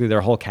 Basically their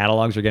whole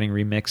catalogs are getting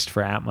remixed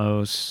for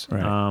Atmos,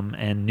 right.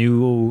 And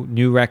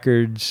new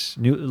records.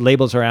 New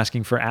labels are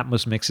asking for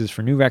Atmos mixes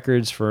for new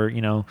records, for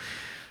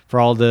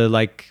all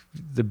the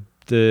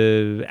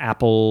the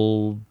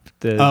Apple.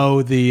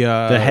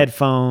 The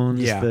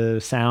headphones,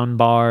 the sound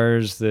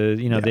bars, the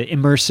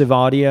immersive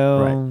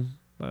audio. Right.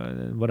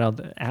 What else?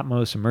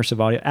 Atmos, immersive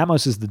audio.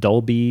 Atmos is the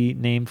Dolby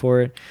name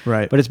for it.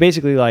 Right. But it's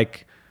basically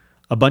like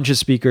a bunch of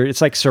speakers.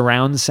 It's like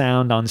surround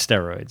sound on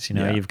steroids.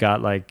 You've got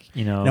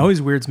It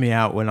always weirds me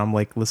out when I'm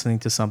listening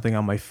to something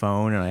on my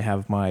phone and I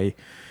have my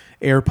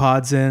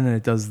AirPods in and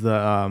it does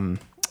the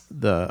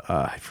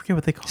I forget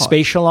what they call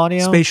spatial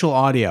audio. Spatial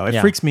audio. It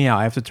freaks me out.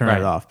 I have to turn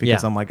it off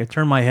because I'm I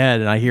turn my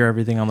head and I hear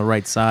everything on the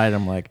right side.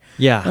 I'm like,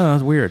 oh,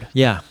 it's weird.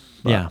 Yeah.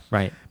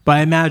 Right. But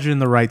I imagine in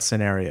the right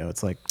scenario,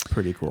 it's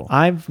pretty cool.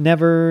 I've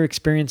never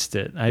experienced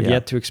it. I've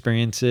yet to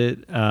experience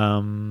it.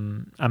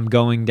 I'm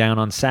going down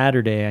on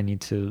Saturday. I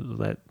need to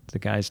let the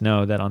guys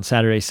know that on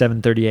Saturday,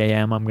 7:30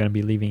 a.m., I'm going to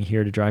be leaving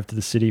here to drive to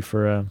the city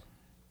for a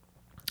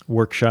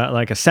workshop,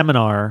 like a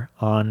seminar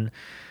on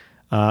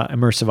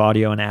immersive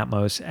audio and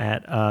Atmos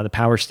at the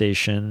power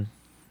station.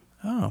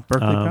 Oh,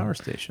 Berkeley Power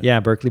Station. Yeah,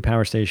 Berkeley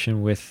Power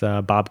Station with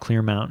Bob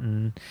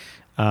Clearmountain.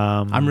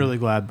 I'm really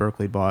glad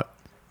Berkeley bought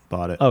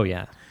it. Oh,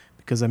 yeah.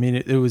 Because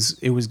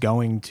it was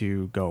going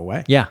to go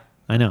away. Yeah,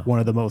 I know. One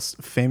of the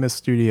most famous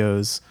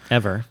studios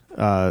ever,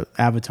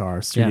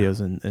 Avatar Studios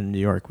in New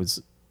York,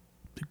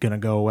 gonna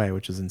go away,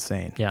 which is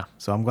insane. Yeah.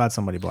 So I'm glad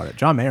somebody bought it.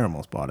 John Mayer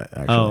almost bought it,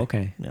 actually. Oh,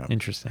 okay. Yeah.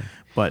 Interesting.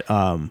 But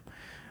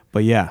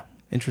yeah,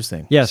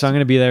 interesting. Yeah, so I'm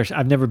going to be there.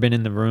 I've never been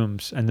in the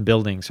rooms and the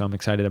building, so I'm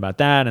excited about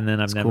that. And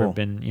then I've never cool.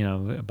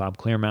 been, Bob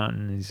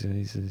Clearmountain.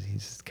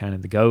 He's kind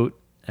of the GOAT,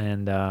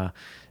 and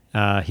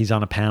he's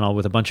on a panel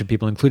with a bunch of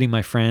people, including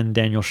my friend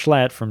Daniel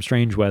Schlett from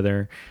Strange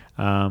Weather.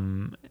 So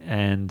I'm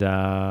going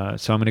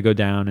to go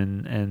down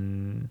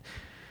and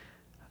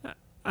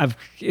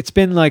it's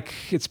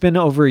been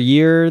over a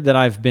year that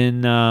I've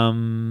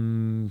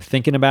been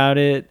thinking about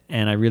it,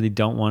 and I really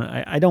don't want.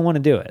 I don't want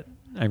to do it.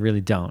 I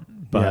really don't.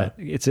 But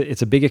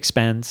it's a big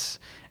expense,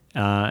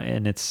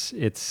 and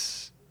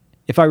it's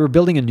if I were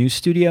building a new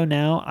studio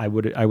now, I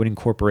would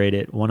incorporate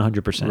it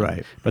 100%.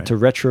 Right. But to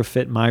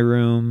retrofit my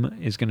room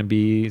is going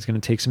to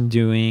take some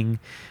doing,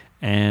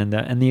 and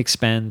the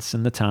expense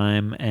and the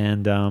time,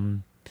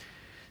 and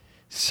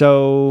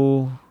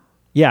so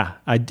yeah,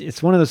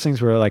 it's one of those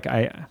things where like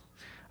I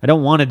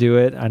don't want to do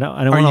it. I don't.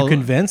 Are you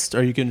convinced?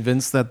 Are you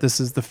convinced that this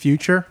is the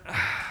future?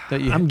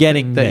 I'm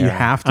getting there. That you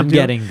have to. I'm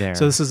getting there.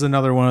 So this is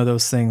another one of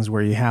those things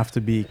where you have to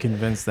be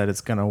convinced that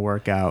it's going to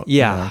work out.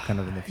 Yeah, kind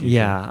of in the future.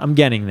 Yeah, I'm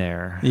getting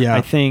there. Yeah,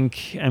 I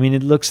think. I mean,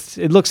 it looks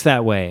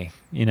that way.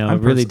 It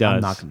really does.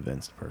 I'm not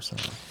convinced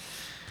personally.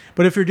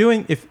 But if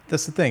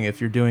that's the thing,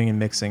 if you're doing and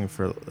mixing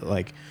for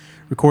like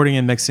recording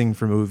and mixing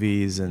for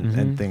movies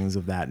and things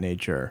of that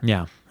nature.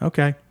 Yeah.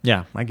 Okay.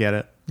 Yeah, I get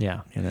it.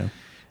 Yeah.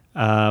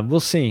 We'll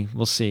see.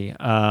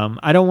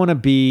 I don't want to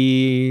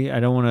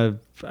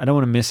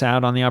miss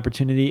out on the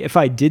opportunity. If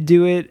I did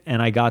do it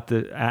and I got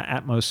the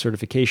Atmos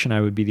certification,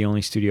 I would be the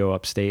only studio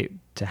upstate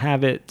to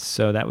have it.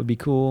 So that would be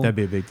cool. That'd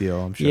be a big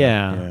deal, I'm sure.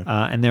 Yeah.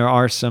 And there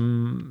are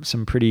some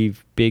pretty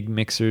big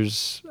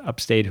mixers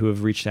upstate who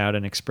have reached out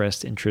and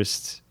expressed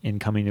interest in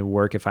coming to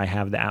work if I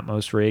have the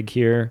Atmos rig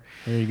here.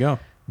 There you go.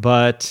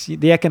 But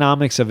the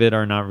economics of it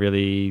are not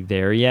really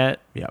there yet.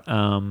 Yeah.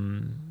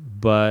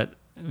 But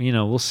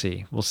we'll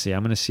see.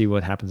 I'm going to see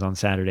what happens on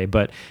Saturday,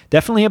 but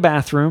definitely a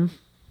bathroom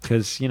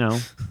because,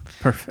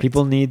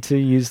 people need to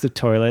use the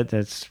toilet.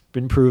 That's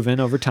been proven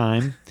over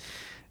time.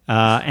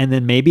 And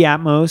then maybe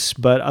Atmos,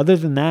 but other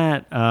than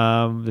that,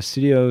 the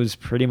studio is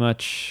pretty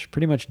much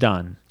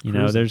done.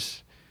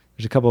 There's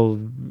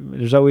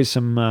always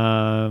some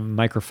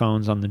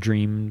microphones on the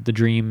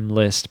dream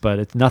list,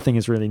 but nothing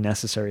is really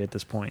necessary at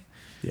this point.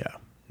 Yeah.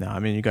 No, I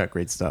mean, you got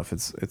great stuff.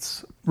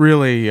 It's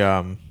really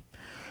an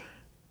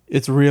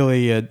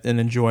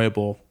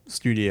enjoyable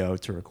studio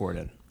to record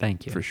in.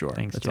 Thank you. For sure.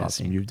 Thanks, That's Jesse.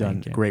 awesome. You've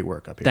done great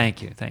work up here.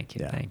 Thank you. Yeah.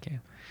 Thank you.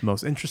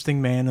 Most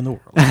interesting man in the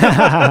world.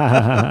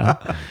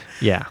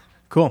 Yeah.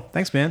 Cool.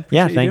 Thanks, man.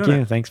 Yeah, Appreciate thank you.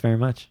 doing it. Thanks very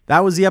much.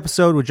 That was the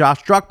episode with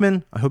Josh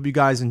Druckman. I hope you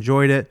guys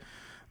enjoyed it.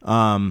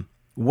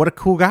 What a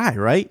cool guy,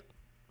 right?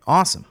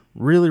 Awesome.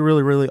 Really,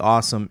 really, really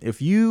awesome.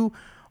 If you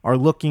are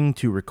looking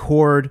to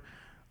record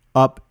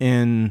up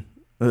in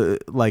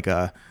like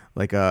a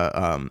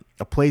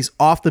place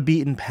off the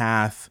beaten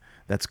path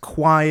that's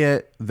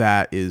quiet,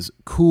 that is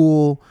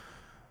cool,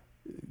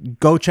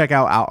 go check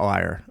out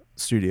Outlier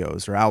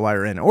Studios or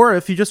Outlier Inn. Or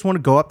if you just want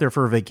to go up there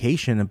for a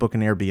vacation and book an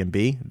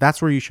Airbnb,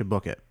 that's where you should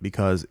book it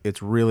because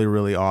it's really,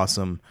 really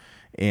awesome.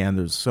 And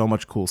there's so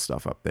much cool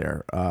stuff up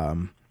there.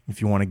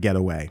 If you want to get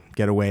away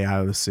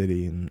out of the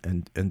city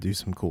and do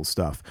some cool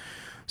stuff.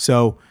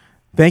 So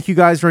thank you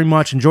guys very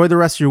much. Enjoy the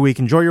rest of your week.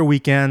 Enjoy your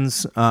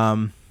weekends.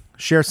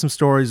 Share some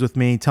stories with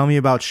me. Tell me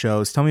about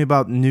shows. Tell me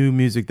about new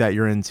music that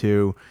you're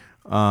into.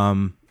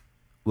 I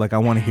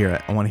want to hear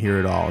it. I want to hear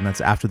it all. And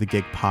that's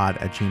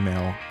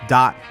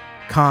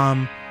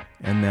afterthegigpod@gmail.com.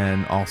 And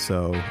then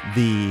also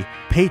the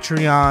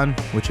Patreon,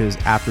 which is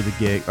after the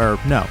gig. Or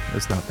no,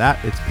 it's not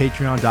that. It's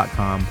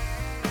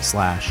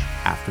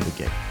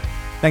patreon.com/afterthegig.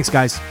 Thanks,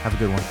 guys. Have a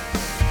good one.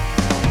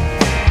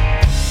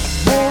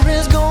 More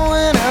is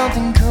going out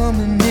than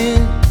coming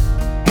in.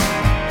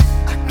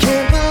 I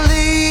can't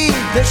believe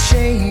the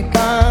shape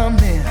I'm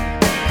in.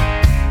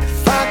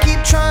 If I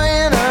keep trying